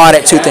they fought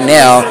it tooth and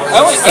nail,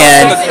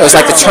 and it was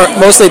like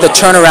mostly the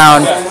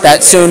turnaround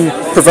that soon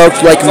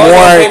provoked like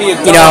more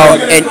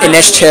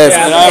initiative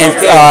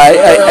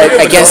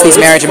against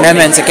these marriage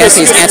amendments, against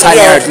these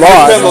anti-marriage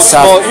laws and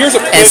stuff,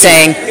 and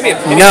saying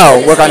no,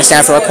 we're going to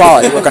stand for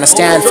equality, we're going to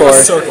stand for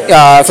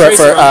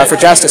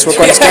justice, we're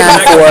going to stand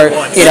for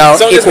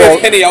equal.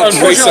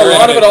 Unfortunately, a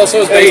lot of it also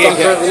is based on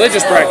current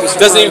religious practice.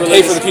 Doesn't even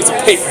pay for the piece of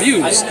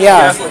views.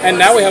 Yeah. And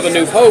now we have a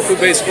new pope who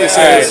basically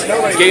says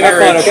gay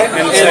marriage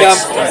and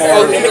sex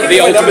are the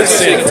ultimate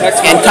sin.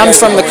 And comes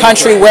from the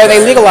country where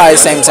they legalized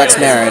same-sex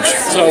marriage.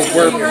 So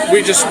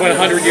we just went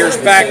 100 years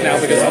back now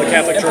because the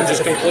Catholic Church is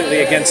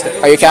completely against it.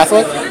 Are you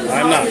Catholic?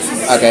 I'm not.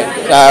 Okay.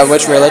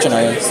 Which religion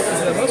are you?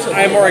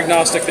 I'm more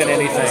agnostic than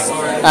anything.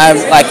 I'm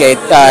like a.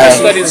 I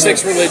studied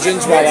 6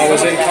 religions while I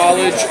was in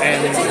college,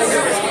 and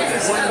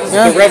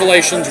the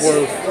revelations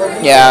were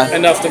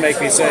enough to make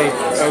me say,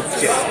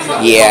 okay.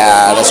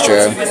 Yeah, that's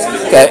true.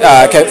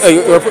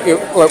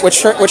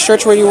 Which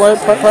church were you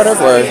part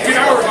of? Or?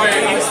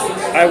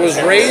 I was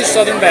raised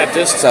Southern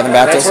Baptist. Southern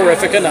Baptist. That's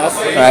horrific enough.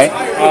 Right.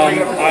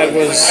 I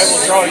was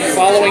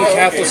following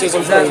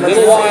Catholicism for a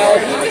little while.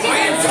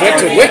 Went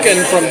to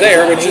Wiccan from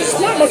there, which is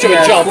not much of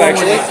a jump,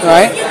 actually.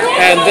 Right.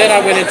 And then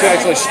I went into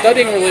actually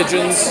studying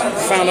religions,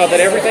 found out that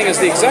everything is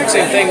the exact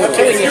same thing. We're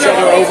killing each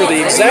other over the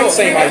exact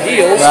same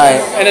ideals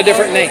and a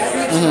different name.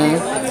 Mm-hmm.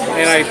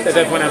 And at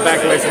that point, I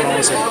backed away from all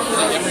this.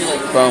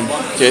 Boom.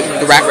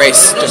 The rat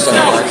race just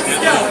doesn't work.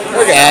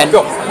 And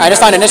I just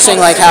find it interesting,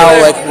 like how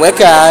like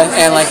Wicca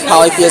and like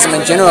polytheism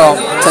in general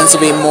tends to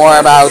be more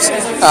about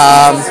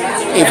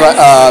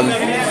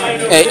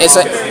it's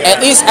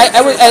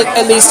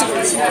at least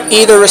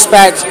either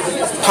respect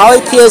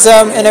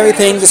polytheism and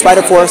everything, despite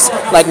of course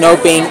like no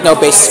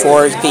basis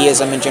for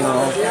theism in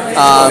general.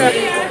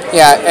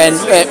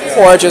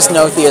 Or just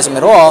no theism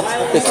at all,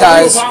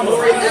 because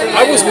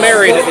I was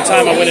married at the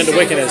time I went into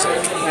Wiccanism,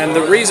 and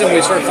the reason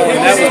we started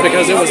following that was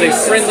because it was a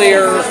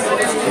friendlier,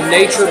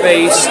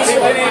 nature-based,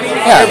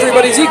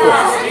 everybody's equal,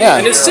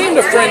 and it seemed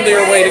a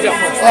friendlier way to go.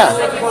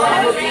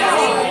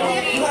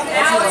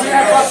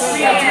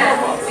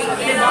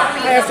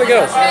 I have to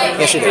go.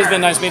 Yes, you do. It's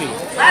been nice meeting you.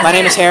 My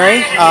name is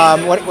Harry.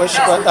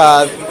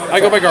 I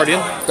go by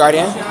Guardian.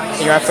 Guardian?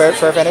 And you're on Fur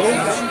Affinity?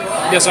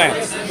 Yes, I am.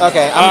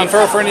 Okay. I'm on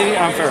Fur Affinity.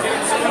 I'm Fur.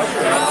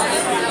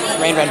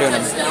 Rain Van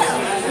Dunen.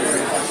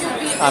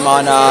 I'm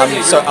on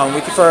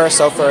WikiFur,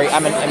 Furry.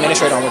 I'm an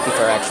administrator on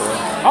WikiFur actually.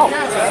 Oh.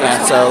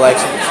 Yeah. So like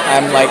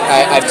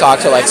I've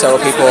talked to like several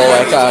people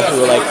like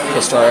who are like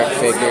historic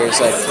figures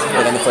like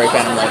within the furry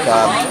fandom, like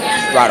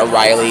Rod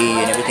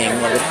O'Reilly and everything.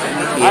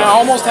 I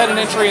almost had an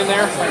entry in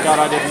there. Thank God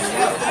I didn't.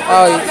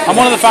 I'm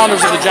one of the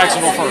founders of the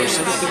Jacksonville Furs.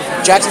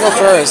 Jacksonville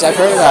Furs, I've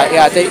heard of that.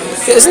 Yeah,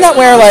 isn't that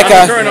where like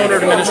I'm the current owner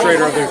and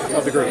administrator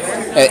of the group.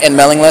 And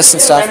mailing lists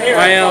and stuff?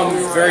 I am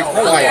very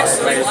quiet.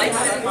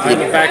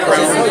 I'm a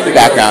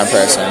background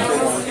person.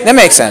 That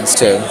makes sense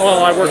too.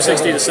 Well, I work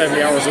 60 to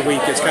 70 hours a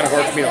week. It's kind of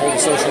hard for me to hold a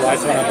social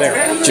life when I'm there.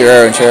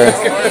 Sure.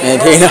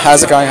 Indeed.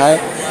 How's it going? Hi.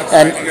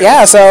 And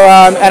yeah, so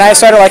and I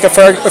started like a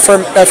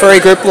furry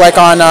group like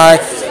on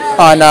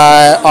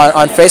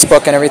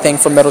Facebook and everything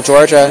from Middle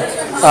Georgia.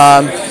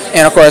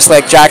 And of course,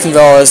 like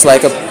Jacksonville is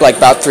like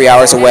about 3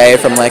 hours away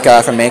from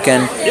from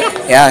Macon.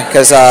 Yeah.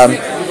 Because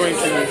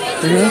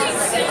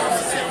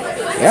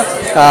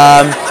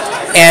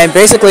and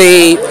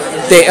basically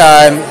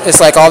it's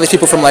like all these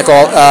people from like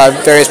all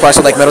various parts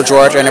of like Middle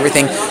Georgia and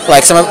everything.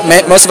 Like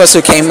most of us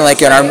who came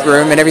like in our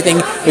room and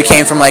everything, we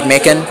came from like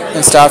Macon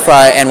and stuff.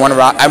 And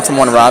I'm from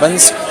Warner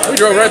Robins. We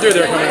drove right through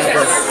there coming up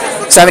here.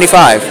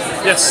 75.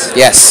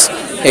 Yes.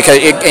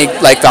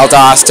 It like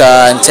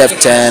Valdosta and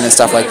Tipton and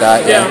stuff like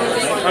that. Yeah.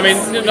 I mean,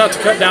 not to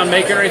cut down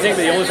Macon or anything,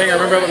 but the only thing I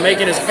remember about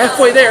Macon is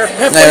halfway there.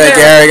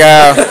 There we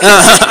go.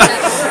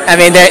 I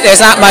mean,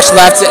 there's not much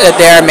left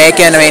there,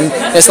 Macon. I mean,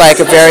 it's like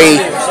a very,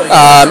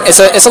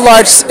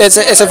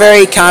 it's a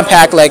very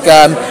compact like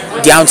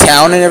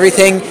downtown and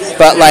everything.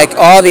 But like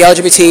all the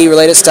LGBT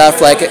related stuff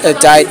like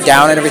died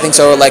down and everything.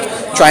 So like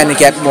trying to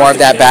get more of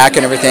that back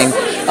and everything.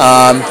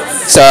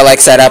 So I like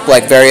set up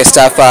like various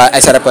stuff.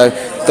 I set up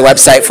the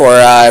website for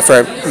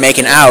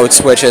Making Out,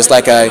 which is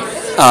like a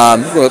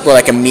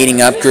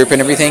meeting up group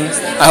and everything.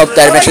 I hope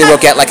that eventually we'll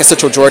get like a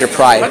Central Georgia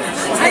Pride.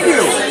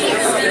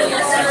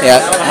 Yeah.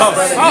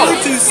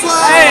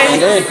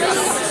 Hey.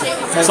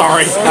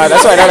 Sorry.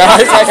 That's right. No.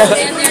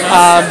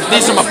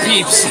 These are my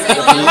peeps.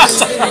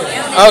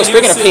 Oh,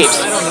 speaking of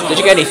peeps, did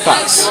you get any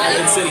fucks?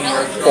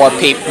 Or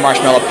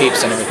marshmallow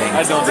peeps and everything?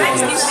 I don't do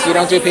peeps. You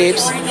don't do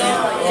peeps?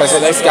 Because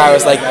this guy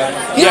was like,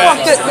 you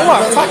want a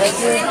fuck?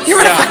 You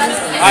want a fuck?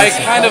 I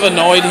kind of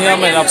annoyed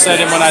him and upset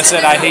him when I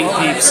said I hate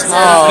peeps.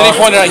 Then he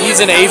pointed out he's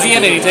an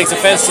avian and he takes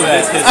offense to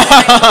that.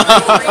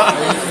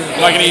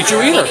 I'm not going to eat you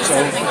either. So.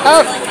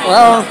 Oh,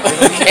 well.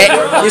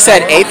 You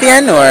said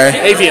avian or?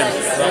 Avian.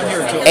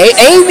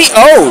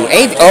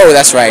 Oh,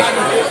 that's right.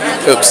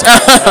 Oops.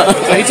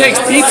 So he takes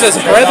peeps as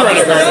brethren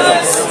apparently.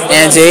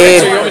 Indeed.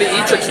 So you want me to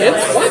eat your kid?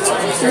 What?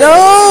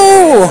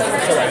 No.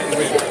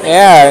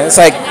 Yeah, it's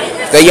like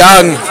the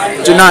young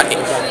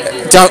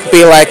don't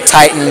be like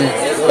Titan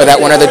or that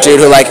one other dude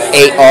who like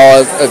ate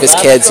all of his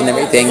kids and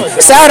everything.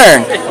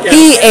 Saturn,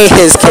 he ate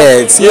his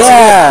kids.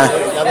 Yeah.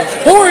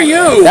 Who are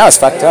you? That was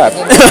fucked up.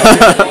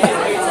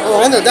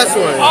 Oh, I know that's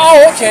one.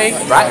 Oh, okay.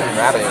 Rotten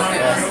rabbit.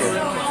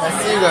 That's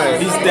you guys.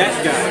 He's that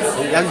guy.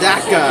 I'm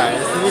that guy.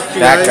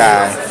 That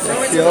guy.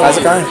 How's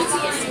it going?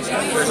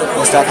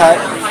 What's that hat?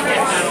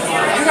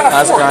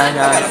 How's it going?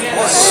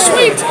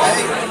 Sweet.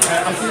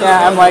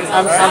 Yeah, I'm like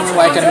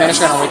an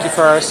administrator on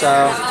WikiFur,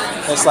 so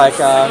it's like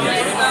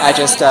I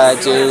just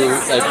do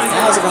like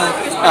how's it going?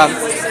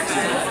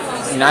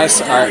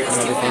 Nice art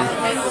and everything.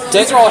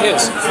 These are all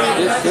his.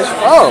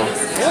 Oh,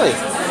 really?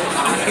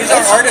 He's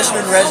our artist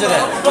in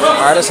resident.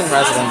 Artist in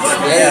residence.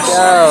 There you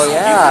go.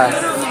 Yeah.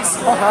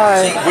 Oh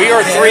hi. We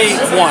are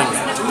 3-1.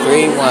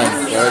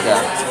 3-1. There we go.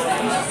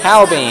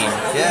 Halbean.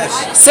 Yes.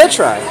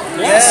 Citra.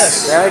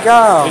 Yes. There we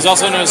go. He's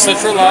also known as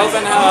Citra Love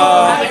and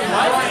Hal.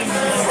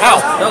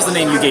 That was the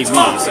name you gave me,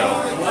 so.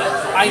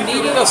 I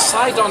needed a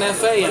site on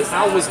FA and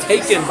Hal was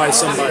taken by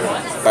somebody.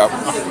 Oh.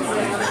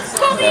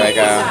 There we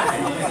go.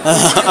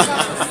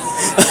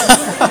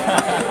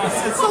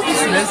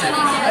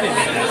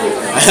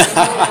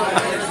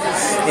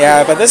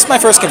 Yeah, but this is my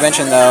first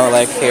convention though,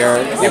 like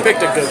here. You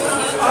picked a good one.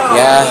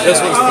 Yeah. This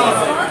one's fun.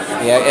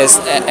 Yeah,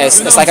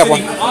 it's like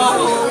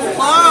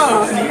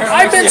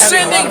I've been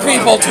sending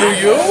people to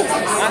you.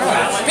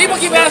 People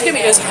keep asking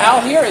me, is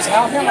Hal here? Is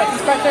Hal here? I'm like,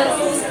 he's back there.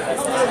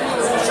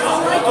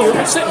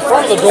 Sit in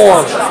front of the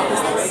door.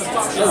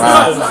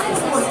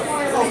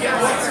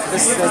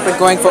 This has been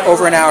going for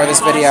over an hour, this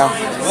video.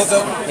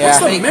 Yeah. What's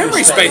the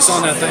memory space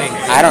on that thing?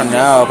 I don't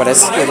know, but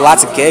it's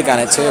lots of gig on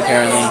it too,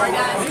 apparently.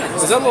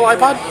 Is that a little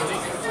iPod?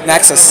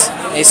 Nexus,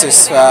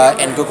 Asus,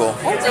 and Google.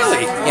 Oh,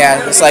 really?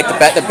 Yeah, it's like the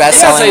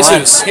best-selling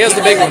one. He has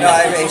the big one.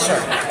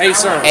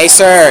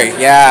 Acer,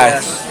 yeah.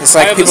 It's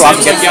like people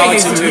often get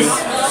Galaxy 2.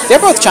 They're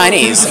both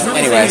Chinese,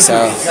 anyway,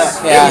 so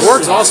yeah. It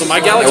works awesome. My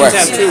Galaxy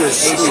Tab 2 is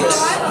sweet.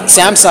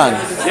 Samsung.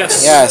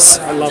 Yes.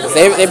 I love it.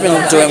 They've been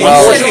doing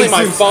well. Unfortunately,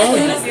 my phone,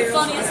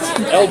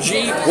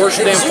 LG, worst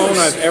damn phone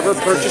I've ever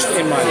purchased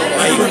in my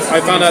life. I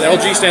found out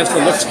LG stands for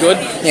looks good.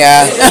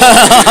 Yeah.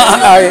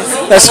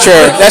 That's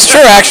true. That's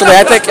true, actually.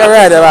 I think you're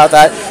right about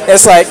that.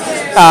 It's like,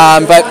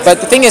 but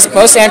the thing is,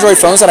 most Android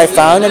phones that I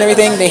found and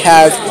everything, they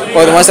have,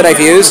 or the ones that I've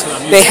used,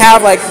 they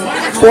have like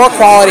poor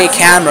quality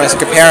cameras in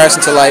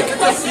comparison to like.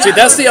 See,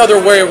 that's the other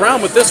way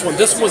around with this one.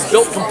 This one was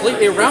built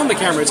completely around the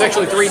camera. It's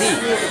actually 3D.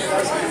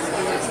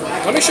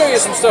 Let me show you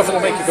some stuff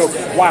that'll make you go,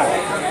 wow.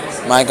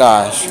 My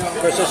gosh.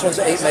 Chris, this one's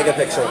 8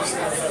 megapixels.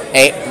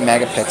 8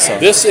 megapixels.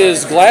 This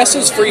is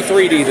glasses free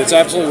 3D. That's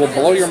absolutely will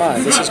blow your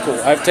mind. This is cool.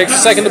 It takes a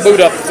second to boot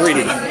up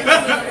 3D.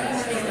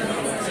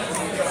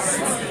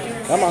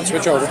 Come on,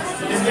 switch over.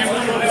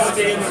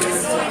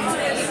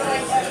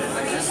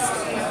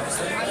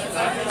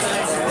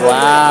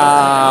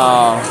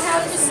 Wow.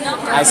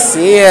 I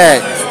see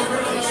it.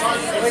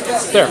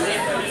 There.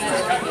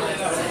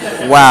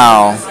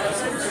 Wow.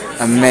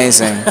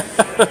 Amazing.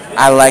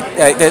 I like.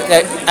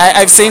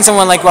 I've seen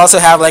someone like also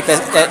have like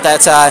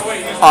that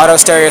auto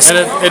stereo.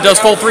 And it does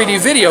full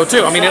 3D video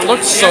too. I mean, it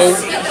looks so.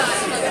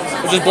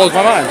 It just blows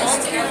my mind.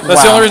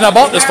 That's the only reason I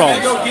bought this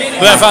phone. But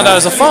then I found out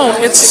as a phone,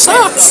 it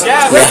sucks.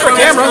 Yeah, great for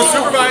camera.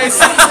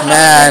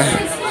 Man,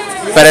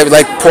 but it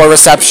like poor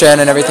reception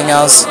and everything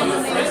else.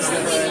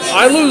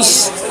 I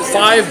lose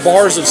 5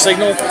 bars of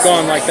signal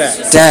gone like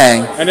that.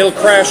 Dang. And it'll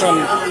crash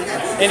on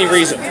any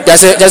reason.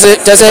 Does it?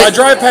 If I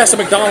drive past a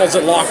McDonald's,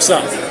 it locks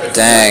up.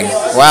 Dang.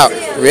 Wow.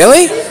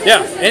 Really?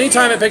 Yeah.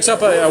 Anytime it picks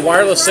up a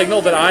wireless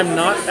signal that I'm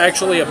not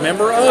actually a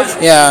member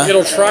of, yeah,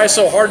 it'll try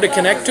so hard to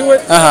connect to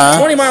it.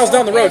 20 miles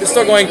down the road, it's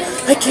still going,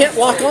 I can't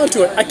lock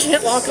onto it. I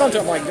can't lock onto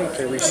it. I'm like,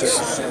 okay, reset.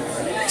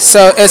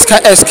 So it's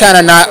kind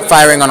of not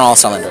firing on all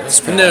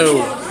cylinders.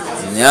 No.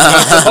 Yeah.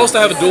 It's supposed to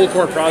have a dual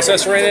core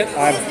processor in it.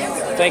 I'm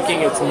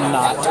thinking it's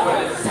not.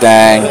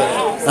 Dang.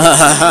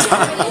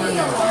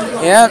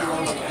 Yeah.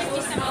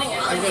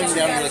 I'm going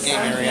down to the game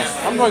area.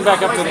 I'm going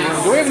back up to the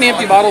room. Do we have any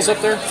empty bottles up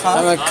there?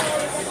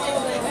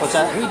 What's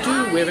that? We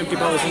do. We have empty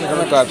bottles in the I'm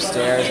room. gonna go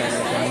upstairs and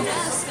everything,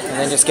 and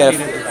then just get a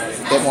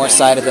bit more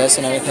sight of this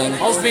and everything.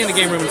 I'll just be in the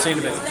game room and see in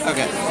a bit.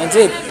 Okay.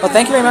 Indeed. Well,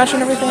 thank you very much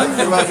and everything.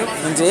 You're welcome.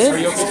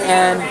 Indeed.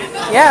 And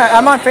yeah,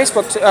 I'm on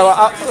Facebook too.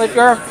 Like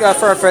you're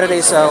for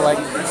Affinity, so like.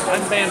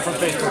 I'm banned from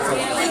Facebook for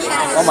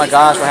that. Oh my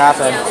gosh, what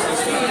happened?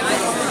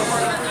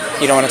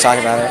 You don't want to talk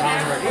about it.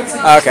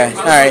 Okay.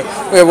 All right.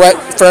 Wait, what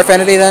for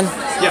Affinity then?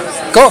 Yeah.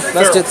 Cool.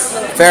 Let's do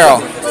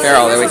Feral. There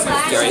we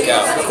go.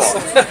 Cool.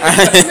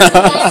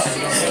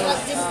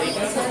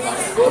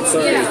 I'm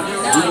sorry.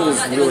 Google is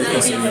really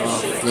pissing me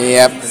off.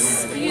 Yep.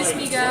 Excuse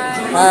me,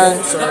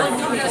 guys. Sorry.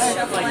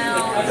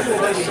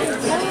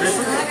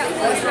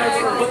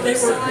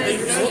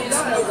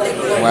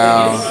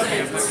 Wow.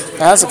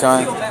 How's it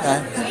going?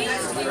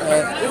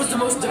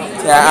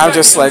 Yeah, I'm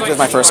just like, this is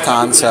my first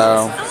con,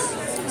 so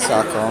it's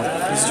all cool.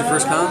 This is your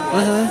first con?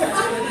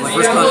 Mm-hmm. My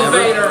first con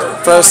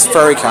ever? First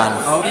Furry con.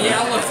 Oh, okay.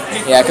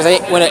 Yeah, because I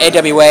went to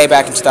AWA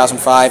back in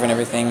 2005 and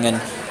everything,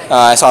 and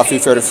I saw a few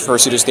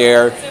fursuiters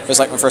there. It was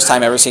like my first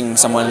time ever seeing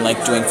someone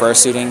like doing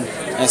fursuiting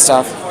and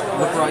stuff.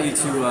 What brought you to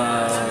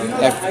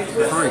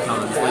Furry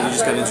Con? Like, you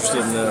just got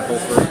interested in the whole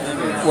furry thing?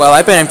 Or? Well,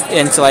 I've been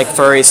into like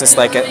furry since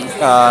like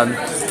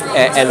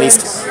at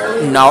least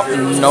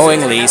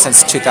knowingly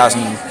since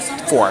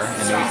 2004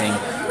 and everything.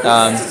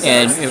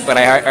 But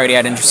I already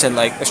had a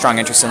strong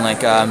interest in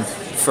like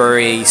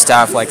furry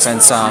stuff like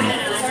since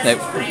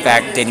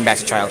dating back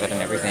to childhood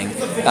and everything.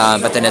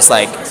 But then it's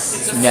like,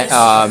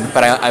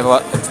 but I've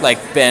like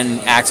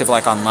been active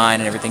like online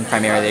and everything,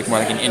 primarily like more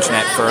like an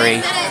internet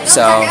furry.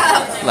 So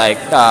like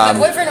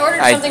I'm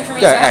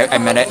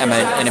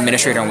an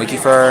administrator on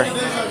WikiFur.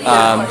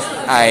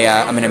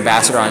 I'm an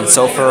ambassador on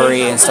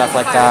SoFurry and stuff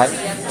like that.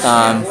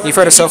 You've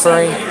heard of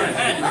SoFurry?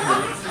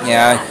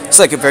 Yeah, it's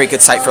like a very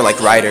good site for like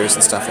writers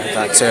and stuff like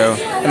that too.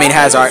 I mean, it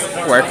has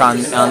artwork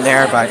on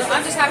there, but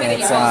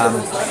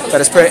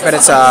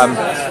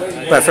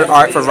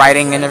for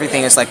writing and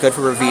everything, it's like good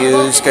for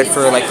reviews, good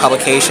for like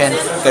publication,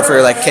 good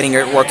for like getting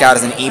your work out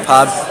as an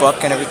EPUB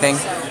book and everything.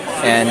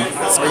 And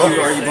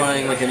are you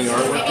buying like any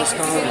artwork this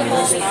con?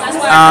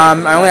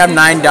 I only have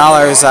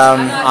 $9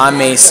 on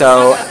me,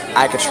 so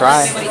I could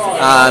try.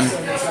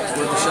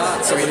 Worth the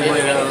shot. So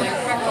anyway,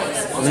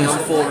 I'm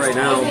full right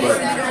now, but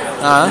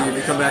if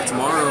you come back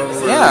tomorrow or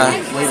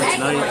later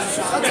tonight,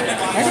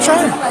 I can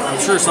try. I'm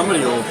sure somebody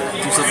will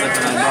do something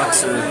for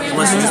 $9, or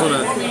unless you just want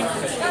to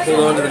hold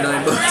on to the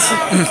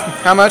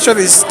 $9. How much are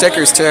these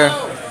stickers too?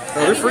 Oh,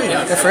 they're free.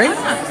 They're free? You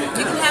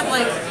can have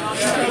like,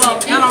 well,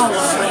 not all of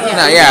them, but yeah.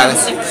 No, yeah,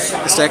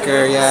 the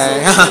sticker,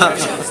 yeah.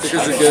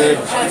 Stickers are good.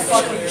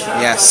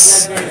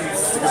 Yes.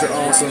 Stickers are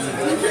awesome.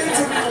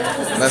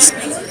 Let's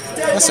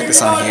stick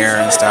this on here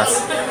and stuff.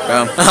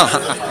 Boom.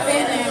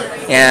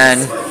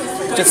 And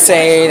just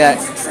say that,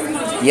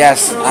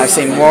 yes, I've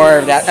seen more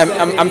of that.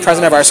 I'm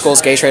president of our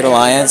school's Gay Trade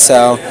Alliance,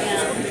 so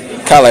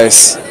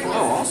colors.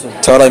 Oh, awesome.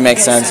 Totally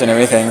makes sense and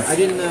everything. I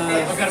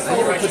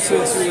never put two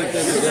and two like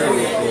that together.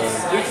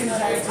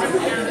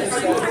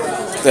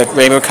 The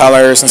rainbow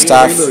colors and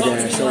stuff. Rainbow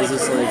Dash, I was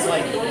just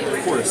like,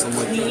 of course, I'm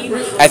like...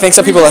 I think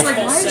some people are...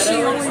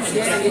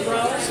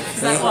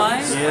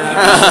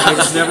 Yeah, I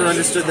just never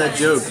understood that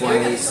joke why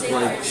it's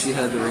like she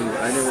had the rainbow.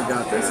 I never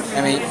got that.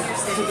 I mean,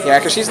 yeah,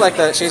 because she's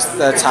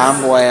the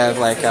tomboy of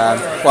like,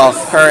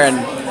 her and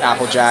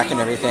Applejack and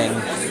everything.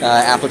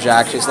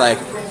 Applejack, she's like,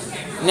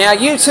 now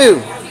you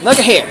two, look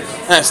at here,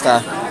 and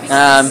stuff.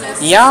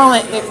 Y'all,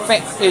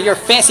 your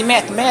fancy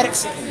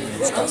mathematics,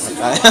 stuff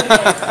like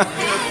that.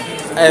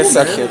 It's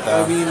so cute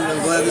though. I mean,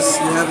 I'm glad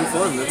you're having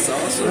fun. That's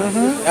awesome.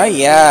 Mm-hmm. Oh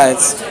yeah,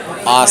 it's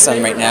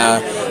awesome right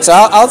now. So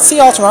I'll see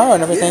y'all tomorrow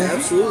and everything. Yeah,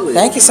 absolutely.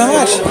 Thank you so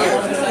much.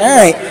 All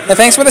right, and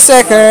thanks for the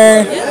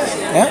sticker.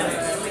 Yeah.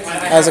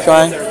 How's it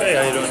going? Hey,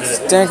 how you doing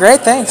today? Doing great,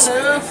 thanks.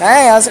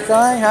 Hey, how's it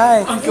going? Hi.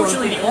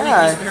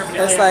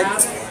 Yeah, it's like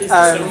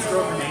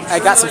I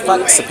got some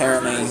fucks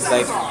apparently.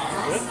 Like,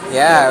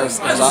 yeah, the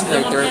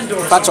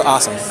fucks were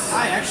awesome.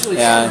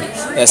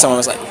 Yeah, someone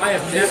was like,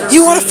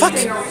 "You want to fuck?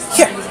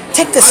 Here,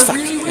 take this fuck,"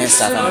 and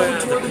stuff.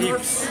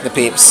 The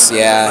peeps,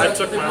 yeah. I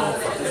took my own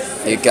fuck.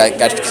 You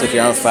got to take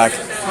your own fuck.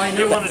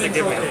 They wanted to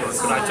give me a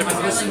fuck, but I took my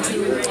own.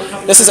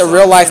 This is a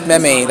real life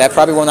meme that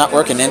probably will not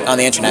work on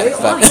the internet,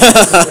 but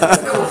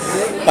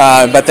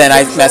but then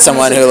I met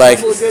someone who like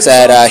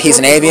said he's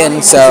an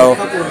avian, so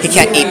he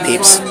can't eat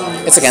peeps.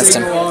 It's against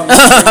him.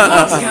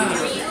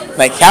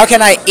 Like, how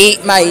can I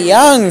eat my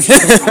young?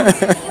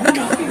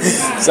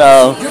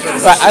 So,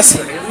 but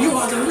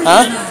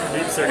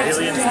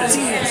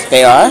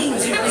They are?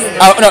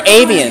 Oh no,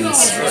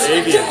 avians.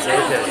 Avians,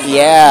 okay.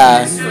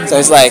 Yeah. So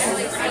it's like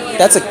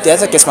that's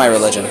against my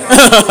religion.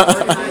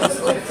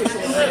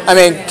 I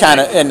mean, kind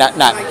of, and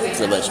not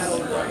religion.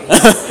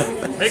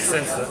 Makes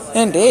sense though.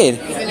 Indeed.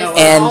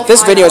 And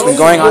this video has been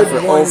going on for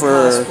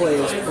over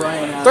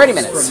 30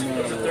 minutes.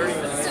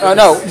 Oh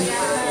no,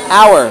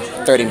 hour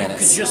 30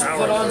 minutes.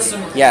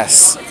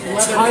 Yes.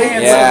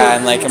 Yeah,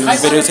 and like I'm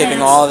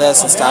videotaping all of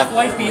this and stuff.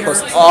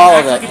 Post all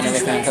of it and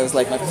everything because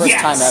like my first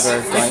time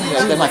ever going.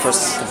 That's my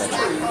first convention.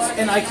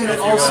 And I can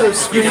also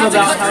scream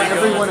about how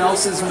everyone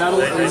else's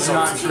metal is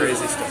not true.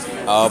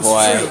 Oh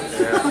boy.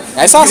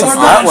 I saw some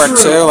artwork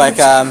too, like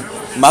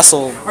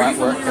muscle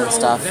artwork and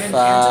stuff.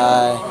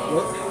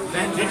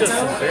 He does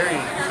some very,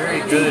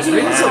 very good.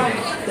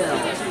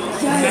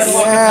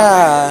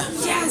 Yeah.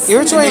 You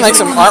were doing like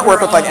some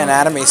artwork with like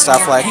anatomy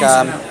stuff, like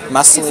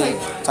muscly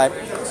type.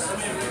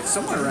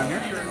 Somewhere around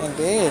here.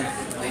 Indeed.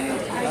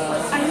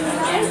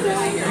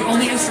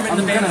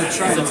 I'm gonna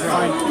try to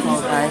find.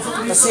 Alright.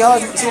 Let's see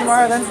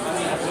more then.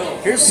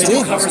 Here's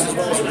Steve. covers as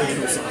well as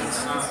original songs.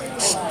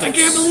 I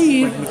can't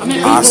believe.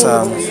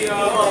 Awesome. I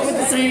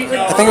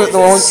think the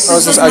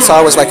ones I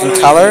saw was like in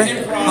color. I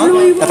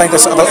think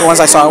the ones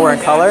I saw were in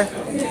color.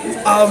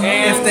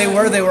 If they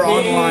were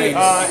online.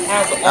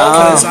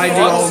 Because I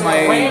do all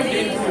my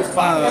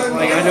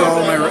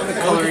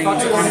coloring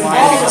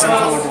online because I'm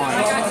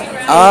colorblind.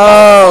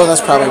 Oh,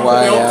 that's probably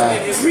why.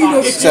 Yeah.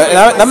 So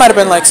that might have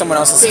been like someone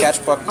else's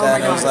sketchbook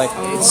then. It was like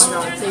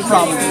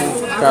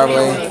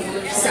probably.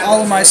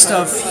 All of my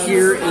stuff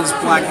here is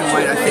black and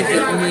white. I think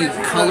the only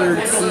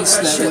colored piece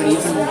that would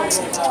even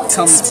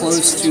come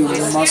close to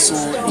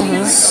muscle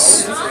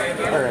is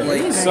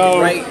like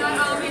So, right.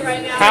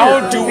 how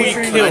do we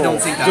kill I don't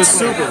think the that's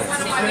super?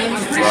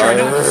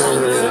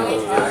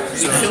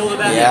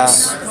 Yeah.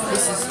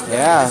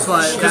 Yeah.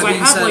 But that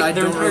being said, I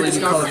don't really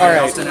do color very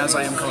often as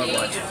I am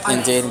colorblind.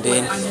 Indeed.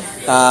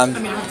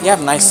 You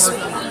have nice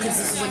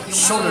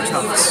shoulder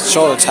tufts.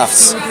 Shoulder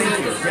tufts.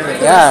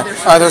 Yeah.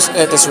 Are those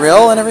this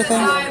real and everything?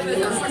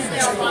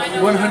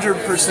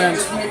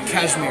 100%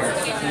 cashmere.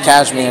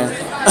 Cashmere.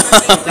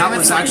 That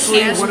was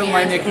actually one of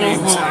my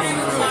nicknames out on the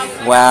road.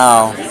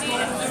 Wow.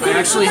 I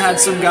actually had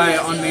some guy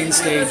on main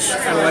stage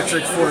at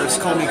Electric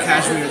Forest call me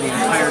Cashmere the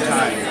entire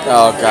time.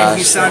 Oh And gosh.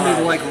 he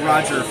sounded like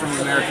Roger from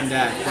American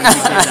Dad when he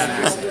did that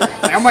accent.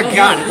 Like, oh my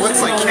god, it looks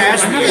like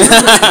Cashmere.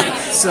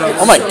 So,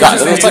 oh my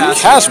god, it looks like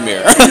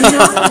cashmere.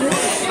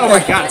 Oh my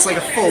god, it's like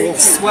a full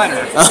sweater.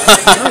 And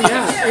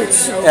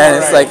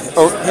it's like,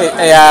 oh,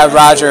 yeah,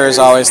 Roger is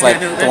always like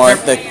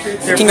the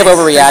king of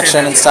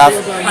overreaction and stuff.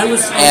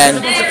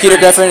 And Peter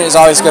Griffin is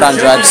always good on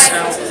drugs.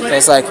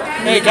 It's like,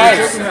 hey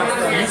guys,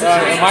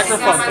 a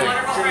microphone thing.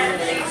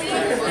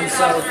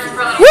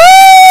 woo!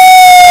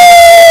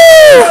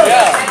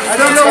 Yeah. I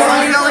don't know what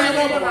I'm yelling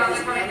about.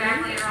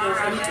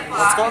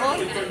 What's going on?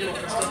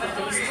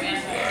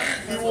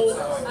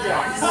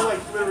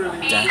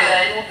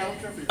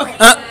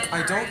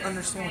 I don't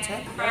understand what's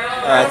happening.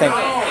 I think.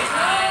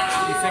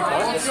 You think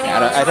what?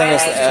 Yeah, I think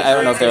it's. I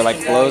don't know if they're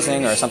like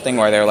closing or something,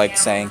 or they're like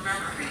saying.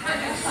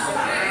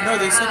 No,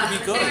 they said to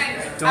be good.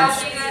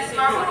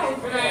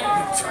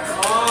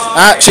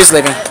 She's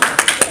leaving.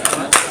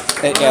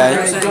 Don't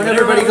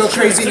everybody go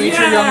crazy and eat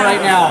your young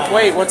right now.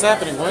 Wait, what's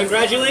happening? What?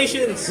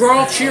 Congratulations. We're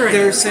all cheering.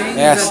 They're saying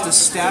Yes. that the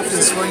staff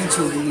is going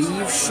to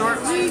leave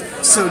shortly,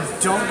 so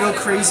don't go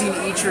crazy and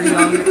eat your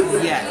young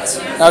yet.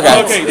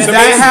 Okay. So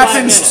that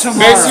happens tomorrow.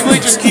 Basically,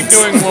 just keep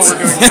doing what we're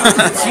doing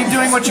now. Keep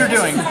doing what you're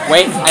doing.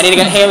 Wait, I need to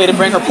get Haley to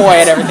bring her poi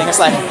and everything. It's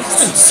like.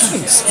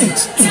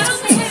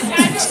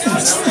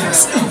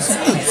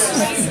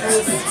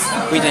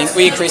 We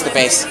increased the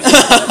bass.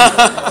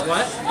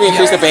 What? We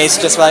increased the bass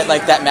just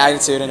like that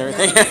magnitude and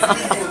everything.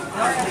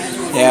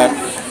 Yeah.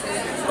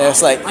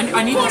 It's like.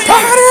 I need to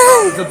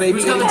try the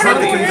baby eating part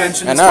of the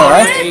convention. I know,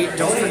 right? 8.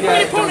 Don't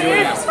forget. Don't do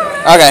it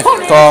now. Okay,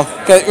 cool.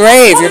 'Cause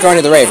rave, you're going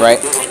to the rave,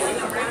 right?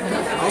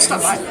 I'll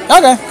stop by.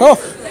 Okay, cool.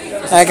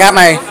 I got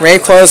my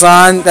rave clothes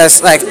on.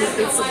 That's like,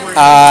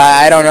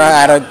 I don't know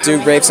how to do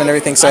rapes and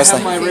everything, so I it's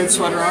have like. my rave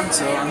sweater on,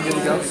 so I'm good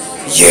to go.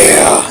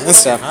 Yeah! And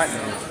stuff.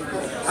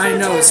 I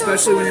know,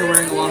 especially when you're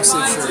wearing a long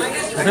sleeve shirt.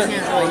 I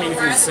can't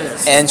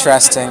resist.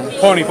 Interesting.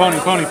 Pony. Look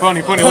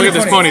at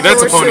this pony.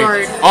 That's a pony.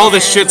 All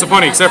this shit's a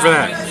pony except for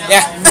that.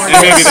 Yeah. And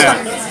maybe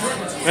that.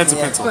 That's a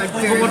pencil. What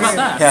about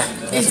that? Yeah.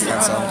 That's a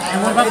pretzel.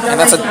 And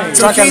that's a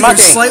drunken okay,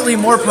 monkey. There's slightly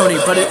more pony,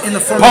 but in the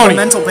form of a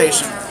mental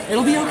patient.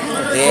 It'll be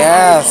okay.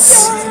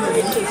 Yes.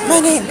 My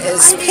name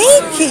is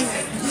Pinky.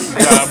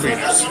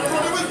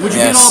 Would you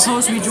be at all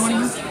opposed to me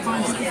joining you?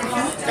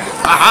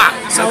 Aha!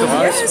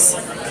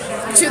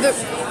 To the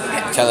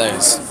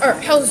Killers. or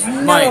hell's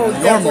no My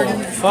normal.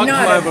 Fuck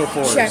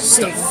 504. Check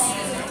stuff.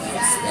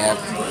 Yeah.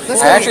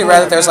 I actually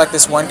read that there's like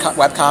this one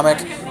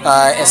webcomic.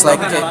 It's like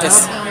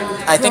it's.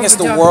 I think it's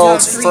the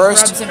world's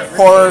first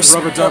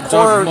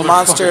horror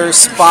monster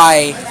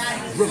spy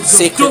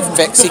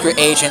secret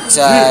agent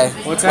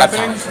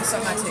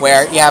webcomic,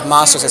 where you have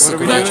monsters as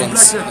secret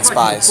agents and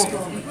spies.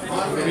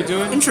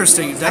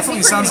 Interesting. It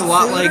definitely sounds a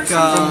lot like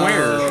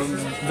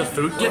The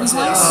food getting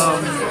place?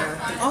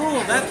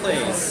 Oh, that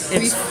place.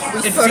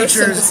 It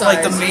features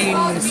like the main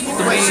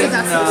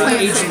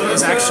agent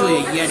is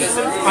actually a Yeti.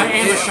 I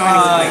am a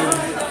shining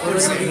what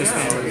is it?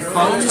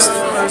 Bones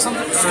or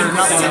something? Or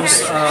not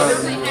bones.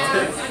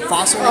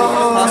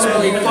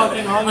 Possibly. But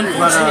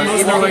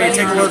either way,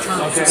 take a look.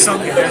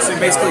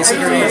 Basically,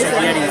 secret agent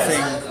Yeti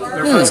thing.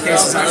 Their first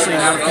case is actually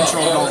an out of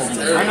control gold.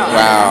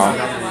 Wow.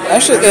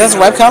 Actually, that's a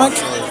webcomic?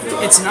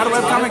 It's not a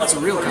webcomic, it's a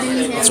real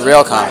comic. It's a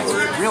real comic.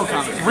 Real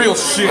comic. Real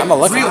shit. I'm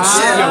gonna look Real at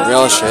shit.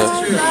 Real shit.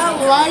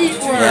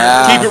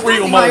 Yeah. Keep it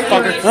real,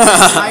 motherfucker.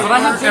 But I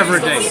have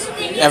every day.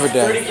 Every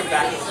day.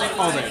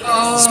 All day.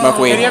 Smoke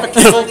weed. And you have a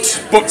Kindle?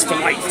 Books for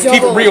life.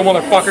 Keep it real,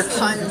 motherfucker.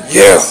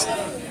 Yeah.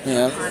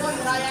 Yeah.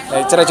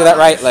 Hey, did I do that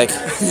right? Like,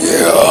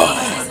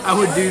 I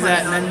would do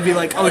that and then be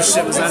like, oh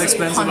shit, was that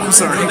expensive? I'm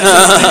sorry.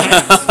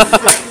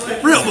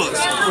 Real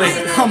books.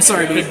 Wait, I'm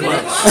sorry, dude.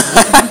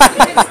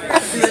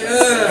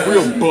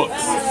 Real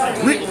books.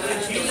 Read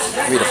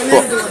a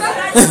book.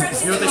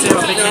 You know what they say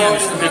about big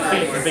hands, big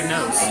feet, and big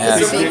nose?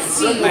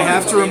 Yes. I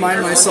have to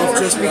remind myself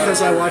just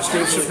because I watch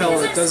Dave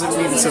Chappelle, it doesn't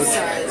mean so.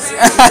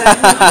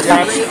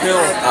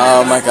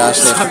 Oh my gosh,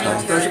 Dave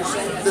Chappelle.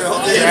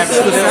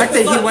 The fact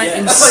that he went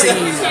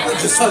insane,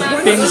 just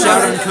binged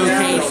out on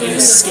cocaine and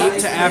escaped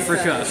to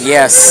Africa.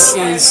 Yes.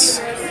 Is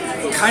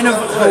kind of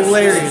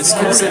hilarious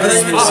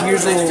considering his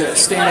usual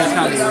stand-up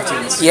comedy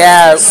routines.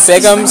 Yeah,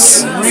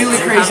 Bigum's. Really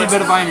crazy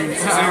bit of irony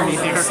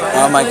there.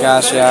 Oh my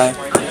gosh, yeah.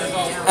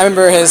 I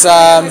remember his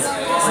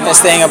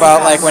thing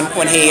about like when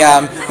he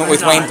went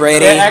with Wayne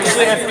Brady.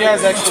 Actually, FBI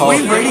is actually.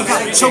 Wayne Brady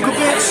got choke a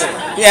bitch.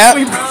 Yeah.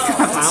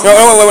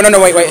 No,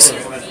 wait.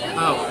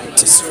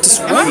 Does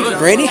Wayne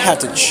Brady have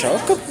to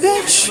choke a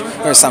bitch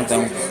or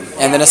something?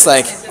 And then it's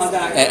like,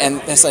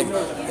 and it's like.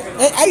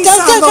 I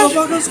don't.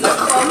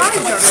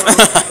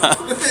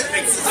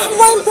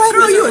 Wayne Brady.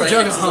 Girl, you a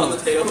jugahole.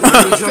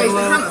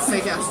 I'm a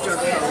fake ass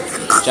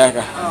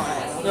Jagger.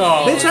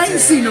 Bitch, I ain't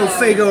see no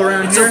Fago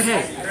around here.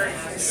 Okay.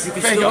 You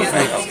can still get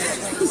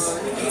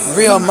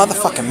Real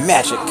motherfucking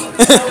magic.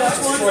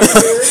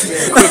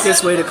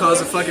 Quickest way to cause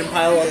a fucking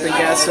pile up in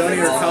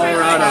Gastonia or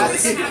Colorado.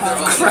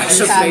 Crash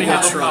a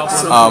Fago truck.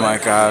 Oh my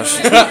gosh.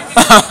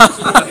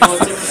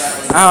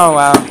 Oh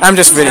wow. I'm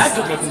just really.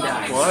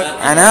 What?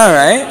 I know,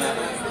 right?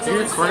 Are you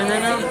recording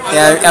right now?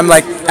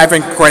 Yeah, I've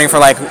been recording for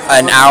like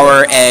an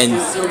hour and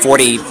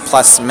 40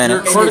 plus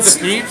minutes. You recorded the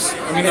peeps? I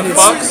mean the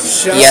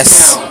fucks?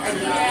 Yes.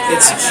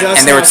 It's just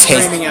And they were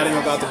screaming at him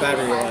about the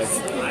battery life.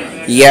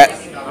 Yeah.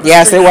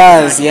 Yes, it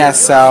was. Yes,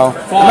 so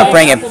I'm gonna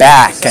bring it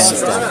back and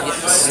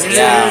stuff.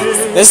 Yeah.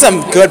 There's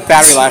some good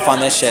battery life on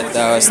this shit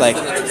though. It's like.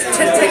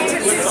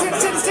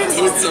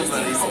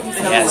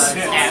 Yes.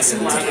 Ass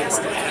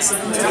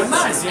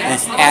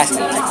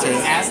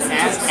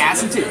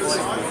and titties.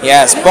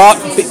 Yes,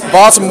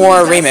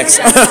 Baltimore remix.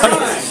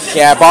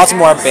 Yeah,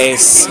 Baltimore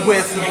bass.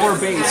 With more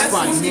bass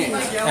by Nick.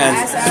 And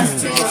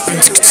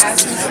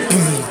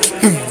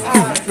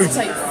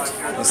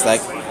it's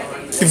like.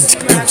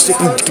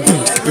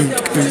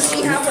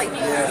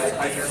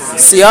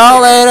 See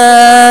y'all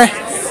later.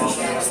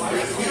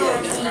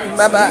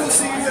 Bye bye.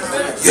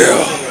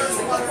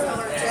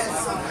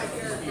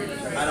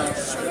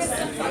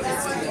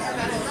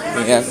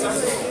 Yeah.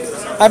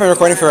 I've been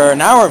recording for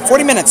an hour and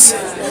 40 minutes. Wow.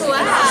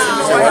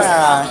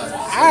 Yeah.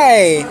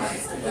 Hi.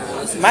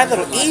 My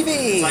little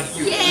Evie.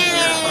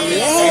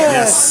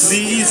 Yes.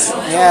 Please.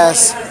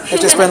 Yes. I've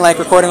just been like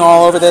recording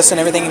all over this and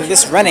everything and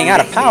just running out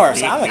of power,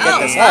 so I'm gonna get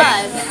this up.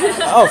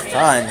 Oh,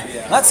 fun.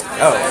 Let's go.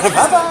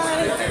 Bye-bye.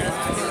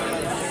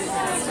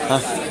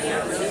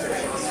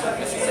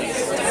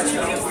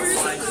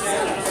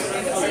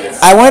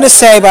 I wanted to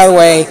say, by the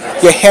way,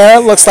 your hair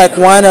looks like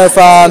one of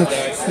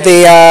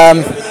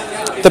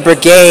the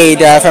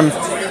brigade from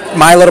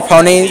My Little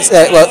Ponies,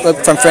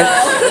 from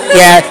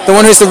yeah, the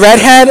one who's the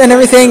redhead and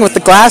everything with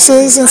the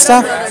glasses and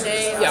stuff.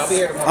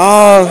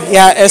 Oh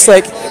yeah, it's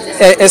like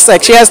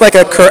she has like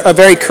a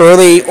very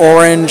curly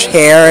orange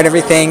hair and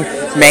everything,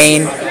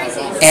 mane,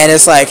 and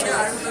it's like,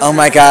 oh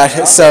my gosh,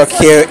 it's so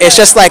cute. It's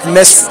just like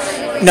Miss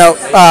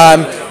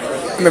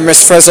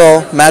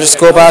Frizzle, Magic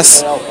School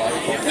Bus.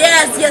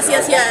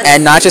 Yes.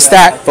 And not just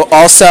that, but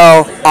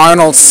also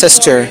Arnold's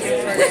sister.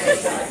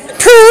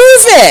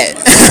 Prove it!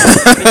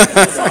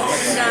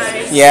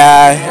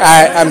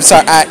 Yeah, I'm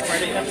sorry.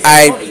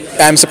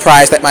 I'm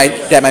surprised that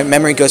my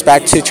memory goes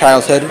back to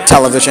childhood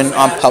television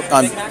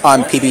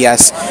on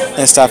PBS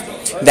and stuff.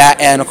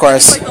 That, and of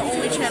course. It's like the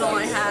only channel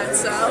I had,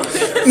 so.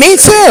 Me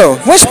too.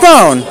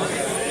 Wishbone.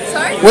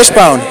 Sorry.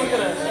 Wishbone.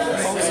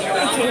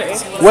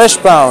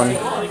 Wishbone.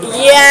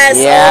 Yes.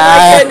 Yeah. Oh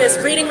my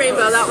goodness. Reading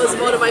Rainbow. That was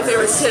one of my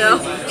favorites too.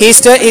 He's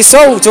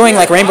still doing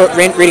like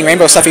reading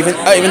Rainbow stuff, even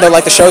though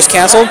like the show's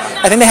canceled.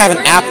 I think they have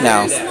an app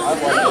now.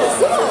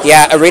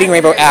 Yeah, a Reading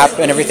Rainbow app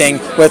and everything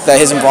with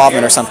his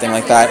involvement or something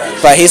like that.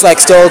 But he's like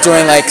still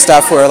doing like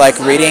stuff for like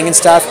reading and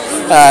stuff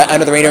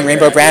under the Reading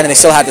Rainbow brand, and they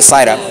still have the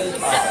site up.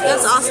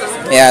 That's awesome.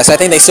 Yeah, so I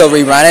think they still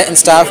rerun it and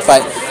stuff,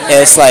 but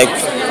it's like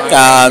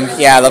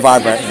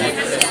LeVar Burton.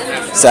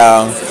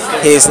 So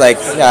he's like,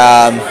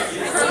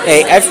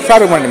 hey, I've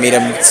probably wanted to meet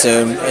him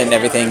soon and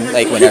everything,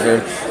 like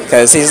whenever,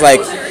 because he's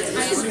like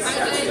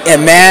a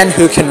man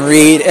who can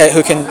read,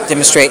 who can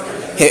demonstrate,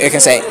 who can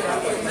say,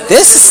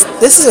 this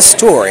is a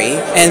story,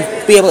 and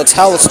be able to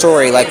tell a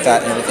story like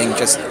that and everything,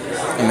 just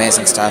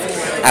amazing stuff.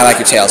 I like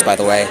your tales, by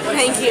the way.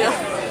 Thank you.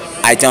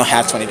 I don't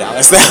have $20 though.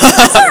 That's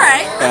all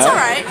right. That's all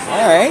right.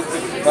 All right.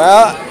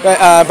 Well,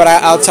 but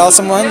I'll tell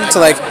someone to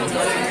like,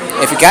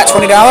 if you got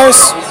 $20,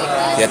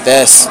 get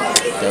this.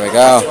 There we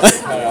go.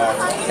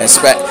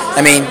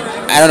 I mean,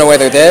 I don't know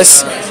whether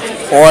this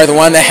or the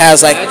one that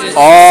has like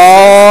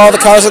all the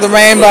colors of the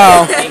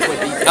rainbow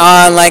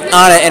on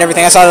it and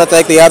everything. I saw that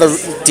like the other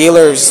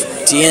dealers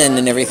den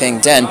and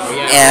everything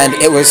and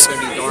it was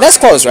that's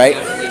closed, right?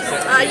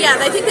 Yeah,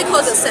 I think they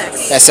close at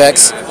 6. At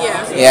 6?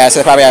 Yeah. Yeah, so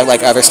they probably have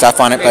like other stuff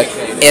on it, but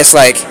it's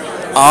like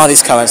all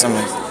these colors. I'm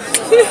like,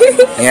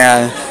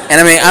 yeah. And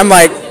I mean, I'm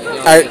like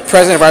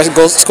president of our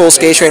school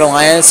skate trade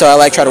alliance, so I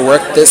like try to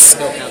work this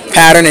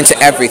pattern into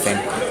everything.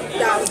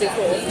 That would be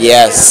cool.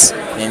 Yes,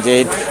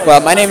 indeed. Well,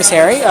 my name is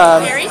Harry.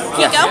 Harry? Kiko?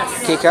 Yeah,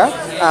 Kiko.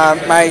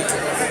 My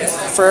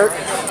fur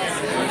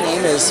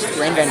name is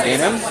Rain Van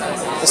Damon.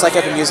 It's like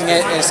I've been using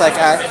it, and it's like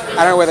I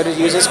don't know whether to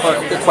use this for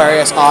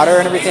Aquarius Otter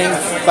and everything,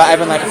 but I've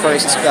been like a furry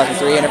since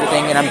 2003 and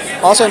everything, and I'm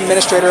also an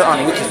administrator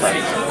on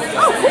WikiFurry.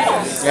 Oh, cool.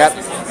 Yep.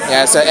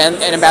 Yeah. So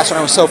and ambassador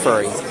on So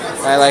Furry.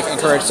 I like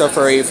encourage So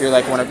Furry if you're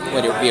like want to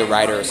be a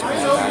writer or something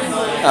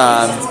like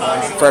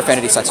that. For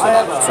Affinity sucks for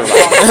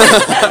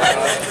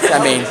I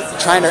mean,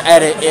 trying to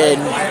edit in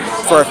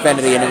for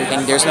Affinity and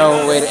everything, there's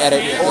no way to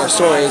edit your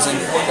stories and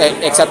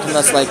except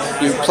unless like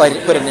you put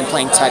it in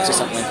plain text or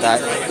something like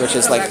that, which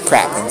is like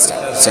crap and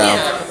stuff. So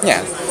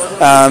yeah.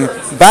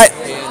 But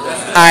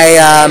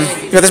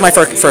this is my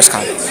first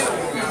con.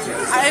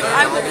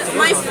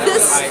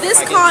 This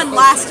con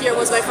last year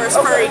was my first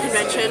furry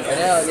convention.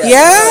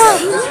 Yeah,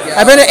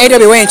 I've been at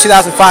AWA in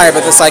 2005,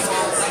 but it's like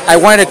I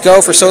wanted to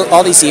go for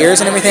all these years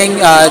and everything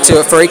to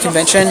a furry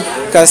convention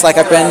because like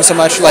I've been so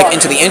much like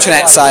into the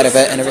internet side of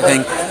it and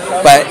everything,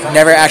 but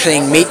never actually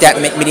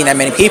meeting that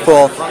many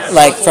people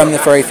like from the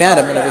furry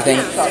fandom and everything.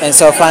 And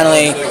so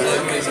finally,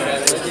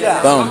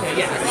 boom,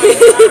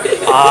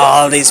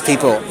 all these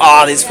people,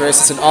 all these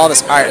persons, and all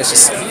this art is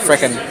just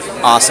freaking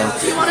awesome.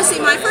 Do you want to see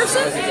my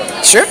person?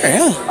 Sure,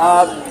 yeah.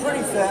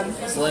 Pretty thin,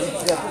 slim.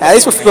 At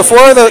least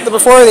before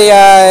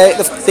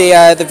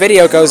the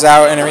video goes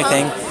out and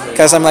everything,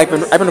 because I've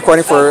been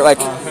recording for like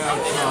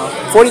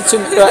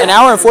an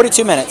hour and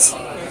 42 minutes.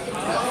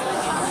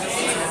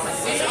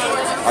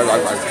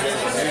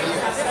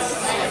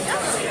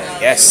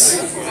 Yes.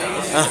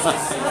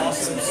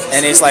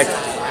 And he's like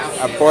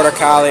a border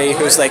collie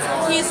who's like.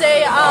 He's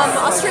a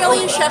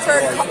Australian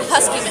Shepherd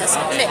Husky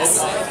mix.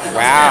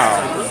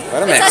 Wow,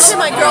 what a mix! It's actually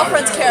my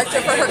girlfriend's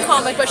character for her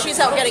comic, but she's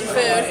out getting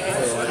food.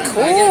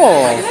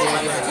 Cool.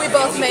 We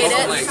both made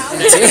it.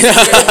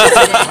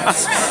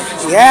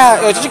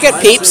 Yeah. Did you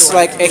get Peeps,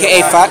 like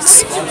AKA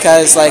Fucks?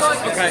 Because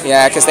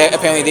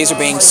apparently these are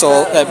being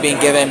sold, being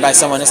given by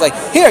someone. It's like,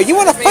 here, you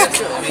want to fuck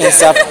and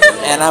stuff,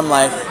 and I'm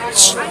like,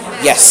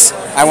 yes,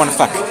 I want to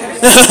fuck.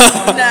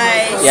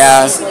 Nice.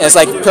 Yeah, it's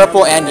like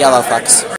purple and yellow fucks.